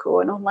book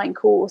or an online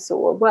course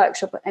or a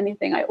workshop or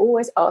anything, I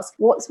always ask,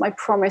 what's my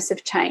promise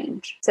of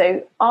change?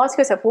 So ask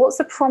yourself, what's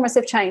the promise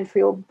of change for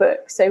your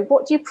book? So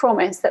what do you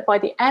promise that by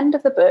the end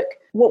of the book,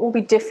 what will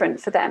be different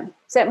for them?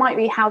 So it might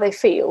be how they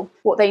feel,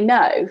 what they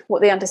know,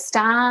 what they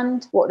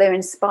understand, what they're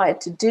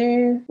inspired to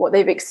do, what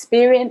they've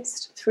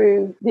experienced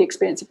through the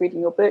experience of reading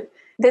your book.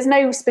 There's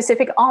no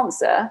specific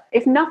answer.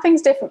 If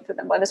nothing's different for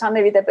them by the time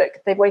they read their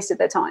book, they've wasted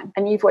their time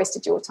and you've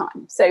wasted your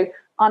time. So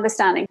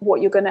understanding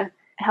what you're going to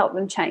help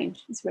them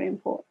change is really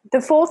important.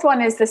 The fourth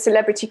one is the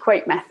celebrity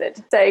quote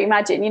method. So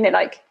imagine,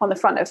 like on the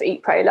front of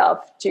Eat, Pray, Love,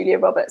 Julia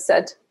Roberts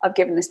said, I've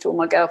given this to all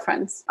my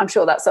girlfriends. I'm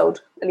sure that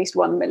sold at least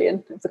 1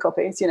 million of the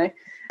copies,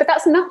 But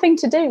that's nothing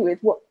to do with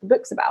what the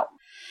book's about.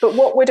 But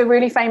what would a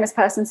really famous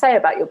person say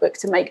about your book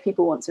to make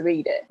people want to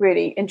read it?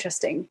 Really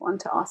interesting one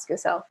to ask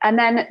yourself. And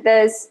then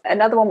there's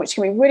another one which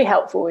can be really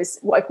helpful, is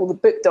what I call the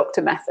book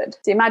doctor method.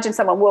 So imagine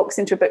someone walks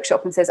into a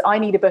bookshop and says, I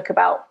need a book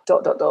about ...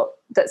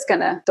 that's going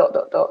to ...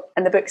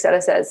 And the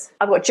bookseller says,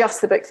 I've got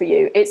just the book for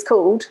you. It's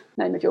called,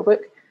 name of your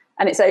book,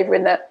 and it's over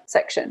in that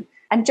section.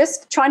 And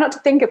just try not to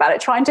think about it.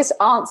 Try and just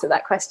answer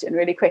that question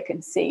really quick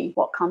and see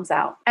what comes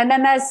out. And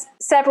then there's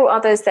several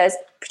others. There's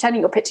pretending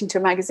you're pitching to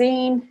a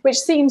magazine, which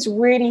seems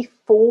really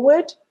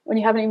forward when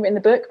you haven't even written the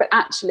book, but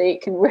actually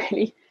it can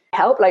really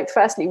help. Like,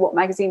 firstly, what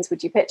magazines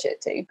would you pitch it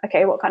to?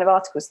 Okay, what kind of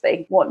articles do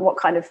they want? What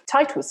kind of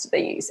titles do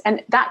they use?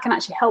 And that can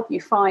actually help you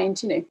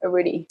find, a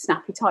really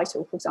snappy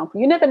title, for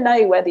example. You never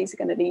know where these are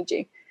going to lead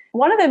you.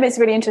 One of them is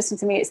really interesting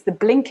to me. It's the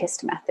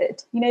Blinkist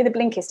method. The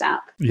Blinkist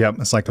app? Yeah,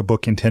 it's like a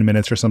book in 10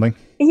 minutes or something.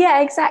 Yeah,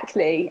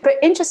 exactly. But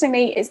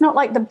interestingly, it's not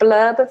like the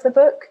blurb of the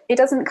book. It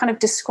doesn't kind of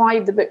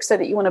describe the book so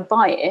that you want to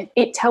buy it.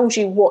 It tells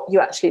you what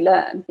you actually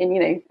learn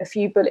in, a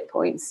few bullet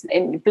points.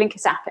 In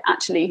Blinkist app, it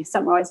actually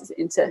summarizes it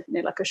into,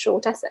 like a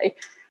short essay.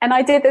 And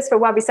I did this for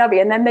Wabi Sabi,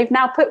 and then they've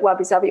now put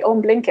Wabi Sabi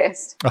on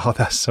Blinkist. Oh,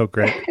 that's so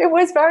great. It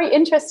was very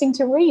interesting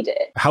to read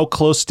it. How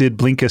close did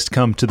Blinkist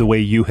come to the way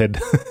you had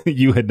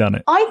done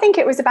it? I think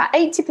it was about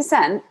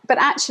 80%, but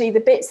actually the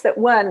bits that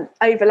weren't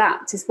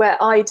overlapped is where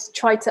I'd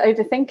tried to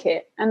overthink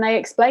it, and they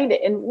explained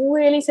it in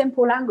really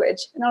simple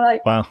language. And I'm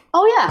like, wow.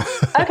 Oh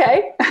yeah,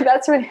 okay,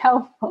 that's really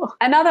helpful.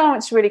 Another one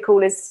which is really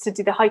cool is to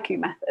do the haiku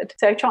method.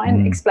 So try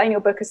and explain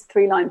your book as a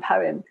 3-line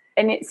poem.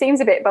 And it seems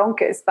a bit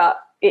bonkers, but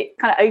it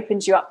kind of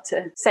opens you up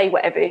to say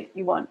whatever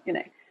you want,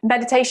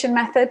 Meditation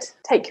method,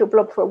 take your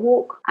blog for a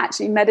walk,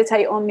 actually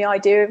meditate on the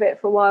idea of it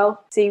for a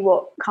while, see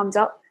what comes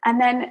up, and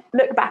then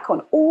look back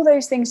on all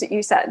those things that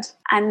you said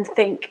and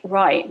think,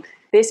 right,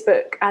 this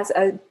book as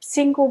a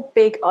single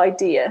big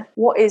idea,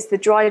 what is the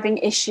driving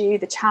issue,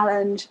 the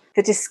challenge,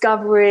 the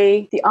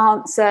discovery, the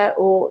answer,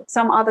 or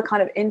some other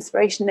kind of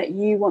inspiration that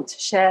you want to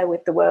share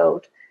with the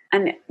world?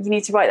 And you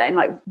need to write that in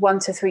like 1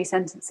 to 3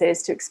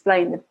 sentences to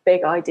explain the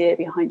big idea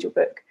behind your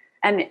book.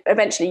 And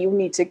eventually you'll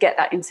need to get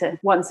that into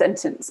 1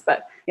 sentence,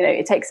 but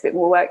it takes a bit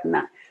more work than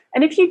that.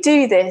 And if you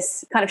do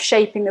this kind of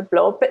shaping the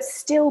blog, but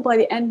still by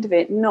the end of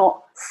it,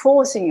 not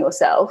forcing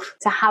yourself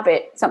to have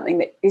it something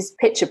that is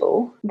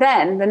pitchable,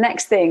 then the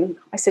next thing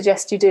I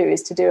suggest you do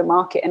is to do a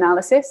market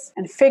analysis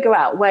and figure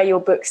out where your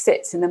book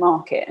sits in the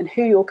market and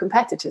who your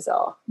competitors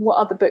are, what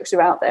other books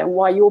are out there and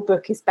why your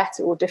book is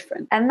better or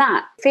different. And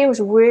that feels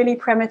really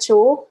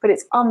premature, but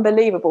it's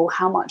unbelievable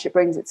how much it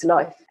brings it to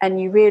life.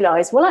 And you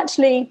realize, well,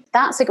 actually,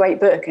 that's a great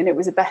book and it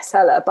was a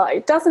bestseller, but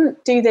it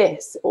doesn't do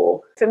this.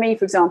 Or for me,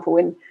 for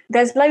example,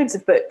 there's loads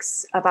of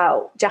books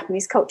about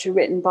Japanese culture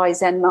written by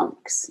Zen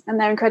monks, and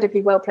they're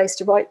incredibly well placed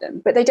to write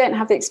them, but they don't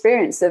have the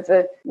experience of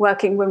a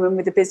working woman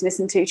with a business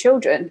and 2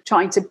 children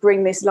trying to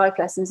bring these life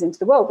lessons into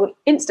the world. Well,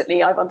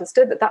 instantly I've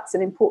understood that that's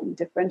an important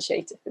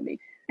differentiator for me.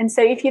 And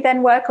so if you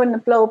then work on the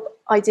blog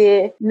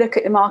idea, look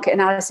at the market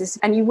analysis,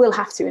 and you will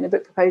have to in a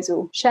book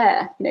proposal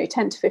share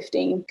 10 to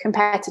 15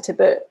 competitor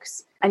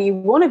books, and you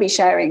want to be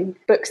sharing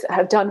books that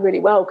have done really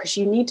well because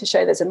you need to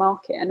show there's a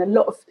market. And a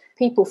lot of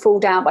people fall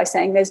down by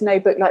saying there's no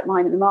book like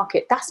mine in the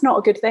market. That's not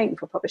a good thing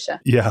for a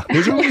publisher. Yeah,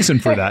 there's a reason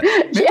for that.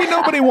 Maybe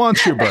nobody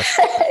wants your book.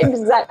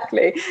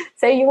 Exactly.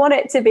 So you want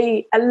it to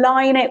be,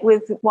 align it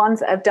with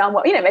ones that have done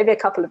well, maybe a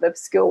couple of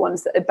obscure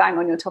ones that are bang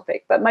on your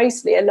topic, but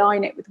mostly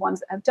align it with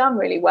ones that have done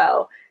really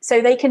well. So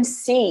they can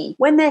see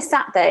when they're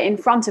sat there in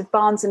front of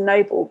Barnes and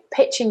Noble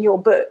pitching your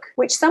book,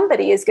 which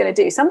somebody is going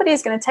to do. Somebody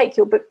is going to take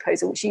your book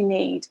proposal, which you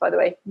need, by the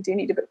way, you do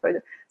need a book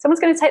proposal. Someone's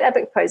going to take that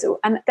book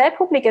proposal and they're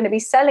probably going to be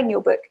selling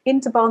your book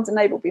into Barnes and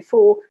Noble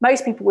before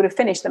most people would have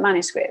finished the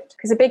manuscript.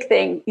 Because a big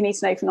thing you need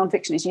to know for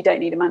nonfiction is you don't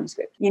need a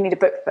manuscript. You need a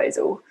book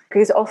proposal,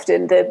 because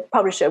often the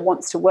publisher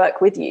wants to work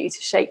with you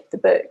to shape the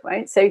book,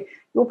 right? So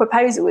your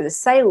proposal is a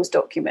sales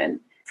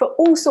document for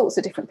all sorts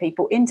of different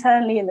people,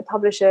 internally in the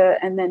publisher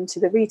and then to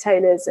the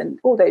retailers and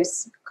all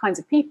those kinds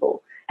of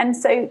people. And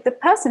so the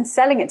person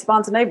selling it to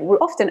Barnes & Noble will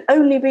often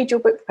only read your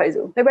book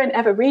proposal. They won't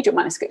ever read your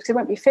manuscript because it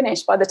won't be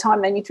finished by the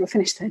time they need to have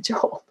finished their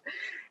job.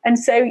 And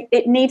so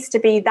it needs to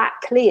be that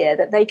clear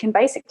that they can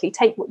basically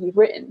take what you've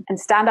written and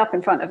stand up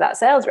in front of that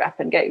sales rep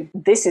and go,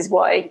 this is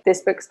why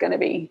this book's going to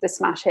be the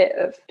smash hit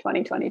of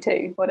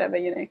 2022, whatever,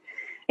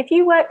 if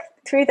you work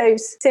through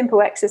those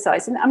simple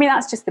exercises, and I mean,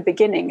 that's just the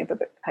beginning of a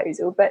book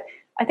proposal, but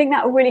I think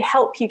that will really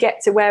help you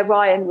get to where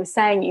Ryan was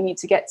saying you need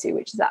to get to,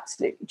 which is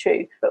absolutely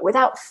true, but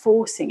without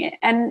forcing it.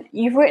 And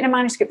you've written a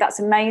manuscript, that's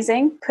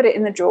amazing. Put it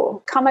in the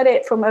drawer. Come at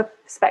it from a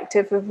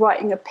perspective of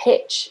writing a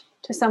pitch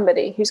to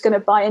somebody who's going to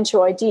buy into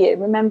your idea,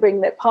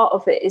 remembering that part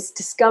of it is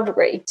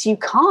discovery. So you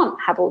can't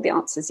have all the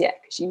answers yet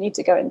because you need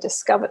to go and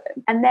discover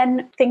them. And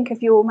then think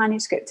of your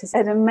manuscript as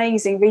an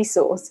amazing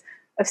resource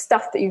of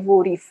stuff that you've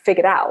already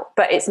figured out,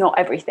 but it's not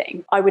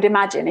everything. I would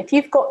imagine if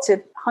you've got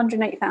to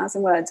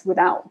 108,000 words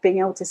without being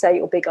able to say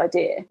your big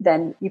idea,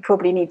 then you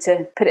probably need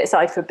to put it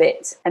aside for a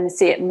bit and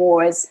see it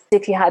more as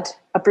if you had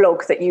a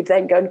blog that you'd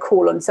then go and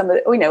call on some of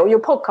the, your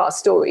podcast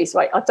stories,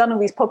 right? I've done all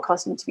these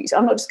podcast interviews.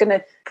 I'm not just going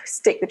to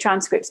stick the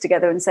transcripts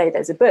together and say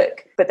there's a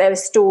book, but there are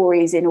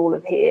stories in all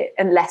of here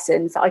and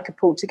lessons that I could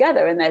pull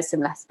together, and there's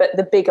some lessons, but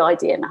the big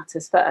idea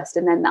matters first.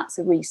 And then that's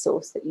a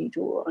resource that you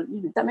draw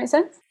on. Does that make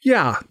sense?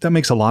 Yeah, that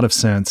makes a lot of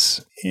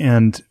sense.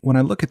 And when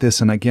I look at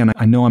this, and again,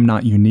 I know I'm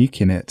not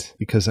unique in it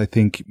because I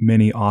think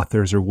many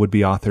authors or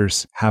would-be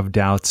authors have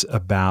doubts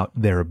about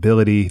their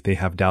ability. They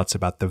have doubts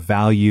about the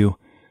value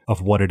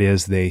of what it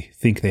is they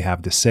think they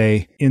have to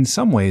say. In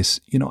some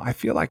ways, I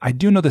feel like I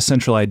do know the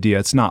central idea.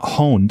 It's not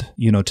honed,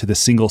 to the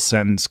single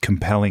sentence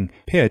compelling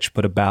pitch,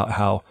 but about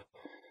how,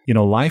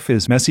 life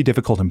is messy,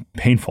 difficult, and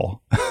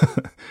painful.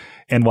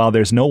 And while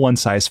there's no one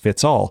size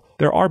fits all,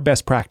 there are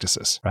best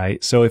practices,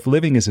 right? So if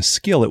living is a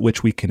skill at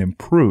which we can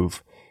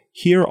improve,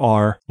 here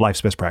are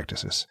life's best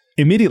practices.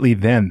 Immediately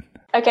then,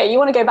 okay, you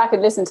want to go back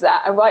and listen to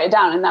that and write it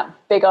down in that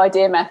big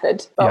idea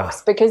method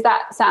box, because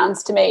that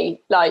sounds to me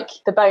like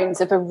the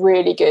bones of a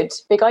really good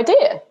big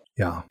idea.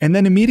 Yeah. And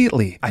then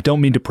immediately, I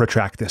don't mean to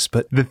protract this,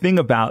 but the thing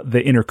about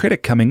the inner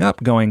critic coming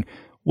up going,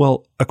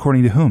 well,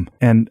 according to whom?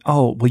 And,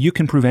 you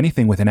can prove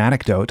anything with an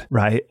anecdote,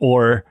 right?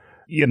 Or,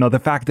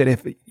 the fact that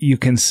if you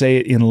can say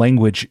it in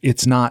language,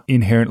 it's not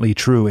inherently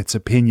true. It's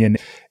opinion.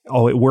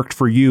 Oh, it worked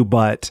for you,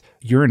 but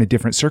you're in a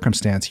different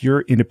circumstance.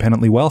 You're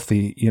independently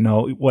wealthy,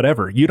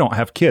 whatever. You don't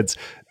have kids.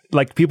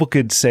 Like people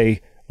could say,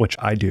 which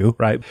I do,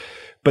 right?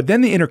 But then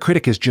the inner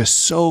critic is just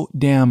so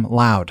damn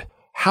loud.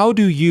 How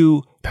do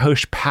you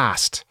push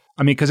past?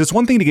 I mean, because it's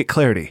one thing to get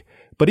clarity,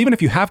 but even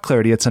if you have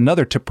clarity, it's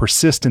another to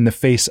persist in the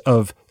face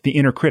of the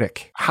inner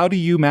critic. How do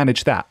you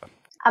manage that?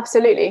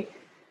 Absolutely.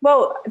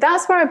 Well,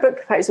 that's where a book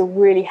proposal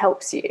really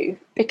helps you,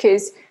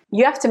 because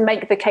you have to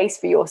make the case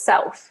for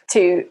yourself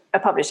to a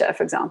publisher,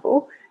 for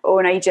example, or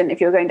an agent if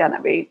you're going down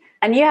that route.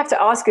 And you have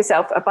to ask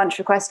yourself a bunch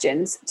of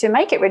questions to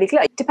make it really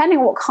clear. Depending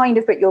on what kind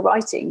of book you're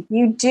writing,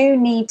 you do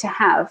need to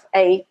have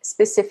a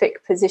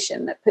specific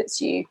position that puts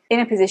you in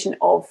a position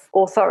of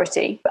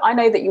authority. But I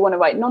know that you want to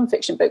write a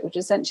nonfiction book, which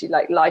is essentially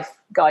like life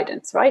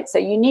guidance, right? So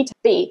you need to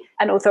be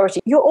an authority.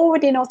 You're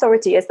already an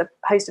authority as the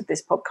host of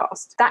this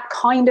podcast. That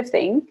kind of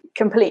thing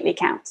completely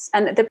counts.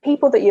 And the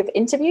people that you've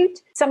interviewed,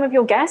 some of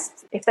your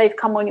guests, if they've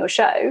come on your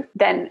show,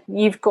 then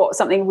you've got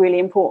something really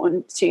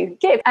important to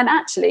give. And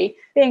actually,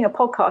 being a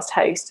podcast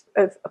host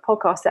of a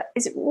podcast that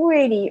is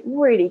really,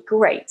 really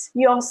great,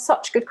 you ask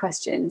such good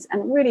questions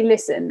and really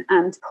listen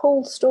and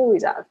pull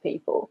stories out of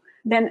people,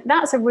 then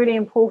that's a really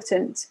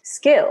important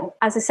skill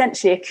as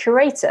essentially a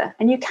curator.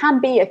 And you can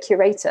be a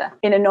curator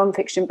in a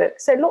nonfiction book.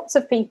 So lots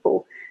of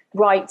people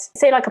write,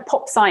 say like a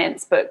pop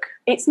science book.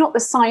 It's not the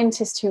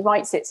scientist who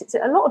writes it. It's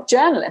a lot of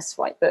journalists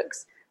write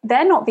books.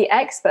 They're not the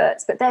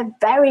experts, but they're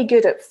very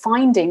good at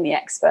finding the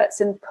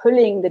experts and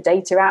pulling the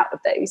data out of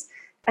those,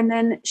 and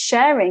then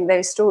sharing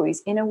those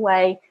stories in a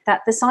way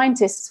that the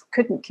scientists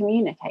couldn't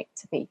communicate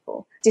to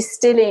people,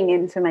 distilling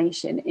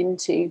information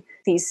into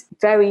these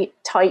very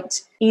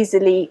tight,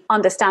 easily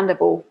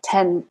understandable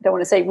 10, don't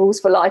want to say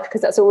rules for life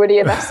because that's already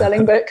a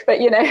best-selling book, but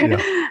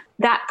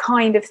that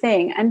kind of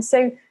thing. And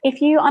so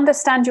if you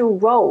understand your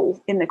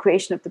role in the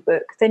creation of the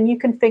book, then you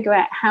can figure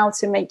out how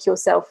to make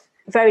yourself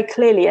very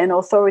clearly an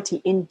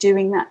authority in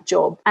doing that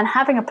job. And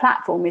having a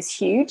platform is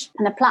huge.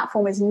 And a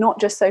platform is not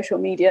just social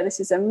media. This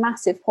is a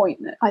massive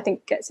point that I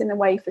think gets in the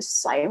way for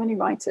so many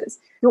writers.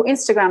 Your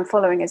Instagram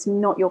following is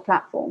not your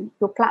platform.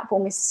 Your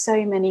platform is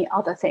so many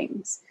other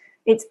things.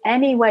 It's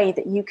any way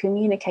that you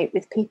communicate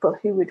with people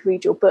who would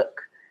read your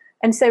book.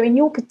 And so in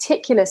your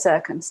particular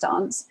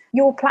circumstance,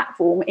 your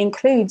platform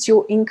includes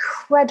your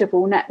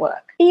incredible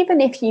network. Even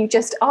if you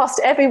just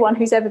asked everyone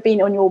who's ever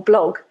been on your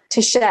blog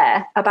to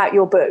share about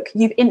your book,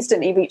 you've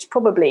instantly reached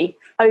probably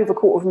over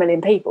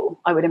 250,000 people,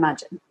 I would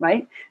imagine,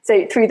 right?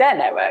 So through their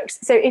networks.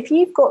 So if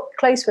you've got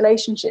close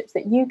relationships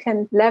that you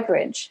can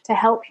leverage to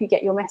help you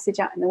get your message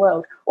out in the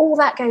world, all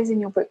that goes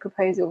in your book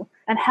proposal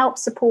and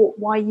helps support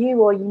why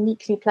you are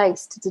uniquely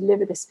placed to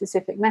deliver this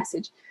specific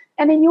message.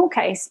 And in your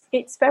case,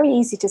 it's very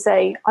easy to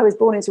say, I was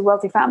born into a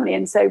wealthy family,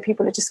 and so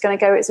people are just going to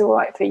go, it's all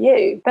right for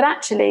you. But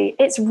actually,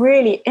 it's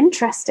really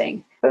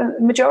interesting for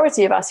the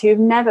majority of us who have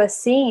never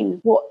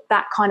seen what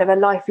that kind of a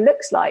life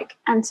looks like,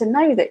 and to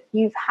know that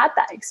you've had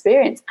that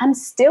experience and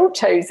still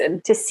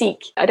chosen to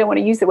seek, I don't want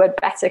to use the word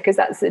better because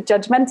that's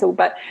judgmental,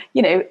 but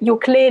you're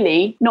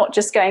clearly not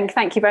just going,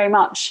 thank you very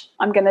much,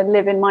 I'm going to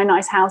live in my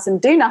nice house and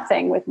do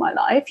nothing with my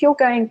life. You're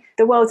going,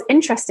 the world's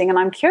interesting and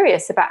I'm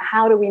curious about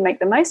how do we make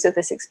the most of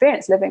this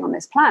experience living on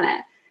this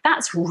planet.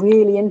 That's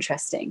really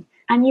interesting.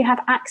 And you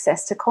have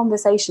access to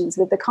conversations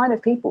with the kind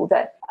of people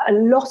that a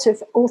lot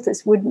of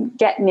authors wouldn't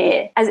get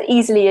near as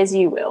easily as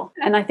you will.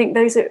 And I think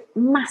those are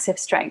massive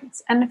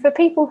strengths. And for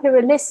people who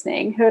are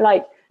listening, who are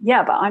like,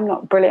 yeah, but I'm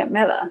not Brilliant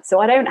Miller, so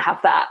I don't have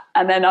that.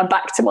 And then I'm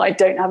back to my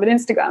don't have an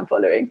Instagram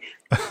following.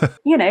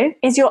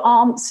 Is your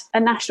aunt a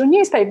national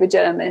newspaper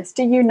journalist?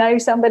 Do you know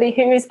somebody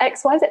who is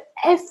XYZ?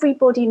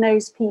 Everybody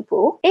knows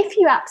people. If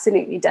you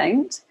absolutely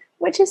don't,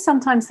 which is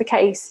sometimes the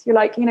case, you're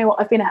like, you know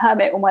what, I've been a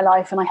hermit all my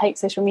life and I hate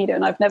social media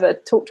and I've never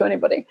talked to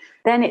anybody,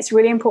 then it's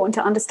really important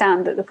to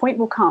understand that the point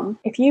will come.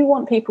 If you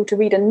want people to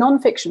read a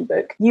non-fiction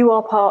book, you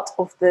are part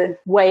of the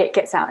way it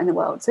gets out in the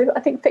world. So I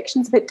think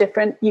fiction's a bit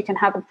different. You can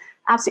have an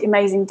absolutely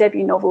amazing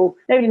debut novel,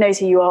 nobody knows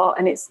who you are,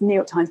 and it's New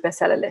York Times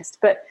bestseller list.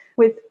 But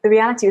with the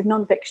reality of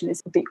non-fiction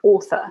is the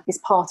author is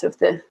part of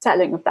the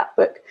selling of that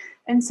book.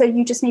 And so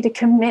you just need a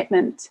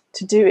commitment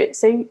to do it.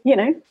 So,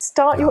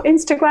 start your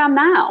Instagram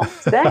now,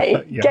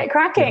 today, get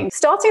cracking.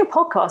 Starting a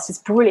podcast is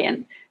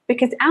brilliant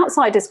because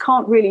outsiders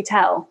can't really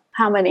tell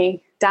how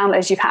many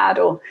downloads you've had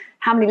or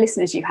how many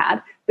listeners you've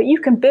had, but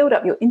you can build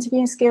up your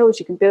interviewing skills,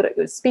 you can build up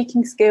your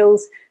speaking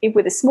skills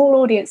with a small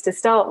audience to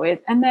start with.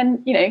 And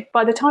then,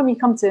 by the time you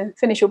come to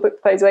finish your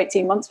book proposal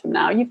 18 months from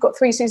now, you've got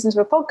 3 seasons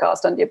of a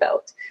podcast under your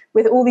belt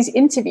with all these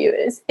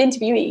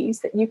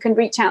interviewees that you can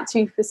reach out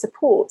to for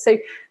support. So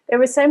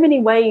there are so many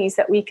ways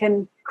that we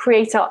can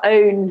create our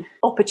own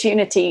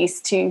opportunities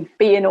to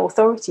be an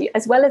authority,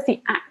 as well as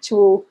the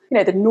actual,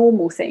 the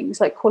normal things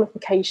like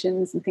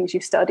qualifications and things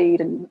you've studied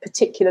and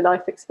particular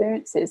life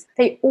experiences.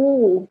 They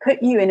all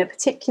put you in a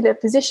particular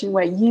position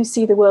where you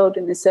see the world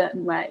in a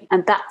certain way.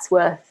 And that's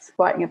worth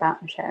writing about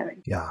and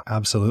sharing. Yeah,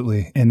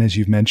 absolutely. And as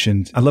you've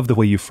mentioned, I love the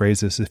way you phrase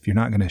this. If you're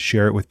not going to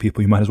share it with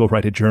people, you might as well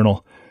write a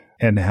journal.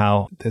 And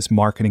how this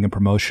marketing and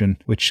promotion,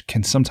 which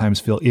can sometimes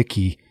feel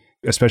icky,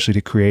 especially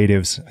to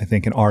creatives, I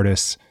think, and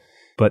artists.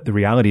 But the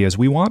reality is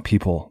we want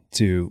people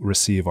to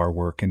receive our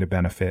work and to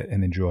benefit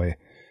and enjoy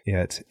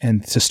it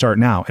and to start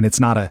now. And it's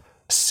not a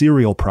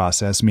serial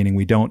process, meaning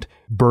we don't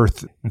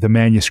birth the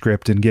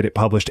manuscript and get it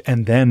published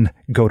and then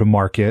go to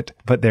market,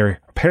 but they're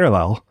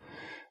parallel.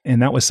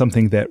 And that was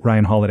something that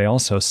Ryan Holiday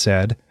also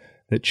said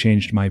that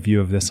changed my view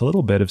of this a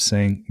little bit, of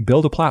saying,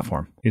 build a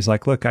platform. He's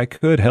like, look, I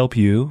could help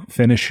you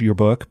finish your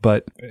book,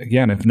 but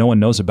again, if no one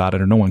knows about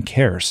it or no one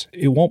cares,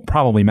 it won't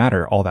probably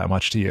matter all that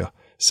much to you.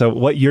 So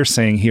what you're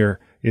saying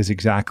here is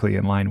exactly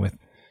in line with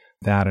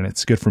that, and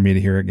it's good for me to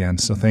hear again.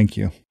 So thank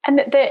you. And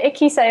the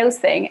icky sales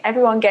thing,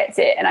 everyone gets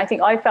it. And I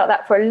think I felt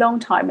that for a long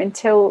time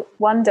until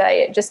one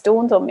day it just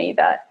dawned on me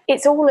that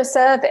it's all a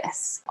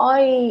service.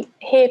 I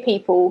hear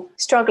people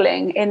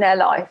struggling in their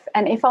life.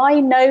 And if I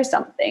know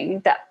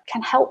something that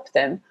can help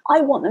them, I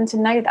want them to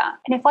know that.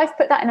 And if I've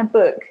put that in a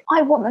book,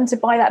 I want them to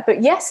buy that book.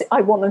 Yes, I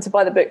want them to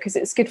buy the book because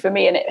it's good for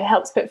me and it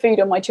helps put food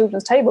on my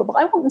children's table. But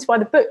I want them to buy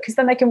the book because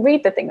then they can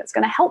read the thing that's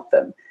going to help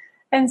them.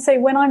 And so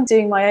when I'm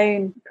doing my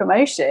own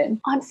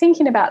promotion, I'm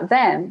thinking about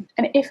them.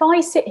 And if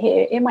I sit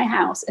here in my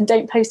house and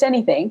don't post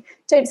anything,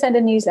 don't send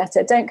a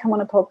newsletter, don't come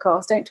on a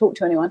podcast, don't talk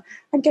to anyone,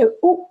 and go,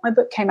 oh, my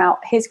book came out,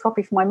 here's a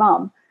copy for my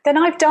mum, then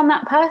I've done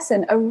that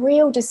person a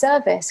real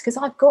disservice because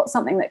I've got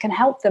something that can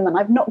help them and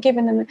I've not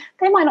given them,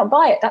 they might not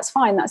buy it, that's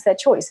fine, that's their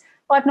choice.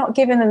 But I've not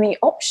given them the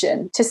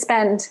option to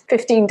spend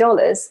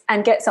 $15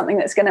 and get something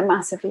that's going to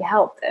massively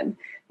help them.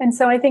 And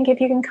so I think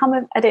if you can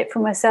come at it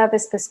from a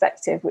service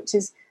perspective, which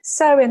is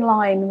so in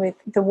line with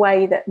the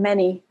way that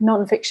many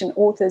non-fiction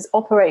authors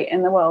operate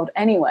in the world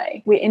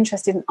anyway, we're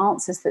interested in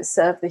answers that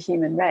serve the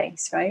human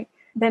race, right?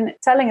 Then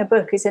selling a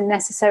book is a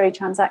necessary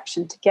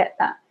transaction to get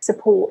that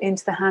support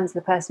into the hands of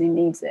the person who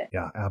needs it.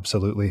 Yeah,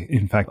 absolutely.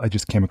 In fact, I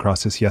just came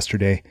across this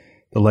yesterday.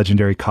 The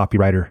legendary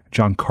copywriter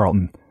John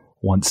Carlton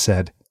once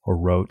said or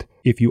wrote,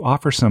 if you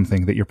offer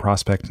something that your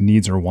prospect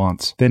needs or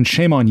wants, then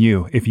shame on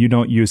you if you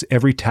don't use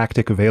every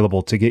tactic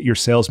available to get your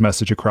sales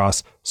message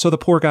across so the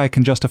poor guy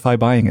can justify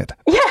buying it.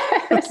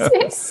 Yes,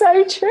 it's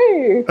so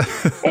true.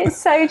 It's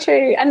so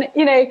true. And,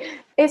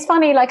 it's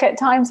funny, like at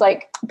times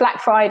like Black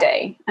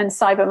Friday and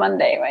Cyber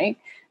Monday, right?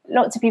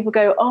 Lots of people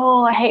go,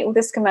 oh, I hate all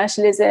this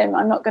commercialism.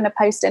 I'm not going to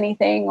post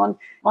anything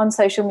on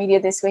social media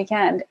this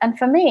weekend. And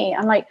for me,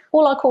 I'm like,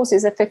 all our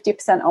courses are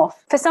 50%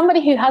 off. For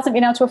somebody who hasn't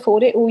been able to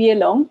afford it all year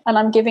long, and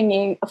I'm giving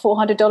you a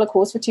 $400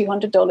 course for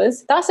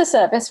 $200, that's a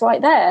service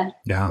right there.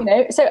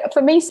 Yeah. So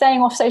for me,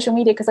 staying off social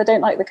media because I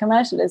don't like the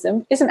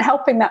commercialism isn't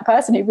helping that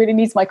person who really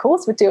needs my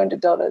course for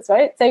 $200,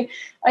 right? So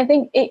I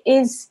think it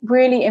is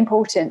really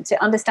important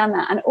to understand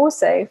that. And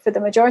also for the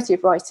majority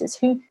of writers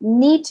who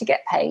need to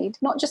get paid,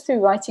 not just through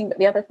writing, but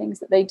the other things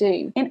that they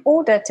do, in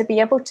order to be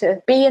able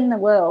to be in the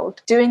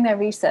world doing their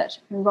research,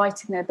 and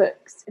writing their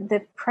books,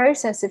 the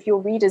process of your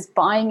readers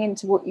buying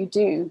into what you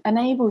do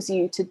enables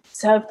you to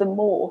serve them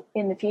more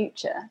in the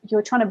future.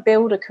 You're trying to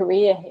build a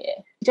career here.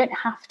 You don't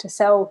have to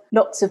sell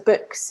lots of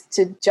books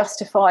to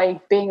justify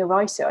being a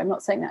writer. I'm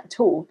not saying that at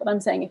all, but I'm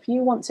saying if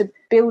you want to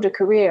build a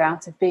career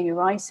out of being a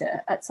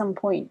writer, at some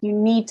point you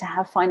need to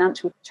have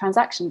financial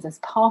transactions as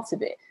part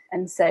of it.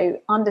 And so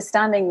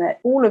understanding that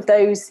all of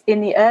those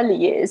in the early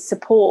years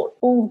support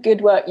all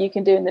good work you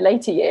can do in the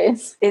later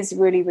years is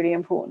really, really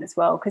important as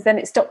well, because then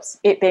it stops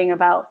it being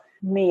about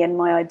me and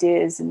my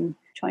ideas and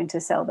trying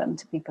to sell them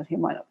to people who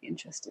might not be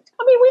interested.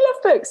 I mean, we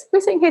love books. We're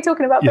sitting here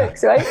talking about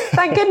books, right?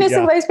 Thank goodness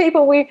all those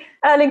people.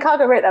 Erling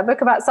Carger wrote that book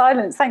about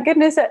silence. Thank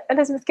goodness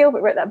Elizabeth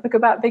Gilbert wrote that book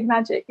about big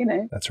magic, you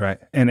know. That's right.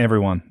 And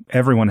everyone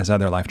has had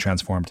their life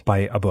transformed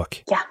by a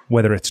book. Yeah.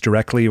 Whether it's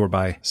directly or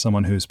by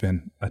someone who's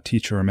been a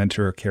teacher, a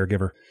mentor, a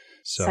caregiver.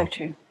 So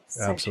true.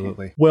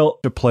 Absolutely. True. Well,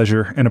 a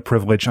pleasure and a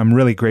privilege. I'm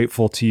really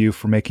grateful to you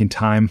for making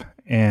time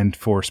and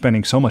for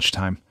spending so much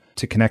time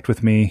to connect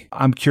with me.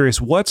 I'm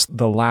curious, what's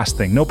the last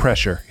thing? No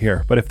pressure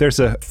here, but if there's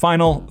a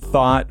final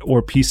thought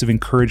or piece of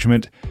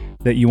encouragement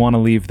that you want to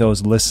leave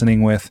those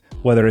listening with,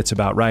 whether it's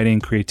about writing,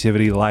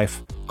 creativity,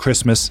 life,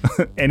 Christmas,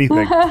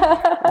 anything,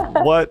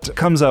 what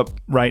comes up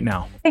right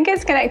now? I think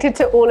it's connected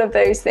to all of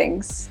those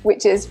things,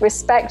 which is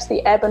respect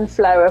the ebb and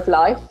flow of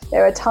life.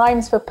 There are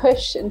times for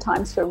push and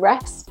times for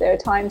rest. There are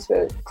times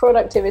for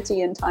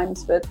productivity and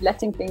times for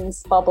letting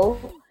things bubble.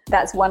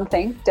 That's one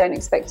thing. Don't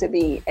expect to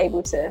be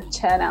able to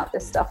churn out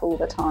this stuff all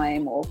the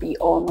time or be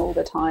on all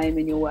the time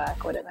in your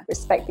work or whatever.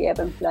 Respect the ebb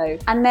and flow.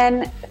 And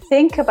then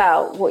think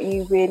about what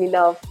you really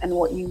love and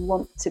what you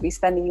want to be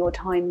spending your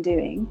time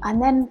doing.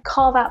 And then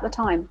carve out the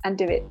time and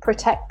do it.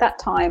 Protect that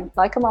time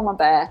like a mama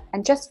bear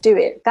and just do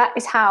it. That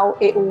is how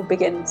it all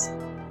begins.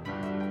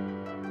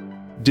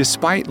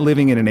 Despite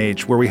living in an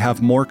age where we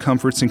have more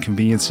comforts and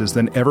conveniences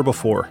than ever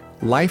before,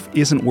 life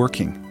isn't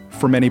working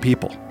for many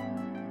people.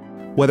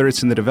 Whether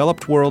it's in the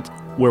developed world,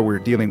 where we're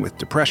dealing with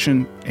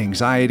depression,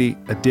 anxiety,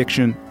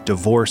 addiction,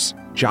 divorce,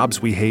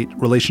 jobs we hate,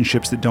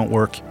 relationships that don't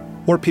work,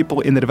 or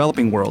people in the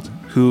developing world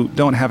who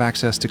don't have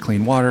access to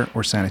clean water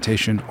or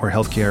sanitation or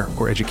healthcare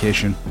or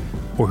education,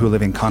 or who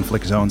live in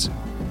conflict zones,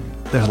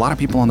 there's a lot of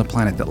people on the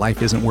planet that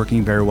life isn't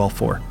working very well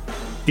for.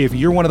 If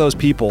you're one of those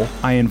people,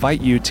 I invite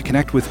you to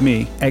connect with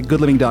me at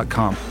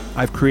goodliving.com.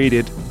 I've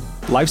created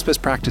Life's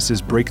Best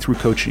Practices Breakthrough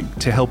Coaching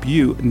to help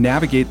you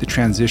navigate the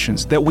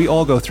transitions that we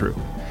all go through.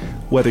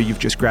 Whether you've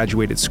just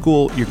graduated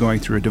school, you're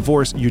going through a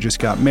divorce, you just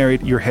got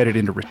married, you're headed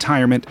into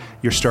retirement,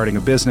 you're starting a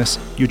business,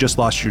 you just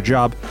lost your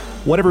job,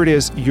 whatever it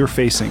is you're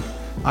facing,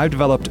 I've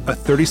developed a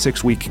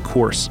 36-week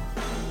course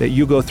that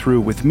you go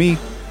through with me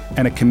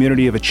and a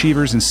community of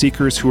achievers and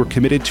seekers who are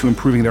committed to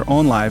improving their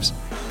own lives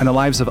and the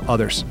lives of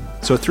others.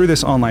 So through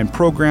this online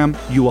program,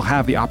 you will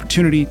have the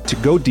opportunity to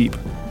go deep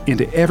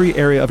into every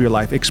area of your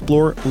life,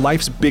 explore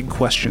life's big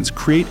questions,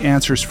 create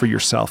answers for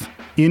yourself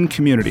in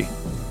community,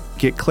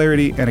 get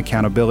clarity and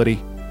accountability.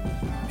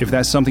 If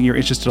that's something you're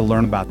interested to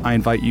learn about, I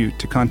invite you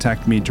to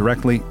contact me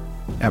directly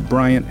at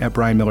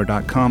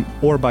brian@brianmiller.com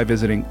or by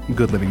visiting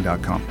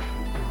goodliving.com.